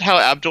 isn't that how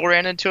Abdul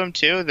ran into him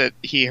too? That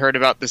he heard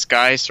about this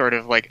guy sort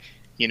of like,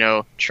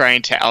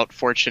 trying to out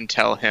fortune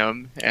tell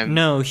him, and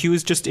No, he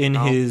was just in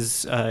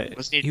his.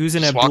 Wasn't He was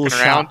in just Abdul's walking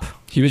around?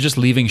 shop. he was just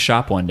leaving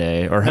shop one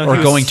day, or No,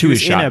 going to he his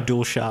was shop. in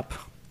Abdul's shop.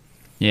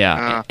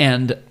 Yeah,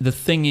 and the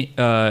thing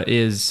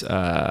is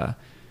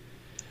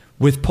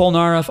with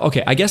Polnareff.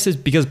 Okay, I guess it's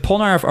because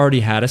Polnareff already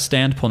had a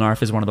stand.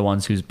 Polnareff is one of the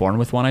ones who's born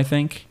with one, I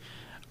think,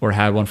 or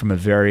had one from a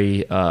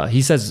very.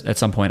 He says at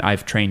some point,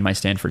 "I've trained my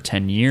stand for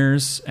 10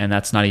 years," and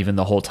that's not even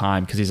the whole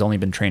time because he's only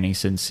been training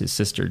since his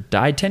sister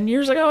died 10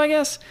 years ago, I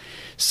guess.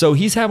 So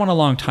he's had one a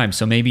long time.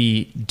 So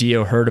maybe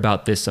Dio heard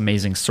about this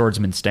amazing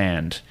swordsman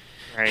stand,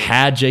 Right.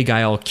 had Jay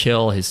Guile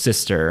kill his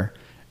sister,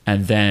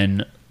 and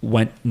then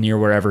went near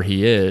wherever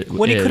he is.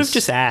 What he could have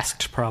just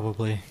asked,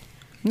 probably.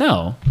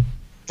 No.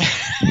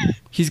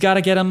 He's got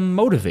to get him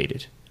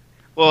motivated.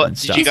 Well, and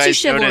did stuff. you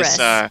He's too guys notice?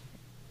 chivalrous.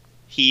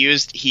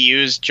 He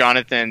used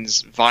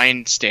Jonathan's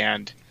vine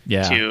stand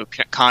Yeah. to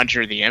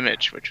conjure the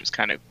image, which was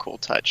kind of a cool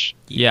touch.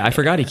 Yeah, I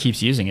forgot he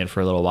keeps using it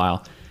for a little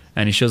while.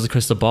 And he shows the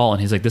crystal ball,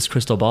 and he's like, this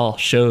crystal ball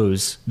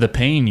shows the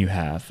pain you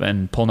have.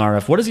 And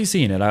Polnareff, what does he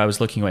see in it? I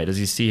was looking away. Does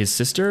he see his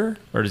sister?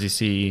 Or does he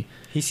see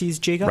He sees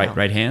Jay Guile.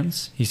 right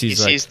hands? He He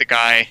sees, sees the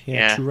guy.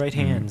 Yeah. Two right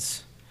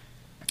hands.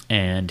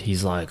 and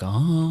he's like,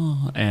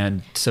 oh.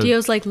 And so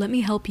Dio's like, let me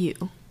help you.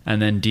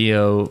 And then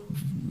Dio,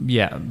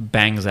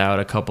 bangs out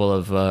a couple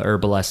of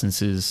herbal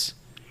essences,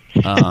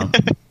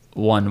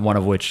 one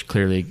of which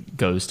clearly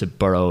goes to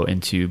burrow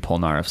into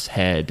Polnareff's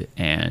head,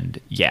 and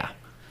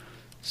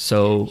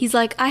so He's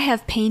like, I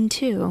have pain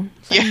too.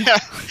 Yeah,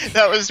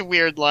 that was a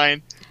weird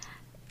line.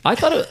 I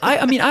thought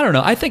I mean I don't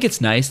know. I think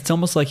it's nice. It's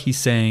almost like he's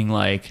saying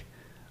like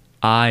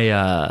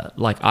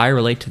I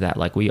relate to that.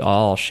 Like we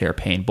all share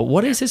pain. But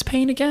what is his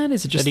pain again?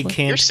 Is it just That he like,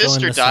 can't Your go in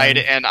sister the died,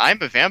 sun. and I'm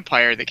a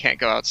vampire that can't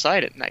go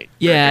outside at night.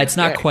 Yeah, Or it's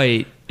not during the day.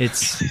 quite.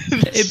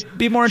 It'd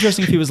be more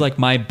interesting if he was like,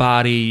 my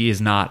body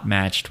is not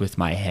matched with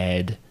my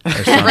head or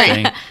something.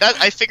 Right.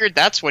 I figured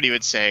that's what he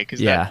would say. Cause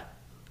Yeah.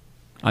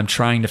 I'm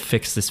trying to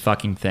fix this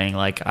fucking thing.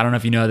 Like, I don't know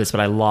if you know this, but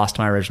I lost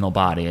my original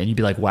body. And you'd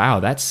be like, wow,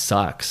 that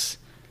sucks.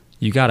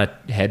 You got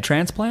a head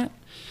transplant?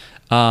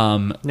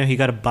 No, he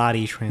got a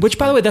body transplant. Which,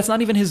 by the way, that's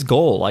not even his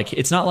goal. Like,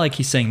 it's not like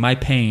he's saying, my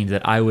pain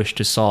that I wish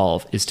to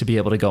solve is to be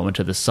able to go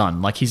into the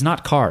sun. Like, he's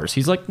not Cars.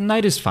 He's like,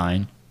 night is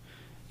fine.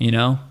 You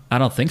know? I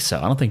don't think so.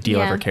 I don't think Dio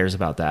Yeah. ever cares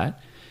about that.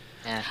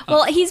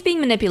 Well, he's being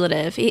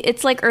manipulative.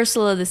 It's like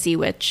Ursula the Sea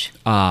Witch.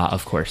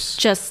 Of course.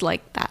 Just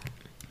like that.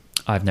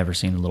 I've never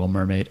seen The Little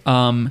Mermaid.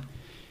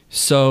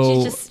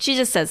 So She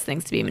just says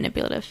things to be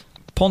manipulative.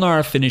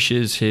 Polnareff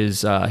finishes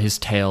his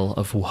tale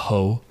of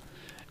woe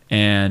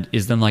and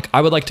is then like,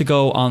 I would like to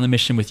go on the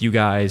mission with you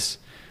guys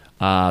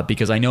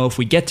because I know if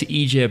we get to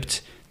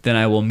Egypt, then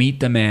I will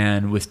meet the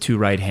man with two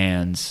right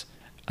hands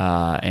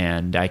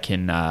and I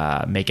can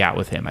make out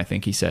with him. I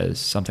think he says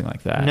something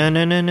like that.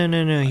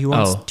 No. He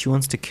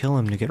wants to kill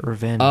him to get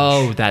revenge.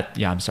 Oh,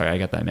 I'm sorry. I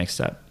got that mixed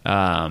up.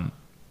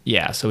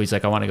 So he's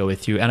like, I want to go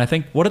with you. And I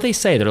think, what do they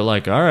say? They're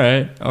like, all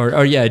right.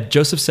 Or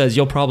Joseph says,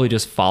 you'll probably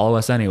just follow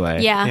us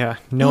anyway. Yeah. Yeah.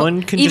 No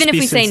one can Even just if be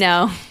we say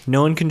no.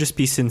 No one can just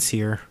be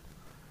sincere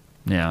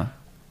Yeah.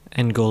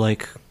 and go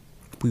like,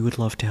 we would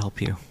love to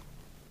help you.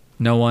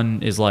 No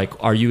one is like,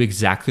 are you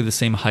exactly the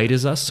same height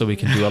as us so we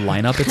can do a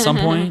lineup at some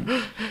point?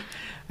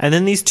 And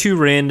then these two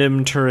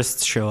random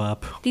tourists show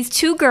up. These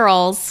two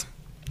girls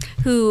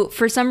who,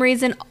 for some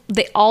reason,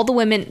 all the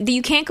women...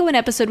 You can't go an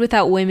episode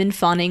without women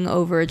fawning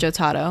over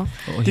Jotaro.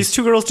 These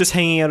two girls just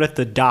hanging out at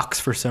the docks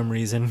for some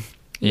reason.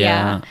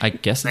 Yeah, Yeah. I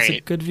guess it's a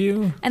Right. good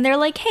view. And they're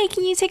like, hey,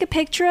 can you take a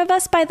picture of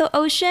us by the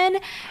ocean?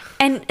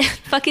 And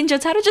fucking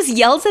Jotaro just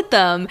yells at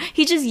them.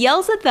 He just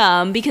yells at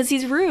them because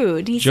he's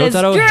rude. He says,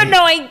 Jotaro you're hate-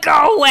 annoying,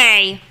 go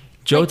away.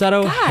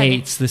 Jotaro God.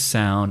 hates the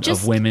sound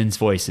Just- of women's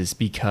voices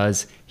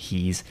because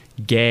he's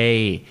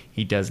gay.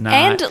 He does not.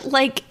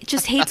 And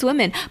just hates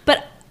women.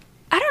 But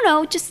I don't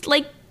know, just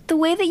like the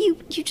way that you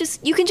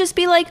can just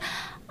be like,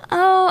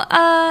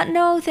 oh,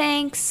 no,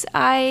 thanks.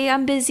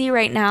 I'm busy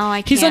right now.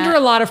 I can't. He's under a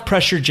lot of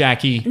pressure,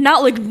 Jackie.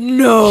 Not like,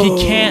 no.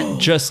 He can't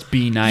just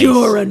be nice.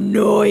 You're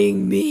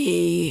annoying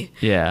me.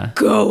 Yeah.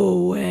 Go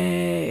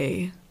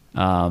away.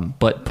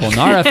 But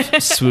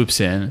Polnareff swoops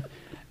in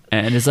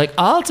and is like,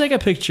 I'll take a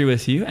picture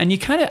with you. And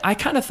I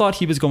kind of thought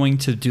he was going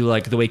to do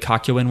like the way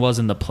Kakyoin was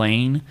in the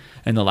plane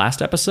in the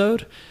last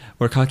episode,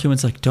 where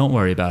Kakyoin's like, don't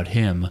worry about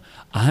him.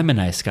 I'm a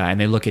nice guy. And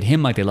they look at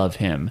him like they love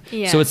him.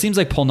 Yeah. So it seems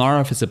like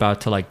Polnareff is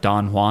about to like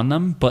Don Juan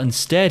them, but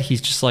instead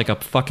he's just like a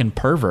fucking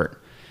pervert.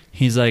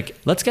 He's like,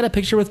 let's get a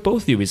picture with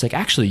both of you. He's like,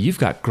 actually, you've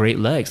got great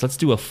legs. Let's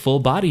do a full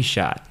body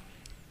shot.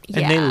 And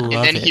they Yeah. love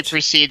And then it. he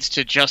proceeds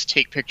to just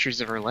take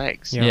pictures of her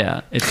legs.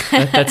 Yeah.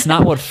 That's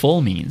not what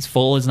full means.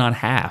 Full is not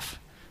half.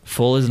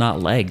 Full is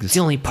not legs. It's the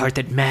only part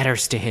that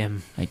matters to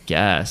him. I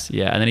guess,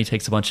 yeah. And then he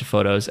takes a bunch of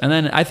photos, and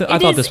then I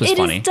thought this was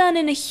funny. It is done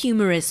in a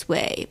humorous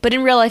way, but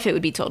in real life it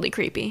would be totally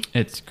creepy.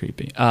 It's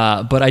creepy,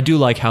 but I do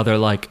like how they're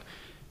like,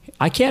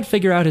 I can't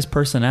figure out his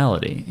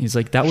personality. He's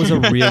like, that was a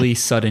really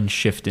sudden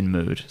shift in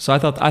mood. So I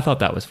thought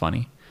that was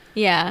funny.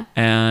 Yeah.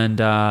 And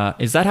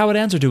is that how it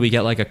ends, or do we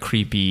get like a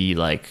creepy,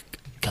 like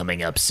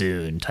coming up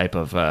soon type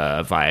of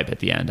vibe at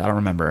the end? I don't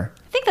remember.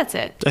 I think that's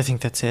it. I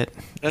think that's it.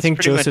 I That's think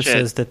pretty much Joseph it.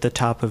 says that the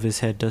top of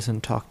his head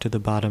doesn't talk to the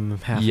bottom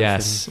half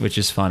Yes, of him. which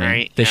is funny.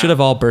 Right, They yeah. should have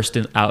all burst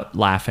out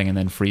laughing and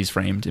then freeze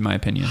framed, in my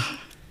opinion.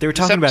 They were This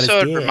talking about his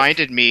episode dick.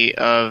 reminded me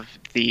of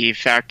the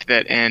fact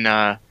that in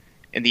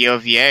the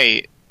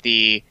OVA,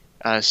 the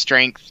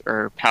strength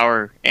or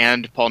power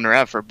and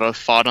Polnareff are both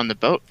fought on the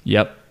boat.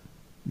 Yep.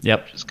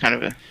 It's kind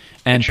of a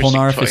And interesting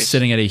Polnareff choice. is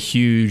sitting at a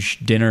huge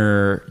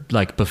dinner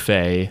like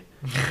buffet,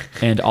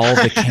 and all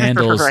the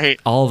candles, Right.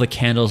 all the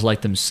candles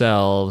light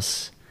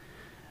themselves.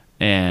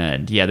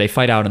 And yeah, they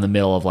fight out in the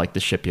middle of like the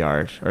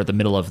shipyard or the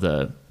middle of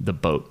the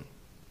boat.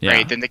 Yeah.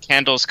 right. Then the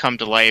candles come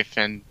to life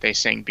and they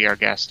sing "Be Our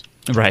Guest."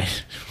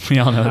 Right. We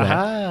all know that.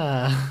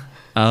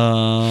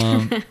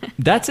 Ah.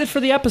 That's it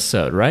for the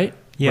episode, right?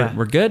 Yeah.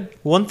 We're good?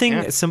 One thing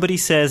Yeah. somebody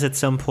says at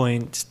some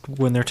point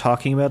when they're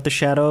talking about the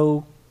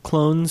Shadow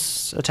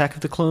clones, Attack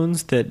of the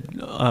Clones, that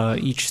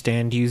each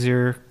stand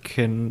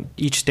can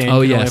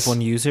only yes. have one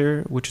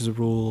user, which is a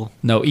rule.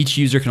 No, each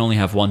user can only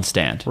have one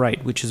stand.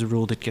 Right, which is a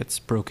rule that gets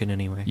broken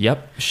anyway.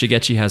 Yep.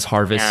 Shigechi has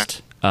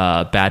Harvest.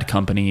 Bad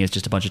Company is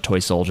just a bunch of toy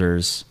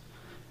soldiers.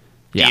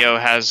 Yeah. Dio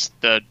has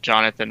the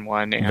Jonathan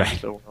one and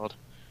Right. the world.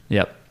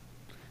 Yep.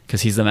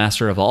 Because he's the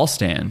master of all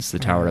stands, the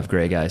Tower of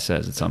Grey guy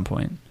says at some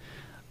point.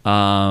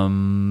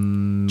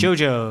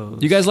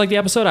 JoJo. You guys like the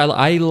episode?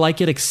 I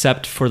like it,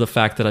 except for the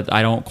fact that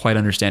I don't quite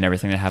understand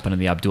everything that happened in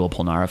the Abdul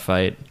Polnareff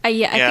fight. I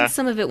Yeah. think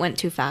some of it went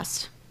too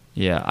fast.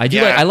 Yeah, I do.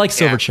 Yeah, I like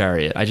Silver yeah.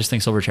 Chariot. I just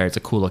think Silver Chariot's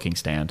a cool looking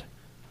stand.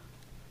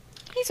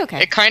 He's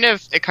okay. It kind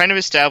of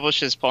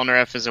establishes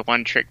Polnareff as a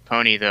one-trick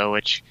pony, though,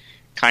 which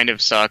kind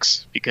of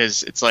sucks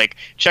because it's like,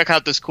 check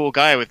out this cool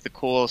guy with the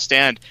cool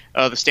stand.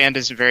 Oh, the stand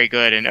isn't very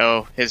good, and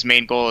oh, his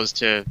main goal is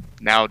to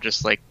now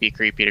just like be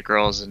creepy to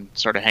girls and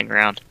sort of hang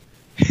around.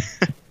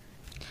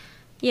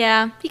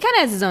 Yeah, he kind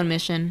of has his own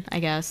mission, I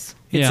guess.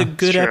 It's Yeah, a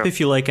good it's app true. if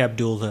you like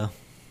Abdul, though.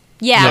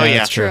 Yeah, Oh, yeah.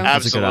 that's true.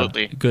 Ab- It's a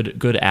Absolutely.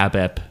 good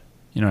ab-ep.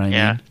 You know what I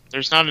Yeah, mean?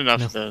 there's not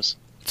enough of those.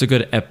 It's a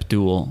good ep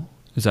duel.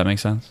 Does that make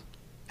sense?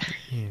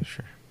 Yeah,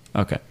 sure.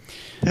 Okay.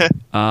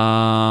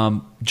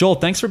 Joel,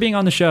 thanks for being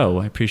on the show.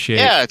 I appreciate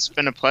Yeah, it's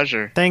been a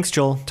pleasure. Thanks,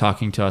 Joel.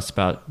 talking to us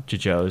about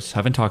JoJo's.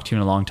 Haven't talked to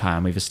you in a long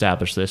time. We've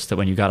established this, that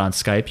when you got on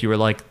Skype, you were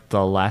like,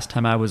 the last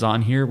time I was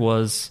on here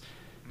was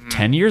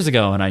 10 years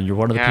ago, and you're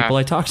one of the Yeah. people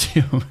I talked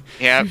to.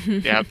 Yep,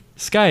 yep.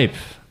 Skype.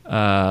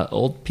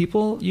 Old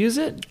people use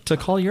it to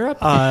call Europe?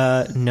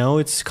 No,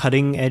 it's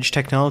cutting edge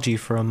technology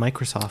from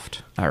Microsoft.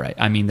 All right.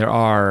 I mean, there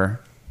are,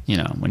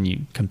 when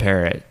you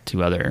compare it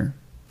to other,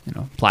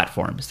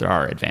 platforms, there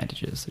are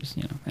advantages. There's,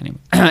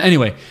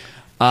 anyway.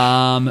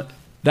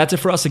 That's it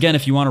for us. Again,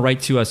 if you want to write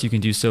to us, you can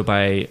do so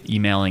by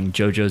emailing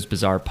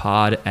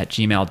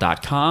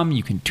jojosbizarrepod@gmail.com.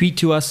 You can tweet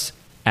to us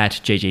at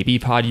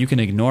jjbpod. You can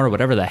ignore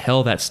whatever the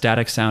hell that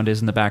static sound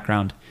is in the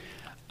background.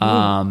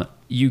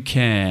 You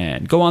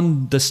can go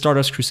on the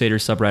Stardust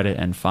Crusaders subreddit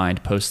and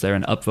find posts there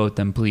and upvote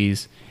them,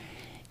 please.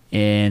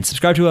 And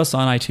subscribe to us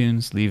on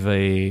iTunes. Leave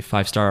a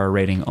 5-star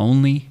rating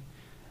only.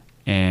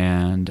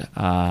 And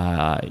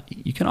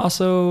you can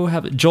also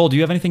have... Joel, do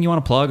you have anything you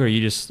want to plug, or are you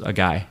just a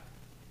guy?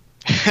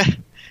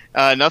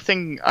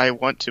 Nothing I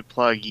want to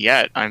plug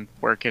yet. I'm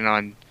working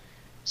on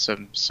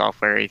some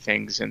software-y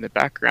things in the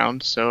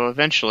background, so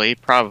eventually,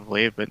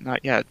 probably, but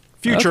not yet.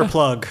 Future Okay.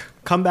 plug.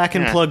 Come back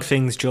and Yeah. plug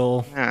things,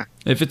 Joel. Yeah.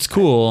 If it's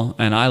cool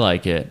and I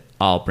like it,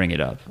 I'll bring it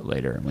up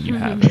later when you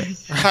have it.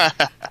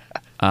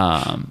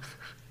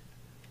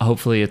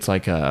 Hopefully it's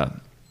like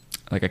a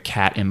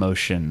cat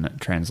emotion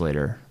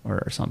translator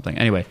or something.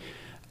 Anyway,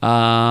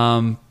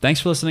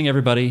 thanks for listening,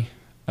 everybody.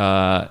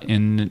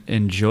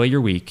 Enjoy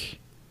your week.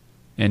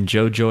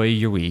 Enjoy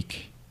your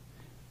week.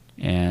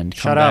 And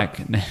come Shut up.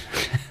 back.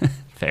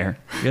 Fair.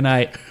 Good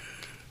night.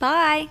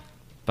 Bye.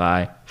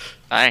 Bye.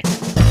 Bye.